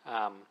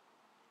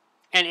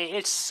 and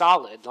it's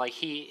solid. Like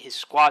his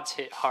squads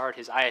hit hard,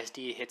 his ISD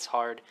hits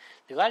hard.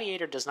 The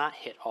Gladiator does not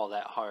hit all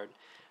that hard.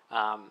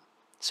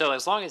 So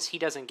as long as he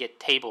doesn't get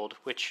tabled,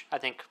 which I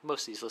think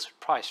most of these lists would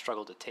probably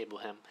struggle to table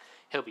him,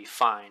 he'll be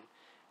fine.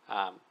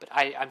 But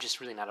I'm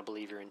just really not a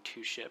believer in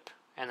two-ship.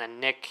 And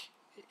then Nick,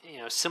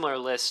 similar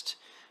list,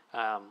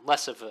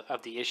 less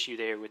of the issue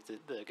there with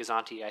the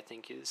Gazanti, I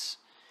think, is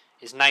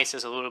nice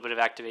as a little bit of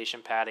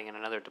activation padding and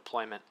another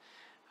deployment.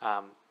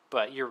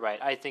 But you're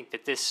right. I think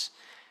that this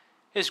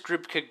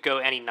group could go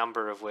any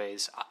number of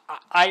ways.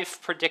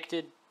 I've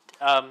predicted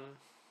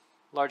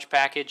large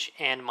package,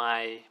 and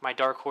my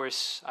dark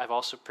horse, I've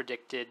also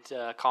predicted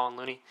Colin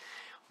Looney.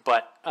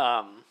 But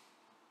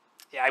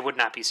I would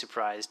not be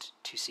surprised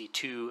to see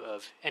two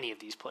of any of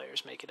these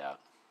players make it out.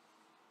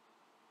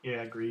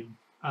 Yeah, agreed.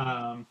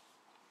 I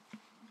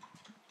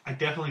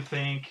definitely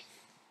think...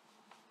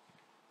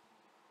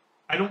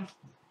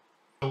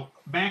 So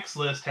Mac's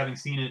list, having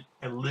seen it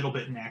a little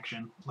bit in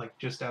action, like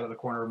just out of the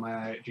corner of my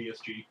eye at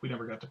GSG, we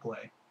never got to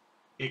play.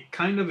 It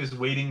kind of is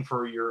waiting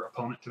for your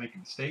opponent to make a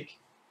mistake,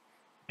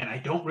 and I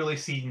don't really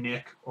see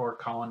Nick or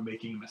Colin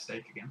making a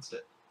mistake against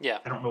it. Yeah.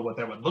 I don't know what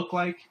that would look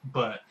like,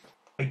 but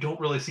I don't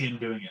really see him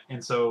doing it.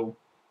 And so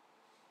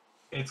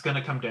it's going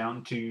to come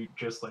down to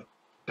just like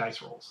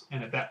dice rolls.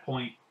 And at that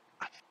point,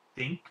 I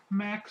think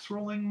Mac's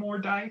rolling more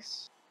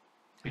dice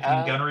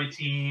between gunnery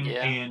team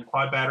and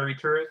quad battery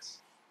turrets.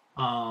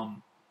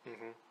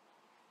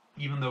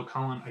 Even though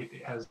Colin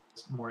has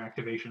more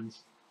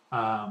activations.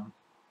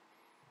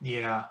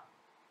 Yeah.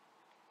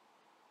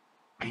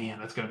 Man,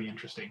 that's going to be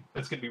interesting.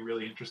 That's going to be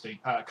really interesting.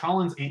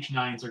 Colin's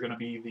H9s are going to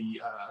be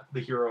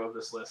the hero of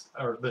this list,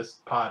 or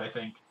this pod, I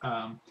think,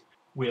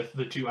 with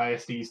the two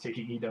ISDs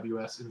taking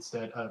EWS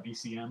instead of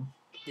ECM.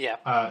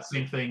 Yeah.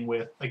 Same thing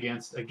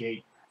against a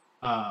gate.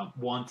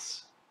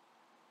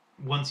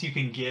 Once you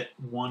can get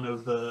one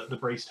of the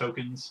brace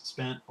tokens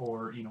spent,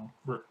 or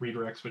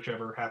redirects,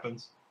 whichever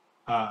happens,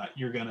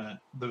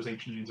 those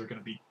H9s are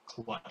gonna be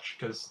clutch,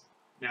 because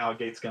now a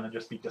gate's gonna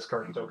just be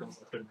discarding tokens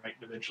left and right,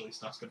 and eventually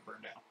stuff's gonna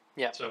burn down.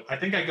 Yeah. So I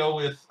think I go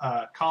with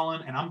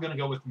Colin, and I'm gonna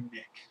go with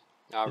Nick.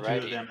 The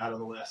two of them out of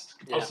the list,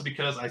 mostly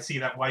because I see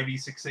that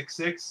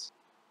YV666,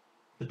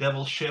 the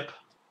Devil's ship,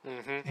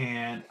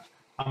 and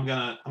I'm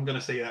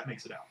gonna say that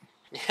makes it out.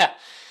 Yeah.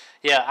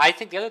 Yeah, I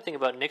think the other thing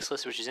about Nick's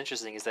list, which is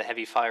interesting, is the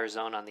heavy fire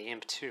zone on the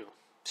Imp too.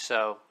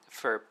 So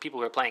for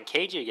people who are playing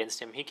KG against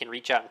him, he can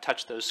reach out and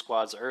touch those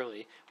squads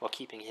early while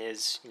keeping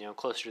his,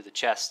 closer to the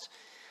chest.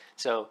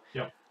 So,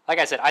 like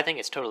I said, I think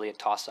it's totally a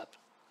toss-up.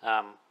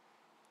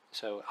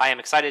 So I am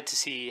excited to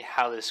see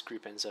how this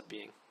group ends up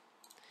being.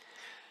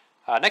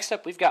 Next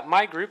up, we've got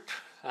my group.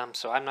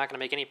 So I'm not going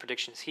to make any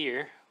predictions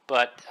here,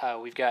 but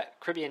we've got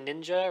Caribbean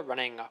Ninja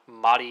running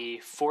Mahdi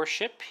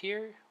 4-ship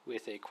here,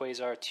 with a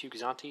Quasar, 2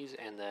 Gazantis,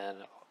 and then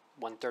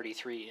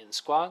 133 in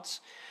squads.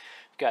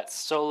 We've got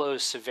Solo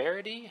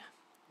Severity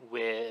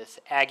with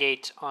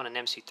Agate on an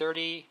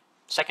MC30,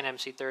 second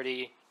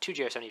MC30, 2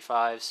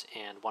 GR75s,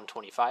 and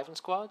 125 in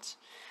squads.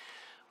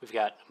 We've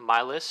got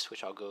my list,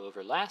 which I'll go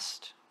over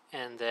last,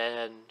 and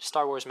then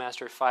Star Wars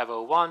Master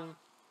 501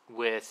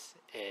 with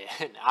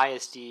an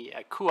ISD,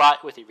 a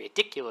Kuat with a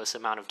ridiculous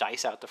amount of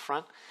dice out the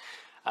front,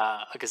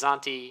 a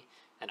Gazanti,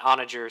 an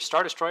Onager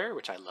Star Destroyer,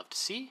 which I love to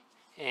see,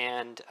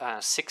 and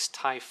 6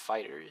 TIE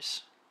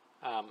fighters.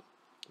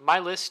 My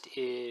list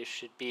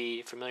should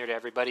be familiar to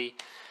everybody.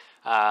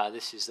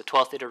 This is the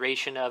 12th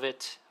iteration of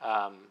it.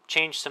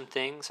 Changed some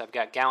things. I've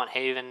got Gallant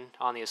Haven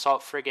on the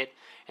Assault Frigate,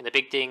 and the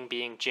big thing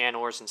being Jan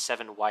Ors and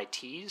 7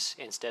 YTs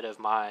instead of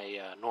my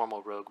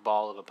normal rogue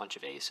ball of a bunch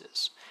of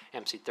aces.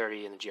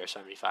 MC30 and the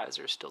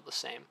GR75s are still the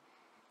same.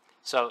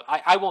 So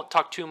I won't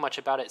talk too much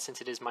about it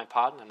since it is my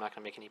pod, and I'm not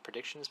going to make any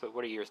predictions, but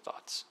what are your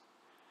thoughts?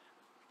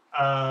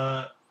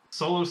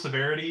 Solo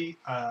Severity,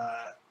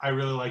 I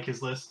really like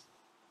his list.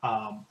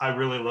 I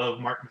really love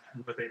Mark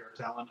Madden with 8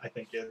 Talent. I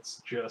think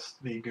it's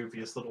just the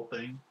goofiest little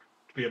thing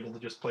to be able to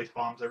just place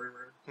bombs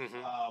everywhere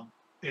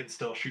and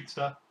still shoot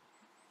stuff.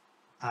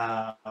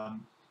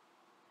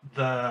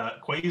 The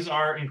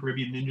Quasar and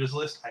Caribbean Ninjas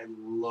list, I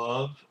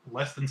love.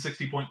 Less than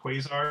 60-point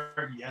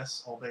Quasar,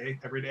 yes, all day,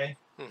 every day.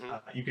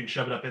 You can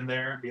shove it up in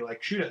there and be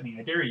like, shoot at me,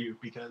 I dare you,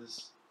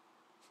 because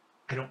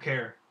I don't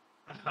care.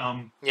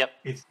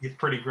 It's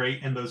pretty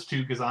great, and those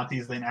 2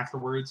 Gazantis then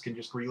afterwards can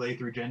just relay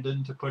through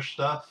Jendon to push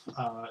stuff.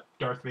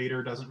 Darth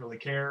Vader doesn't really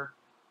care,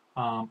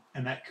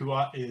 and that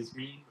Kuat is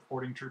mean,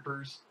 reporting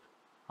troopers.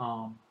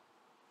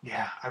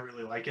 Yeah, I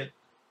really like it.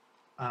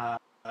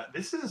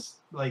 This is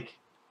like,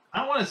 I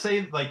don't want to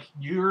say like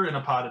you're in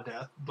a pot of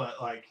death,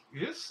 but like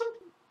this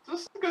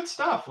is some good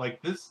stuff.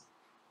 Like this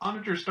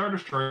Onager Star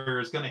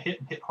Destroyer is going to hit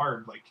and hit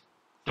hard. Like,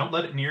 don't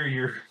let it near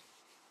your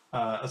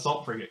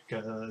assault frigate,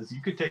 because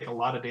you could take a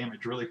lot of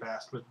damage really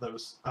fast with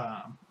those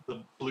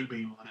the blue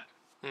beam on it.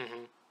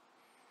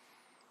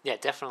 Yeah,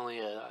 definitely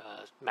a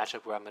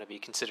matchup where I'm going to be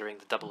considering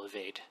the double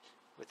evade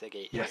with the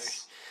gate.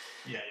 Yes.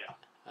 Yeah.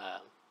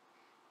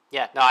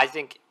 Yeah, no, I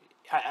think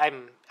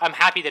I'm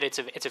happy that it's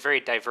a very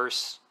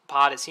diverse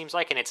pod. It seems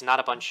like, and it's not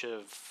a bunch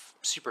of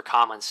super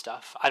common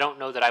stuff. I don't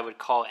know that I would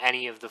call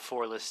any of the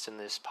 4 lists in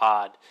this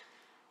pod,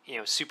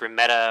 super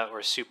meta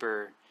or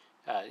super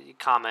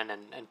common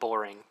and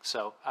boring.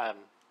 So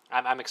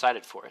I'm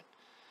excited for it.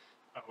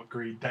 I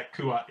agree. That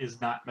Kuat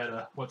is not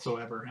meta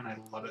whatsoever, and I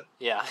love it.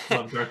 Yeah,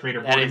 Love Darth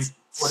Vader that boarding is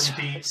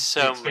team.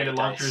 so The many expanded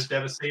launchers dice.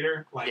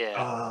 Devastator. Like,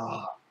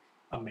 Yeah.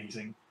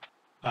 amazing.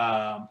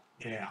 Yeah.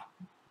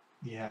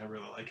 Yeah, I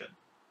really like it.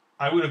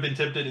 I would have been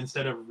tempted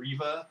instead of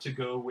Riva to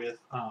go with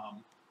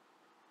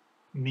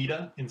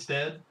Nita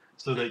instead,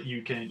 so that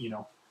you can,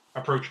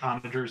 approach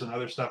onagers and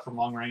other stuff from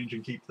long range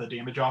and keep the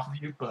damage off of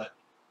you. But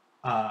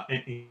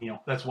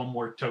that's one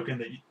more token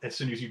that as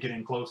soon as you get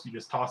in close, you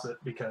just toss it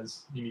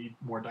because you need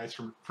more dice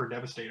for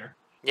Devastator,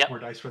 Yep. more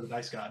dice for the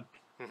Dice God.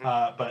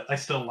 Mm-hmm. But I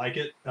still like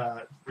it.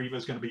 Riva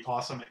is going to be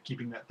awesome at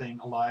keeping that thing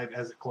alive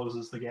as it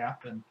closes the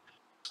gap, and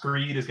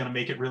Screed is going to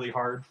make it really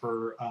hard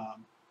for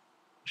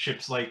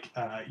ships like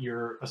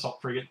your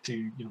assault frigate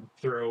to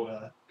throw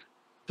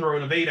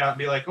an evade out and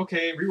be like,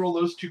 okay, reroll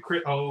those 2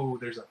 crit. Oh,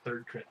 there's a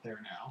 3rd crit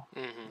there now.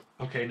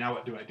 Mm-hmm. Okay, now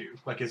what do I do?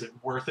 Like, is it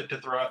worth it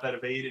to throw out that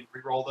evade and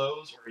reroll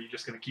those, or are you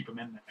just going to keep them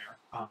in there?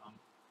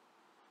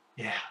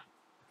 Yeah,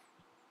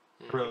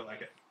 I really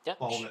like it. Yep.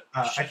 All of it.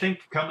 I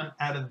think coming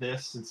out of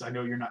this, since I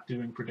know you're not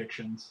doing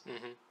predictions,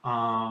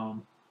 I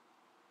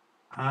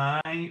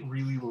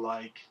really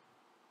like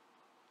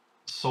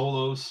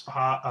Solo's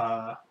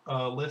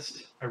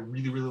list. I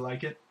really, really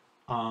like it.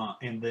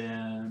 And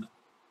then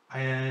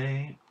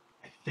I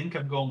think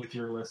I'm going with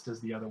your list as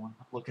the other one.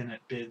 I'm looking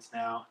at bids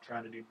now,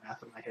 trying to do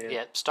math in my head.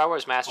 Yeah, Star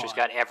Wars Masters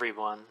got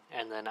everyone,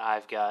 and then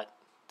I've got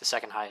the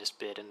second highest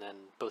bid, and then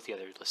both the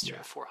other lists are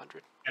at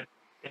 400.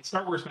 And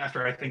Star Wars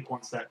Master, I think,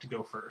 wants that to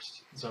go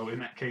first. So in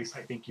that case,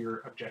 I think your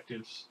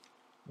objectives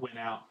win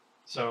out.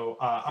 So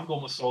I'm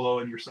going with Solo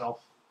and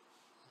yourself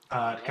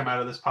to come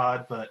out of this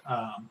pod. But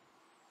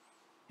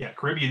yeah,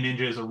 Caribbean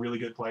Ninja is a really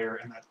good player,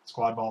 and that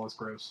squad ball is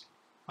gross.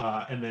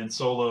 And then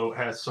Solo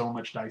has so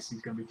much dice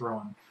he's going to be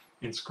throwing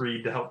in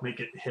Screed to help make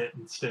it hit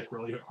and stick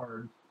really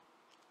hard.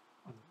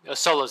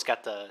 Solo's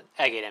got the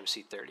Agate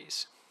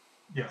MC30s.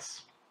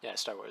 Yes. Yeah,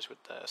 Star Wars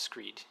with the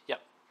Screed. Yep.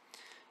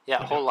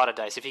 Yeah, a whole lot of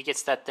dice. If he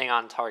gets that thing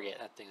on target,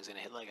 that thing is going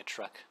to hit like a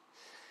truck.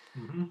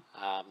 Mm-hmm.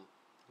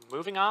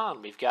 Moving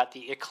on, we've got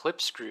the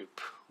Eclipse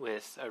group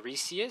with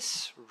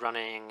Arisius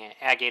running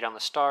Agate on the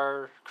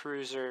Star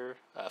Cruiser,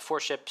 4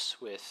 ships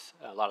with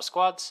a lot of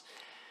squads.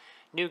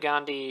 New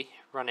Gandhi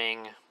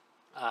running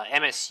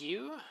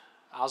MSU,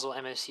 Ozzel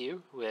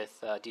MSU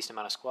with a decent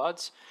amount of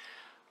squads.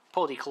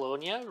 Poldi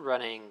Colonia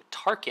running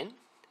Tarkin,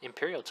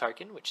 Imperial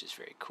Tarkin, which is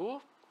very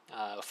cool.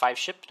 5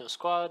 ships, no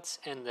squads.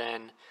 And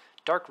then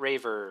Dark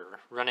Raver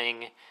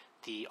running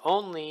the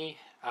only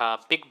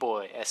big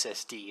boy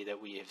SSD that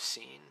we have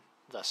seen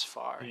thus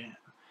far.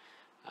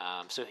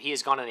 Yeah. So he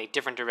has gone in a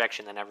different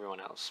direction than everyone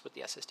else with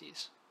the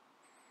SSDs.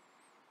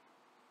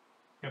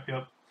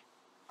 Yep.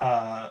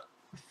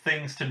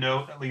 Things to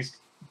note, at least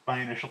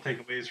my initial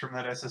takeaways from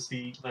that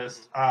SSD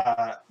list.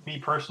 Me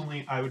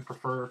personally, I would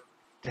prefer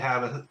to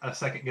have a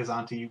second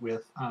Gazanti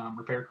with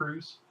repair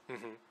crews.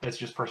 That's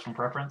just personal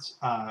preference.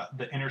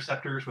 The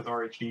interceptors with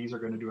RHDs are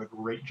going to do a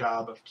great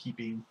job of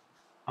keeping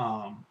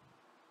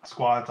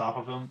squads off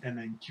of them, and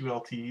then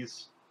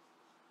QLTs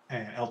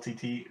and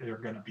LTT are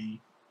going to be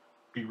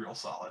real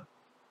solid.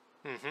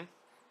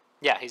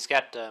 Yeah, he's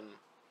got.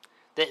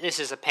 This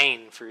is a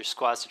pain for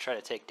squads to try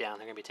to take down.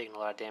 They're going to be taking a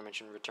lot of damage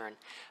in return.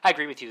 I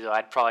agree with you, though.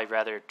 I'd probably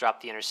rather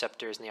drop the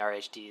interceptors and the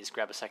RHDs,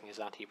 grab a second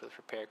Gazanti with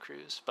repair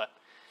crews, but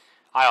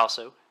I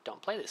also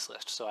don't play this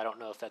list, so I don't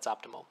know if that's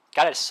optimal.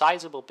 Got a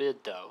sizable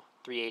bid, though,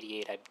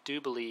 388. I do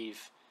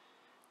believe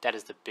that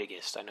is the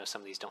biggest. I know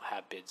some of these don't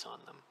have bids on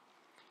them,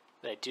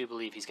 but I do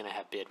believe he's going to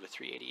have bid with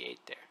 388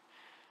 there.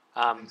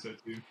 I think so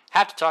too.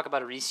 Have to talk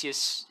about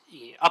Arisius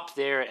up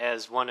there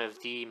as one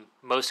of the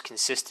most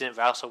consistent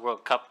Vassal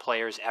World Cup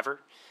players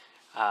ever.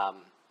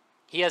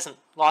 He hasn't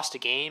lost a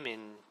game in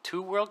 2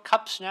 World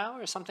Cups now,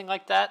 or something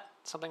like that.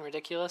 Something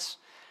ridiculous.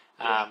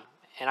 Yeah.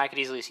 And I could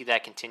easily see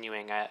that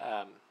continuing.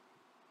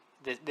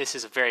 This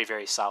is a very,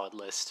 very solid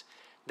list.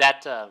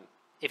 That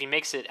if he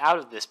makes it out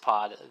of this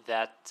pod,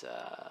 that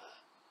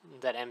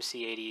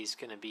MC80 is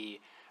going to be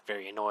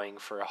very annoying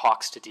for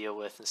Hawks to deal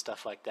with and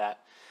stuff like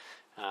that.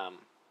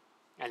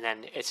 And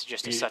then it's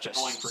just such a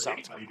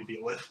anybody to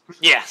deal with.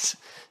 Yes,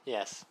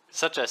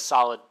 such a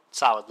solid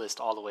list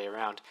all the way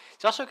around.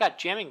 He's also got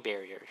jamming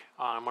barrier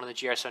on one of the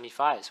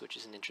GR75s, which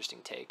is an interesting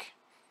take.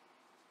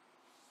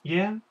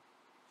 Yeah,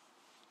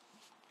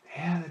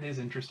 that is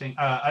interesting.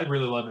 I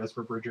really love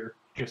Ezra Bridger,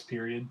 just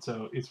period.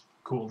 So it's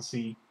cool to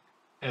see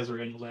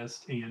Ezra in the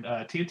list. And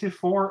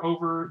Ta5erface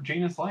over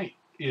Janus Light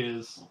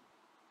is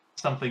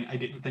something I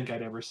didn't think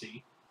I'd ever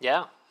see.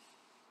 Yeah,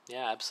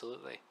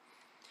 absolutely.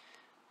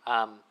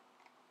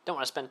 Don't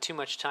want to spend too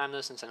much time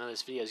though, since I know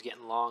this video is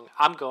getting long.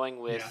 I'm going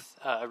with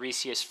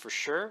Arisius for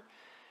sure,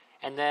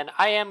 And then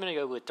I am going to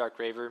go with Dark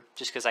Raver,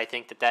 just because I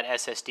think that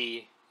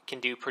SSD can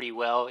do pretty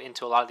well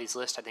into a lot of these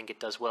lists. I think it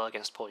does well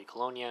against Poli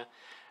Colonia,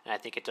 and I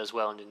think it does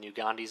well into New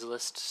Gandhi's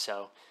list.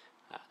 So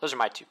those are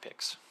my 2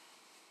 picks.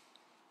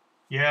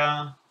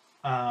 Yeah.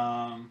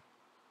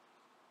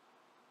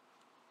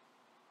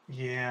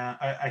 Yeah,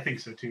 I think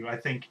so too. I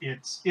think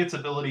its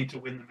ability to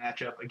win the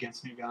matchup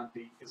against New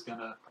Gandhi is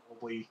gonna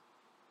probably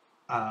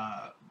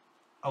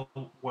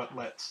what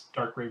lets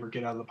Dark Raver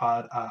get out of the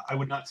pod. I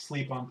would not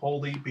sleep on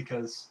Poldy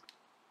because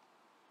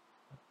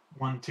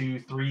 1, 2,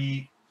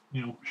 3,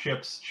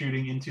 ships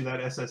shooting into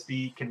that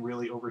SSD can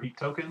really overheat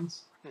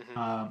tokens,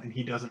 Mm-hmm. and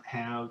he doesn't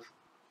have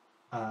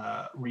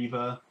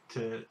Riva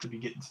to be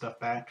getting stuff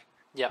back.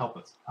 Yep.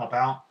 Help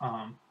out.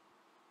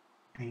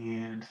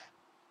 And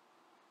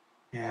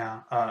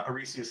yeah,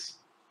 Arisius,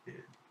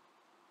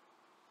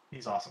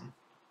 he's awesome.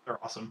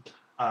 They're awesome.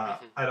 I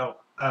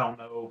don't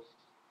know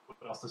what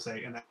else to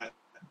say. And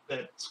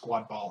that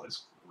squad ball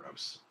is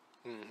gross.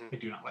 Mm-hmm. I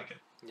do not like it.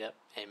 Yep.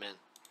 Amen.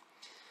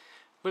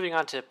 Moving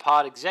on to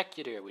Pod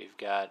Executor, we've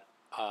got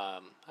I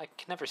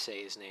can never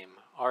say his name.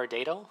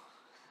 Ardadal,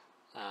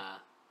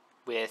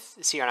 with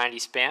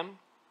CR90 spam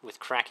with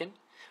Kraken,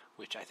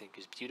 which I think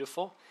is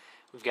beautiful.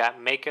 We've got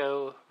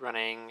Mako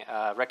running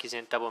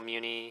Recusant, Double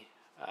Muni,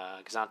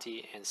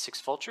 Gazanti, and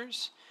 6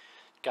 Vultures.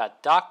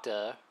 Got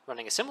Docta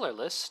running a similar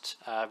list,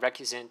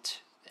 Recusant,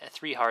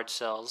 3 hard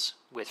cells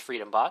with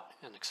Freedom Bot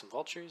and some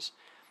Vultures.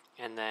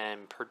 And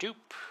then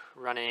Perdupe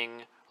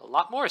running a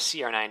lot more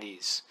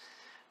CR90s.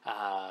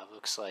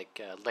 Looks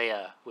like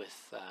Leia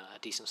with a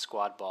decent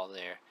squad ball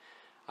there.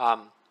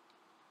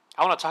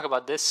 I want to talk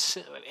about this.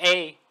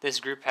 This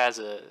group has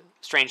a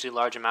strangely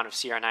large amount of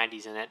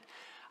CR90s in it.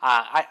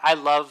 I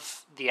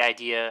love the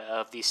idea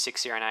of these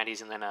 6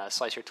 CR90s and then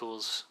Slicer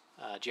Tools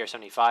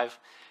GR75.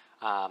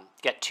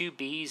 Get 2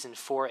 Bs and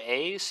 4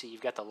 As, so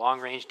you've got the long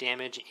range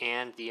damage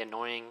and the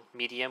annoying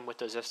medium with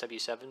those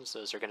SW7s.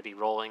 Those are going to be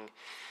rolling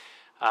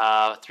 3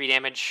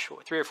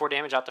 or 4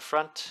 damage out the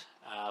front,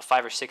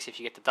 5 or 6 if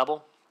you get the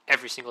double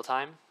every single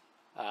time.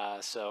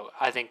 So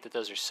I think that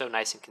those are so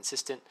nice and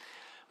consistent.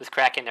 With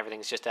Kraken,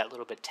 everything's just that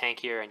little bit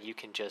tankier, and you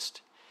can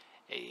just...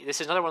 This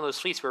is another one of those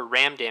fleets where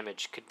ram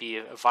damage could be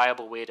a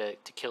viable way to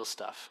kill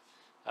stuff.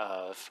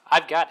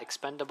 I've got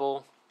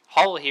expendable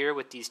hull here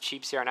with these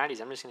cheap CR90s.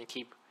 I'm just going to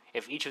keep...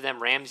 If each of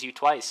them rams you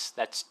twice,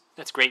 that's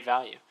great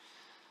value.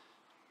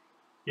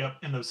 Yep,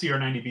 and those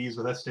CR90Bs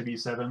with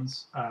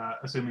SW7s,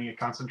 assuming a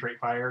concentrate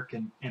fire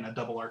in a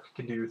double arc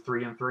can do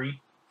 3 and 3,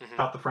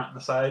 out the front and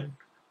the side.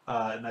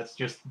 And that's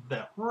just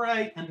that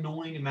right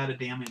annoying amount of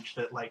damage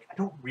that, like, I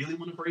don't really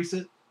want to brace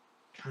it.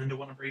 Kind of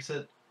want to brace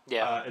it.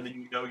 Yeah. And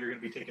then you're going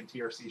to be taking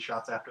TRC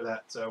shots after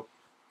that. So,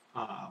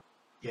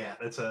 yeah,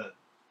 that's a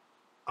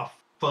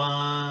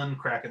fun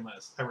Kraken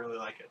list. I really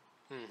like it.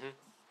 Mm-hmm.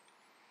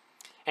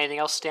 Anything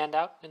else stand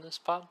out in this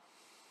pod?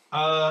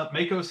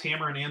 Mako's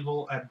Hammer and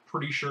Anvil, I'm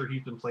pretty sure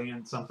he's been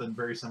playing something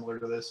very similar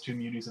to this, 2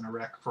 munis and a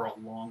wreck for a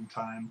long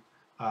time.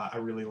 I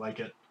really like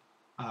it.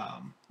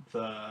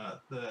 The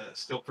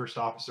Stilt First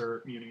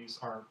Officer munis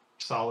are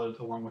solid,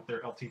 along with their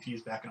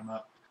LTTs backing them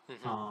up.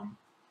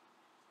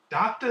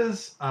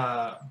 Docta's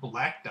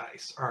black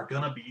dice are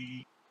going to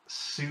be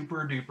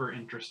super duper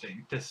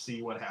interesting to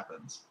see what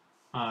happens.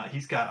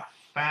 He's got a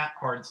fat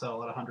hard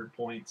sell at 100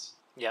 points.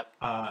 Yep.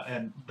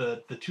 And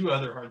the 2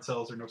 other hard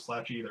cells are no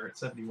slouch either at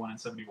 71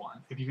 and 71.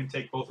 If you can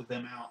take both of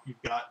them out,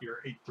 you've got your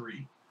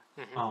 8-3.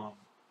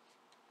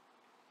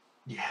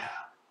 Yeah.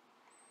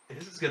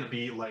 This is going to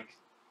be like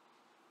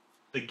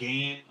the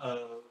game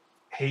of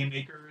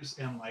haymakers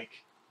and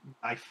like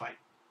knife fight.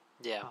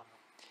 Yeah.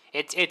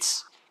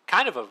 It's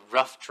kind of a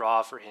rough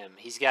draw for him.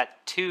 He's got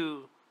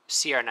 2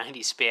 CR90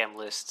 spam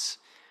lists,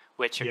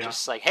 which are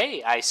just like,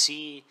 hey, I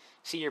see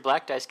your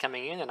black dice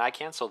coming in and I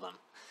cancel them.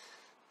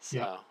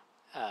 So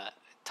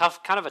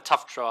kind of a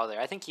tough draw there.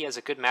 I think he has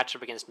a good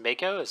matchup against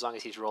Mako as long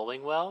as he's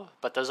rolling well,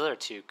 but those other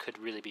 2 could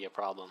really be a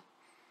problem.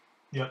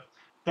 Yep.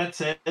 That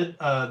said,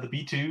 the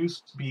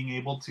B2s being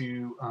able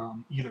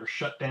to either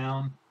shut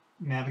down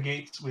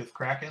navigates with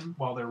Kraken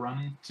while they're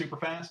running super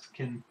fast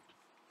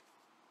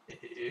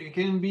it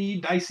can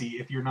be dicey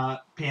if you're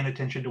not paying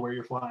attention to where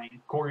you're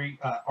flying. Corey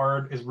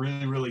Ard is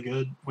really, really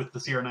good with the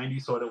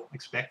CR90, so I don't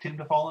expect him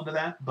to fall into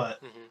that. But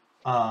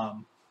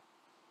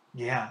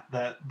yeah,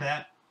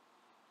 that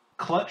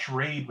clutch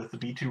raid with the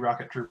B2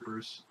 rocket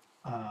troopers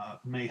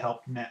may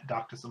help net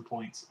Docta some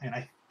points, and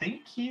I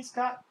think he's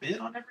got bid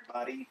on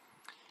everybody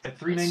at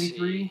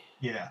 393.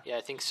 Yeah, I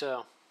think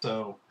so.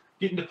 So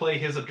getting to play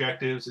his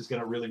objectives is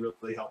going to really,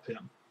 really help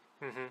him.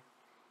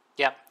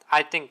 Yep,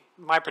 I think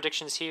my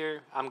predictions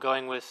here, I'm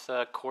going with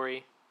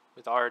Corey,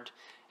 with Ard,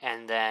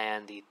 and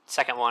then the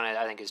second one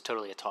I think is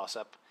totally a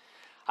toss-up.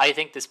 I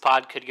think this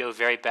pod could go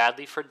very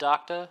badly for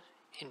Docta,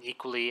 and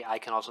equally I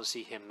can also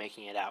see him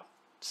making it out.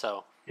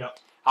 So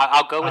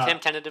I'll go with him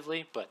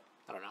tentatively, but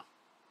I don't know.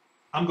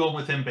 I'm going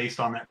with him based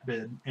on that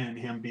bid and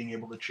him being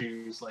able to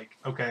choose, like,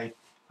 okay,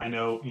 I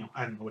know,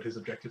 I don't know what his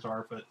objectives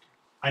are, but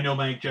I know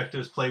my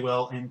objectives play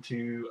well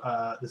into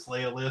this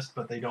Leia list,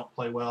 but they don't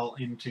play well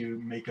into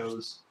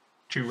Mako's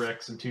 2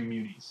 Rex and 2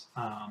 Munis.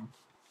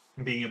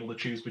 Being able to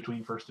choose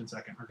between first and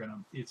second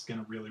it's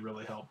gonna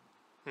really help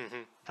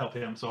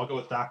him. So I'll go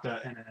with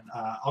Docta, and then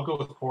I'll go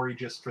with Corey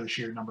just for the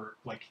sheer number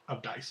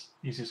of dice.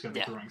 He's just gonna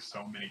be throwing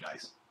so many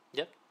dice.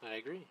 Yep, I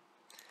agree.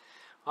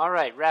 All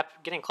right,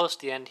 getting close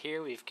to the end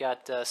here. We've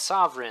got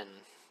Sovereign,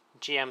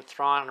 GM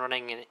Thrawn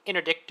running an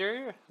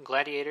Interdictor,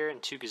 Gladiator,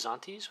 and 2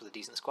 Gazantes with a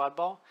decent squad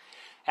ball.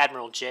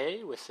 Admiral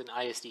J with an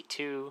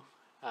ISD2,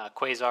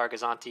 Quasar,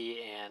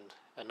 Gazanti, and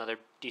another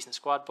decent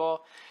squad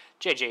ball.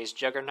 JJ's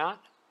Juggernaut,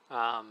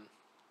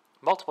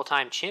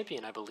 multiple-time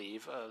champion, I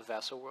believe, of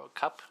Vassal World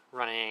Cup,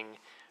 running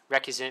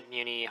Requisite,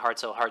 Muni, Hard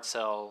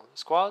Cell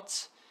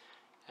squads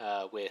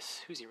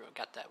with, who's he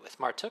got that with?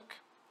 Martuk.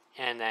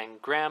 And then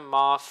Graham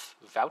Moff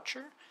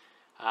Voucher,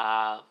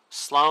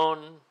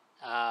 Sloan,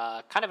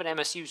 kind of an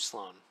MSU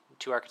Sloan,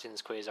 2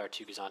 Architans, Quasar,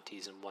 2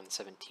 Gazantes, and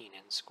 117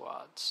 in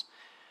squads.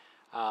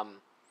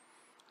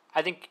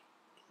 I think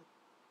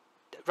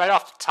right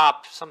off the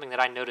top, something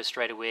that I noticed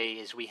right away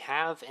is we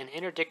have an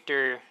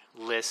Interdictor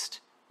list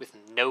with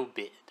no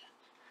bid,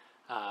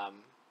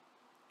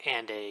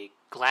 and a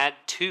Glad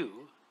 2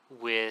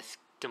 with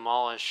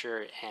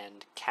Demolisher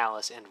and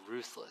Callous and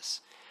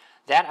Ruthless.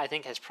 That, I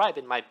think, has probably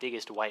been my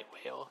biggest white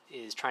whale,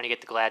 is trying to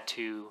get the Glad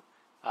 2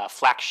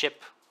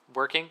 flagship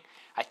working.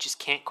 I just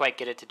can't quite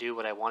get it to do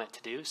what I want it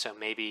to do, so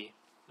maybe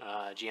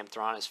GM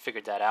Thrawn has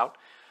figured that out.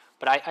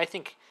 But I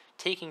think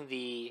taking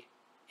the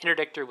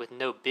Interdictor with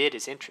no bid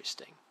is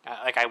interesting.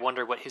 I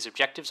wonder what his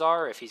objectives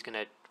are, if he's going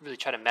to really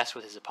try to mess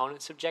with his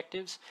opponent's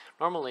objectives.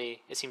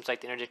 Normally, it seems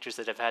like the Interdictors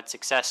that have had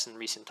success in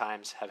recent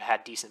times have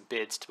had decent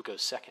bids to go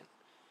second.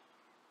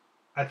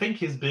 I think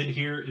his bid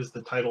here is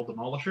the title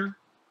Demolisher.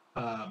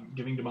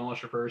 Giving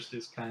Demolisher first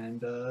is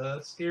kind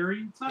of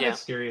scary. It's not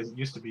as scary as it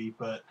used to be,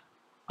 but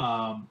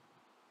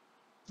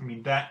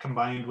that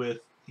combined with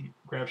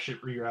grab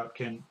shit reroute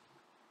can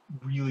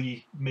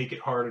really make it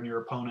hard on your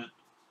opponent,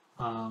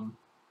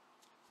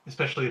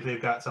 especially if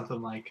they've got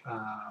something like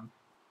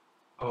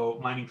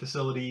Mining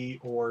Facility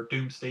or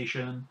Doom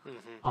Station.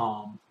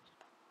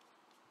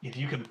 If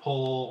you can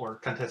pull, or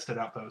Contested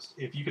Outpost,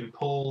 if you can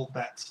pull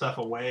that stuff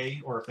away,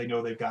 or if they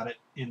know they've got it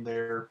in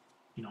their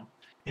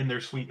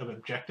suite of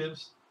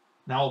objectives,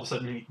 now all of a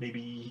sudden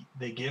maybe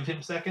they give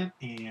him second,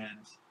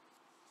 and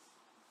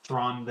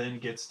Thrawn then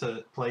gets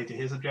to play to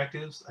his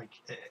objectives.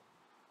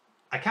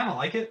 I kind of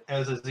like it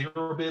as a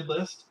 0 bid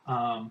list.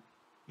 And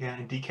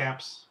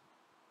decaps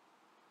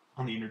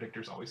on the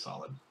Interdictor is always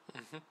solid.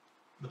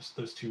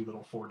 Those 2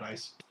 little 4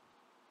 dice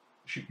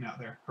shooting out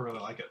there, I really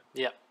like it.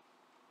 Yep.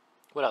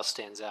 What else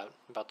stands out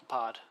about the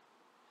pod?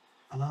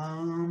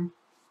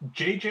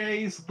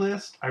 JJ's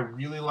list I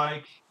really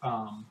like.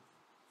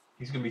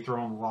 He's going to be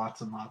throwing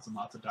lots and lots and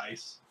lots of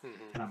dice,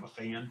 and I'm a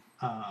fan.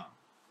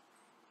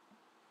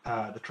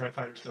 The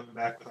Tri-Fighters coming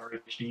back with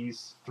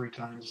RHDs 3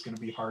 times is going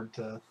to be hard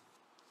to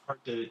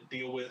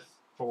deal with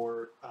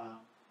for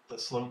the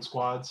Sloan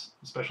squads,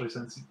 especially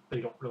since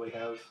they don't really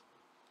have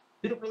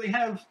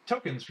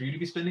tokens for you to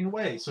be spending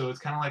away. So it's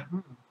kind of like,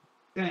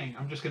 dang,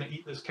 I'm just going to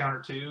eat this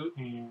counter 2,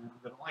 and I'm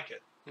going to like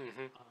it.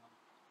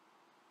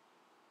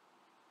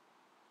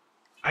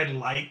 I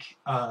like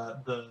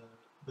the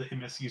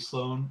MSU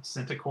Sloan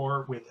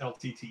Centaur with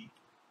LTT.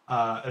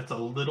 It's a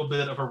little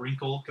bit of a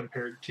wrinkle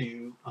compared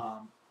to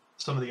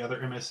some of the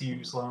other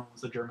MSU Sloans,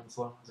 the German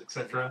Sloans,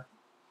 etc.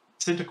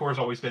 Centaur's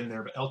always been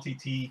there, but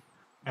LTT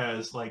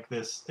as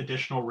this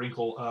additional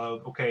wrinkle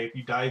of, okay, if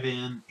you dive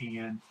in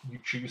and you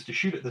choose to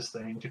shoot at this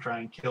thing to try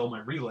and kill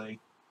my relay,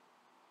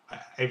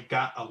 I've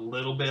got a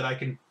little bit I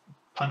can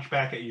punch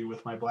back at you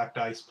with my black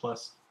dice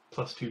plus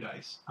 2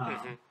 dice.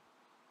 Man,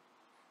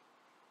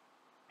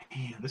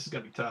 this is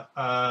going to be tough.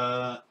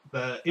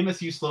 The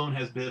MSU Sloan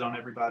has bid on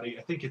everybody.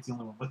 I think it's the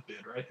only one with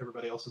bid, right?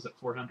 Everybody else is at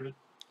 400. You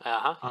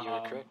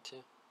are correct, yeah.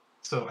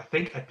 So I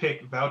think I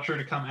picked Voucher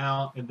to come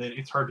out, and then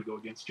it's hard to go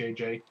against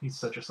JJ. He's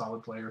such a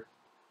solid player.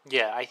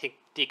 Yeah, I think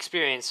the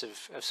experience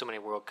of so many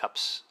World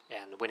Cups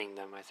and winning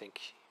them, I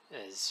think,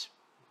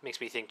 makes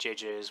me think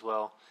JJ as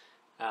well.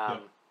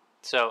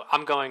 So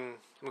I'm going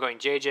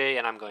JJ,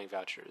 and I'm going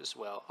Voucher as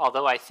well.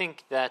 Although I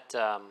think that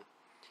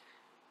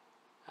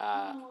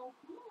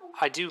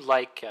I do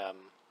like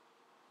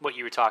what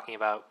you were talking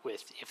about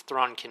with if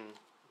Thrawn can,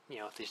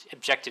 if the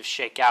objectives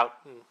shake out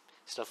and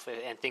stuff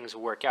and things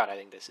work out, I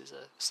think this is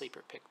a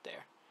sleeper pick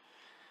there.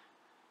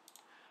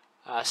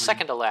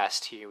 Second to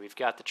last here, we've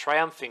got the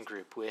Triumphant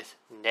Group with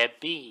Neb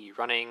B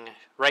running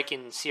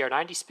Riken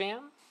CR90 spam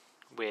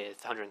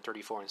with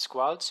 134 in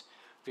squads.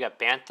 We've got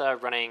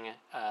Bantha running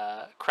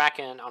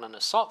Kraken on an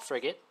assault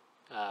frigate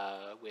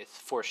with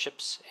 4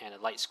 ships and a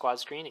light squad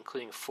screen,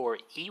 including 4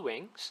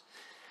 E-wings.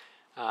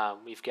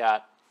 We've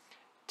got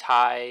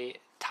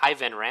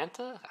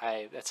Ta5erface,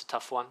 that's a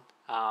tough one,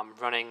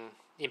 running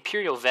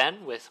Imperial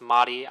Ven with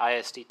Mahdi,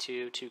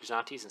 ISD2, 2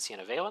 Xantes, and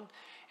Sienna Valen.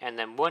 And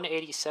then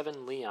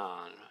 187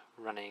 Leon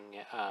running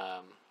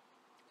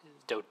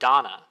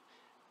Dodana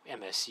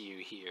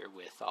MSU here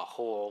with a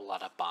whole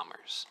lot of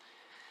bombers.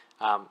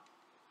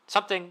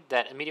 something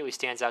that immediately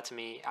stands out to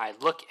me, I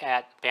look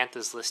at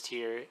Bantha's list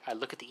here, I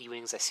look at the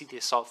E-Wings, I see the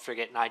Assault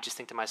Frigate, and I just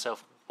think to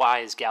myself, why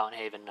is Gallant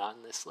Haven not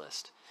in this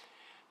list?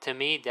 To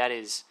me, that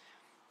is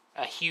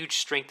a huge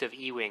strength of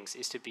E-Wings,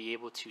 is to be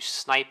able to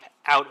snipe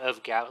out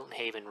of Gallant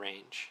Haven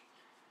range.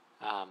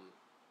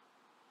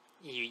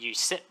 You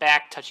sit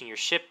back touching your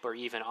ship or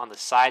even on the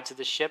sides of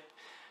the ship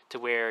to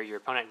where your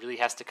opponent really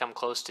has to come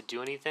close to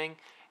do anything,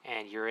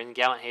 and you're in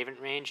Gallant Haven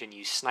range and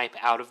you snipe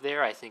out of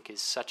there, I think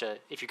is such a...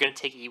 If you're going to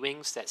take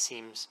E-Wings, that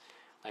seems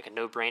like a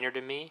no-brainer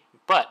to me.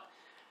 But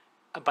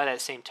by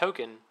that same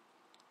token,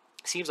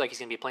 it seems like he's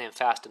going to be playing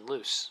fast and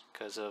loose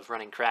because of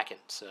running Kraken.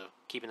 So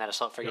keeping that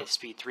Assault Frigate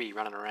speed 3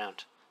 running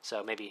around.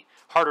 So maybe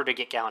harder to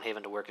get Gallant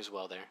Haven to work as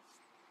well there.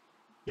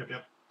 Yep.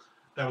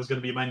 That was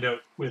going to be my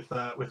note with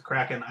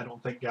Kraken. I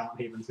don't think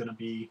Gallant Haven's going to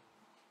be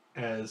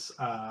as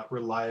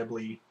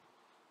reliably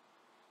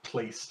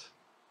placed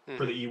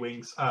for the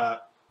E-Wings.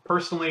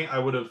 Personally, I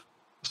would have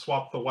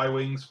swapped the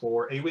Y-Wings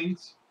for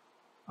A-Wings.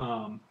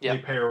 They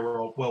pair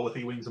well with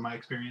E-Wings in my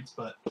experience,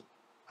 but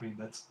I mean,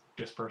 that's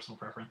just personal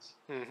preference.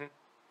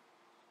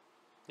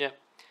 Yeah.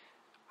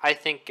 I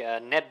think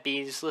Neb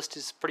B's list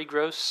is pretty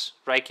gross.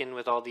 Riken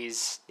with all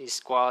these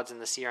squads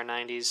and the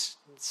CR90s,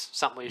 it's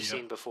something we've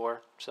seen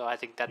before. So I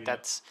think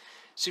that's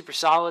super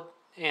solid.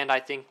 And I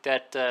think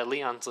that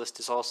Leon's list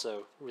is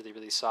also really,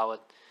 really solid.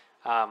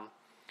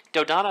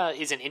 Dodonna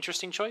is an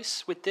interesting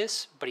choice with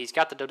this, but he's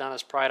got the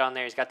Dodonna's Pride on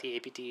there. He's got the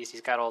APTs. He's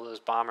got all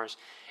those bombers.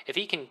 If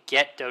he can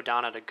get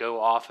Dodonna to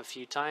go off a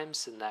few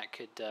times, then that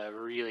could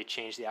really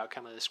change the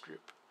outcome of this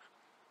group.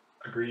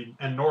 Agreed.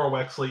 And Nora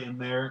Wexley in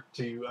there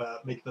to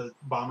make the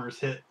bombers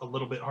hit a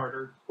little bit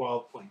harder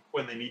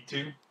when they need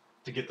to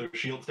get those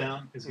shields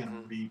down is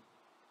going to be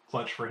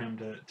clutch for him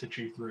to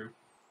chew through.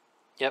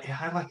 Yep. Yeah,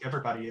 I like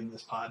everybody in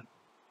this pod.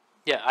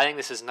 Yeah, I think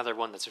this is another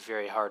one that's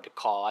very hard to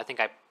call. I think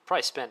I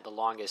probably spent the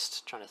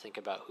longest trying to think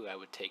about who I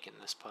would take in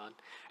this pod.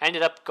 I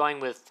ended up going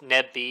with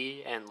Neb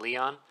B and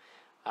Leon.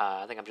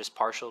 I think I'm just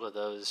partial to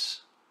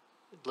those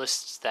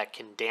lists that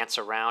can dance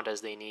around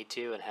as they need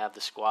to and have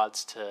the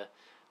squads to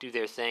do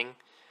their thing.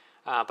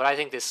 But I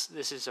think this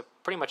is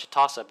pretty much a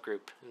toss-up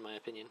group, in my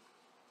opinion.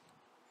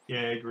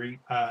 Yeah, I agree.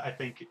 I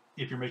think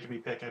if you're making me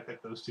pick, I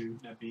pick those two,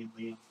 Neb B and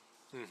Leon.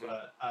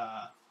 But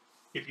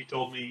if you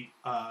told me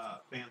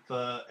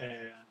Bantha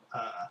and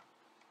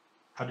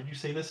how did you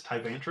say this?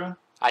 Ta5erface?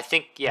 I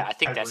think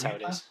that's how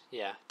it is.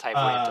 Yeah,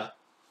 Ta5erface.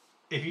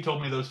 If you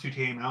told me those two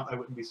came out, I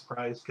wouldn't be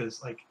surprised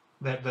because like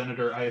that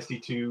Venator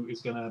ISD2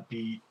 is going to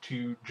be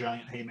 2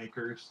 giant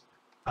haymakers,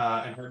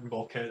 and hardened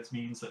bulkheads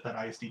means that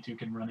ISD2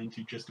 can run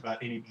into just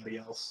about anybody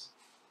else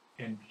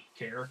and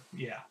care.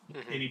 Yeah,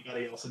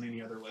 anybody else in any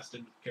other list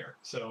and care.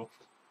 So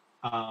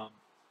it'll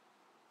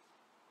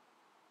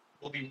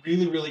be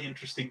really, really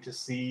interesting to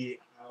see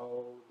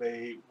how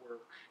they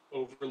work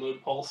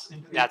Overload Pulse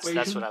into the equation.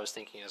 That's what I was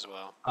thinking as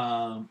well.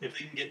 If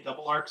they can get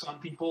double arcs on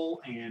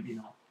people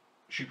and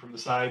shoot from the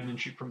side and then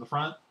shoot from the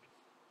front,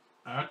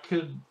 that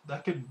could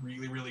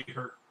really, really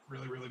hurt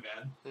really, really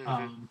bad.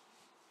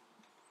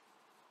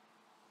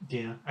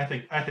 Yeah, I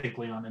think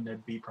Leon and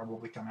Ned B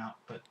probably come out,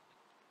 but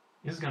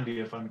this is going to be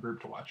a fun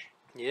group to watch.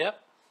 Yep.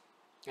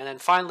 And then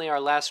finally, our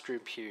last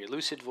group here,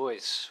 Lucid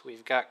Voice.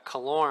 We've got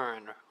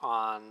Kalorn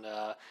on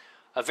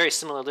a very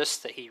similar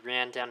list that he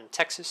ran down in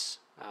Texas.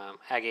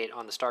 Agate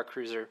on the Star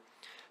Cruiser,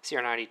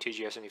 CR90, 2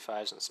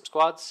 GR75s, and some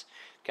squads.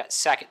 Got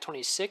Sackett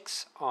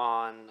 26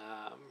 on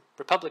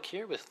Republic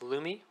here with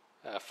Lumi,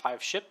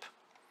 5 ship.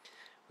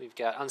 We've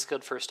got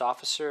Unskilled First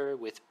Officer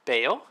with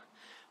Bale,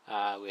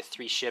 with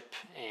 3 ship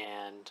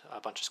and a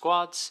bunch of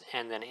squads.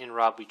 And then in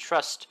Rob We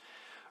Trust,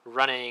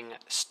 running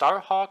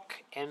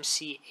Starhawk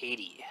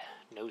MC80,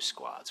 no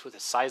squads, with a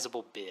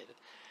sizable bid.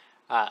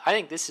 I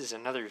think this is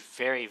another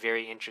very,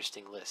 very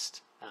interesting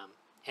list.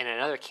 And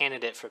another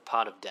candidate for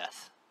Pod of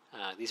Death.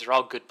 These are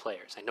all good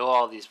players. I know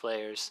all these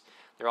players.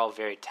 They're all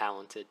very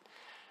talented.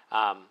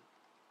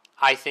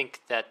 I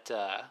think that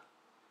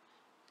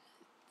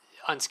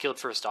Unskilled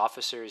First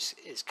Officers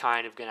is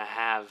kind of going to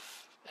have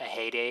a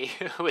heyday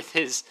with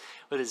his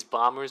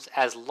bombers,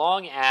 as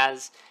long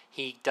as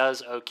he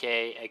does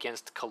okay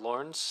against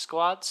Kalorn's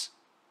squads.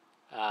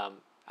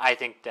 I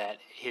think that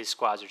his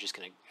squads are just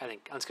going to... I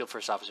think Unskilled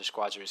First Officer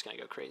squads are just going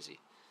to go crazy.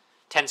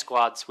 10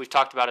 squads, we've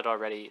talked about it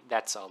already.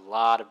 That's a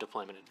lot of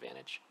deployment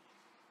advantage.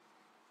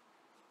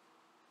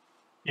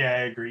 Yeah, I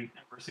agree.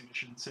 And Mercy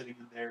Mission sitting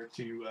in there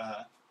to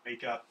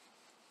make up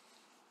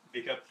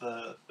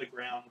the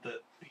ground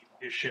that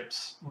his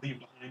ships leave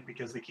behind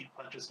because they keep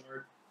punches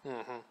hard.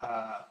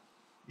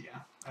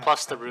 Yeah.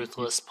 Plus the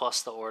Ruthless,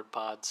 plus the Ord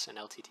pods and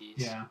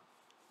LTTs.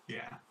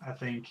 Yeah. I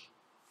think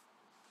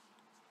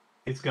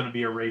it's going to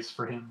be a race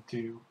for him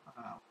to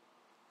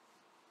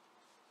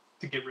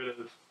get rid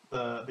of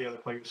the other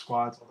players'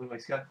 squads. Although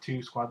he's got 2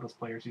 squadless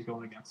players he's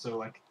going against, so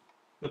like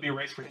it'll be a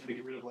race for him to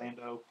get rid of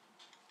Lando,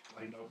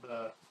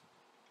 the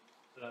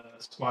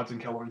squads in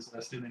Kelorn's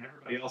list, and then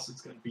everybody else.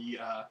 It's going to be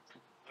a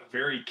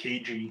very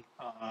cagey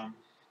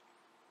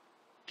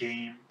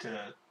game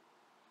to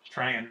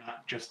try and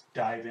not just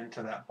dive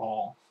into that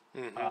ball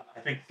I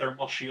think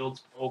thermal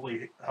shields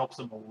probably helps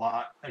him a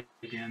lot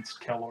against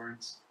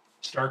Kellorn's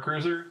Star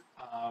Cruiser,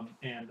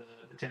 and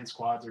the 10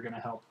 squads are going to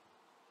help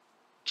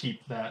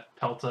keep that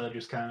Pelta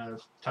just kind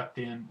of tucked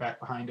in back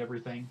behind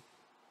everything,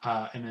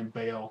 and then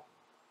Bale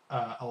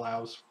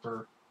allows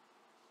for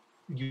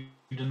you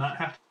do not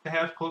have to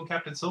have Clone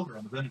Captain Silver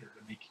on the Venator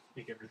to make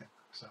everything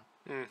work. So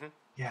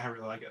yeah, I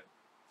really like it.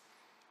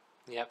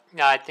 Yep.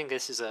 No, I think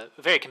this is a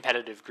very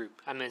competitive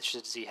group. I'm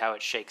interested to see how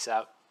it shakes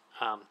out.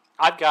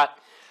 I've got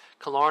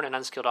Kalorn and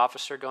Unskilled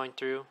Officer going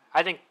through.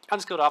 I think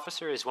Unskilled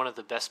Officer is one of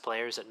the best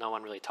players that no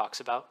one really talks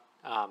about.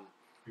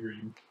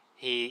 Agreed.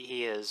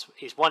 He's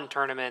won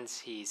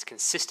tournaments. He's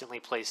consistently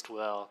placed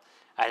well.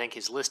 I think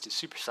his list is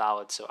super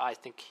solid, so I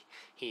think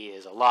he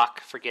is a lock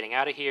for getting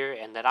out of here.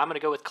 And then I'm going to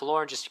go with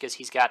Kalorn just because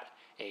he's got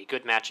a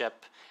good matchup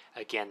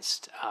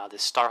against the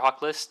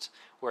Starhawk list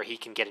where he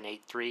can get an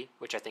 8-3,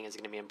 which I think is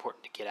going to be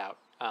important to get out.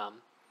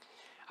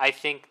 I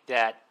think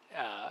that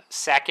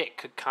Sackett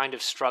could kind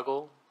of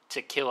struggle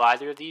to kill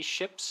either of these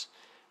ships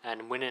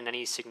and win in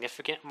any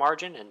significant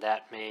margin, and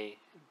that may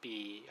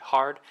be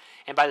hard.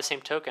 And by the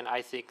same token,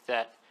 I think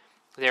that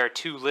there are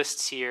two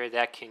lists here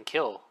that can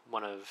kill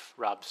one of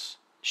Rob's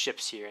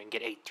ships here and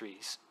get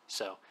 8-3s.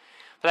 So,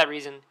 for that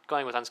reason,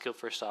 going with Unskilled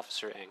First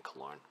Officer and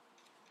Kalorn.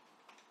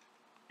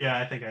 Yeah,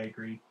 I think I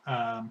agree.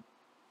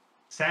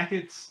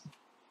 Sackett's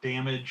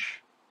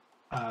damage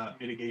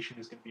mitigation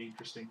is going to be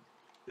interesting.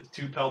 The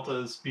two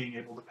Peltas being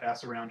able to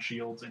pass around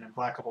shields and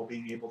Implacable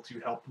being able to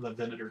help the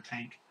Venator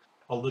tank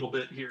a little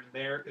bit here and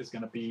there is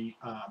going to be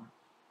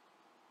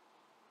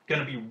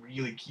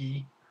really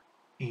key.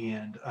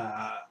 And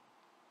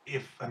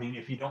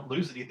if you don't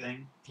lose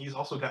anything, he's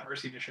also got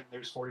Mercy Mission.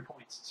 There's 40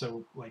 points.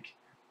 So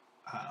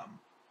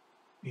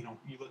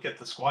you look at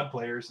the squad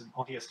players, and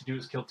all he has to do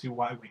is kill 2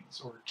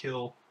 Y-wings or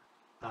kill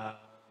a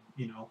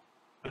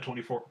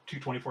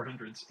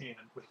 2400s, and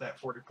with that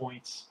 40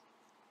 points,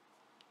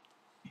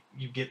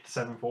 you get the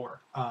 7-4.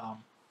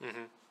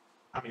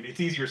 It's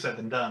easier said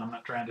than done. I'm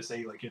not trying to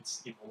say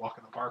it's a walk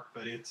in the park,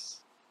 but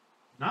it's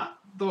not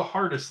the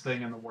hardest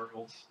thing in the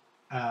world.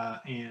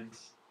 And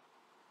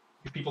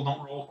if people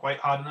don't roll quite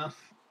hot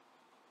enough,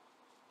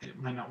 it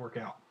might not work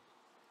out.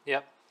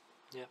 Yep.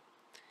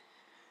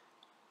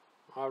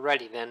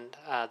 Alrighty then.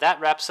 That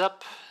wraps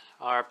up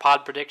our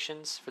pod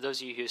predictions. For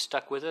those of you who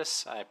stuck with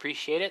us, I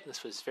appreciate it.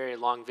 This was a very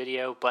long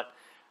video, but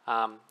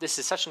this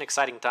is such an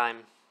exciting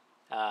time.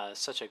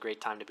 Such a great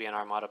time to be an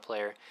Armada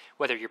player.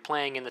 Whether you're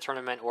playing in the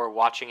tournament or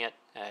watching it,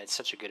 it's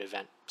such a good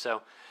event.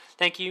 So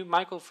thank you,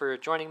 Michael, for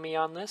joining me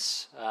on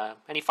this.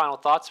 Any final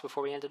thoughts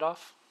before we end it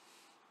off?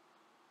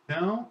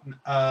 No,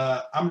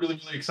 I'm really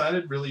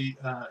excited. Really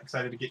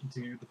excited to get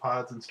into the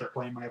pods and start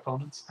playing my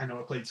opponents. I know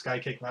I played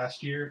Skykick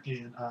last year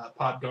in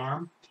Pod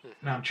Garm,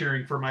 and I'm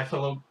cheering for my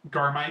fellow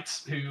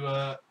Garmites who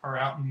are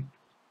out in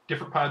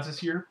different pods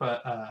this year.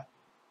 But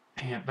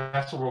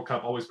Vassal World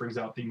Cup always brings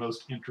out the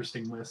most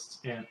interesting lists,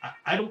 and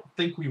I don't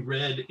think we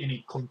read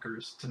any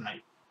clinkers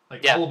tonight.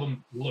 All of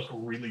them look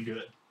really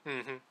good.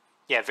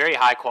 Yeah, very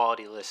high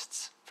quality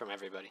lists from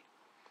everybody.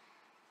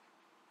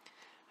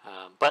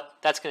 But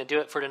that's going to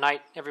do it for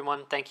tonight,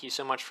 everyone. Thank you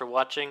so much for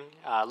watching.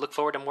 Look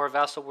forward to more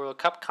Vassal World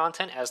Cup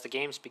content as the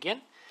games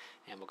begin,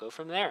 and we'll go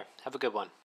from there. Have a good one.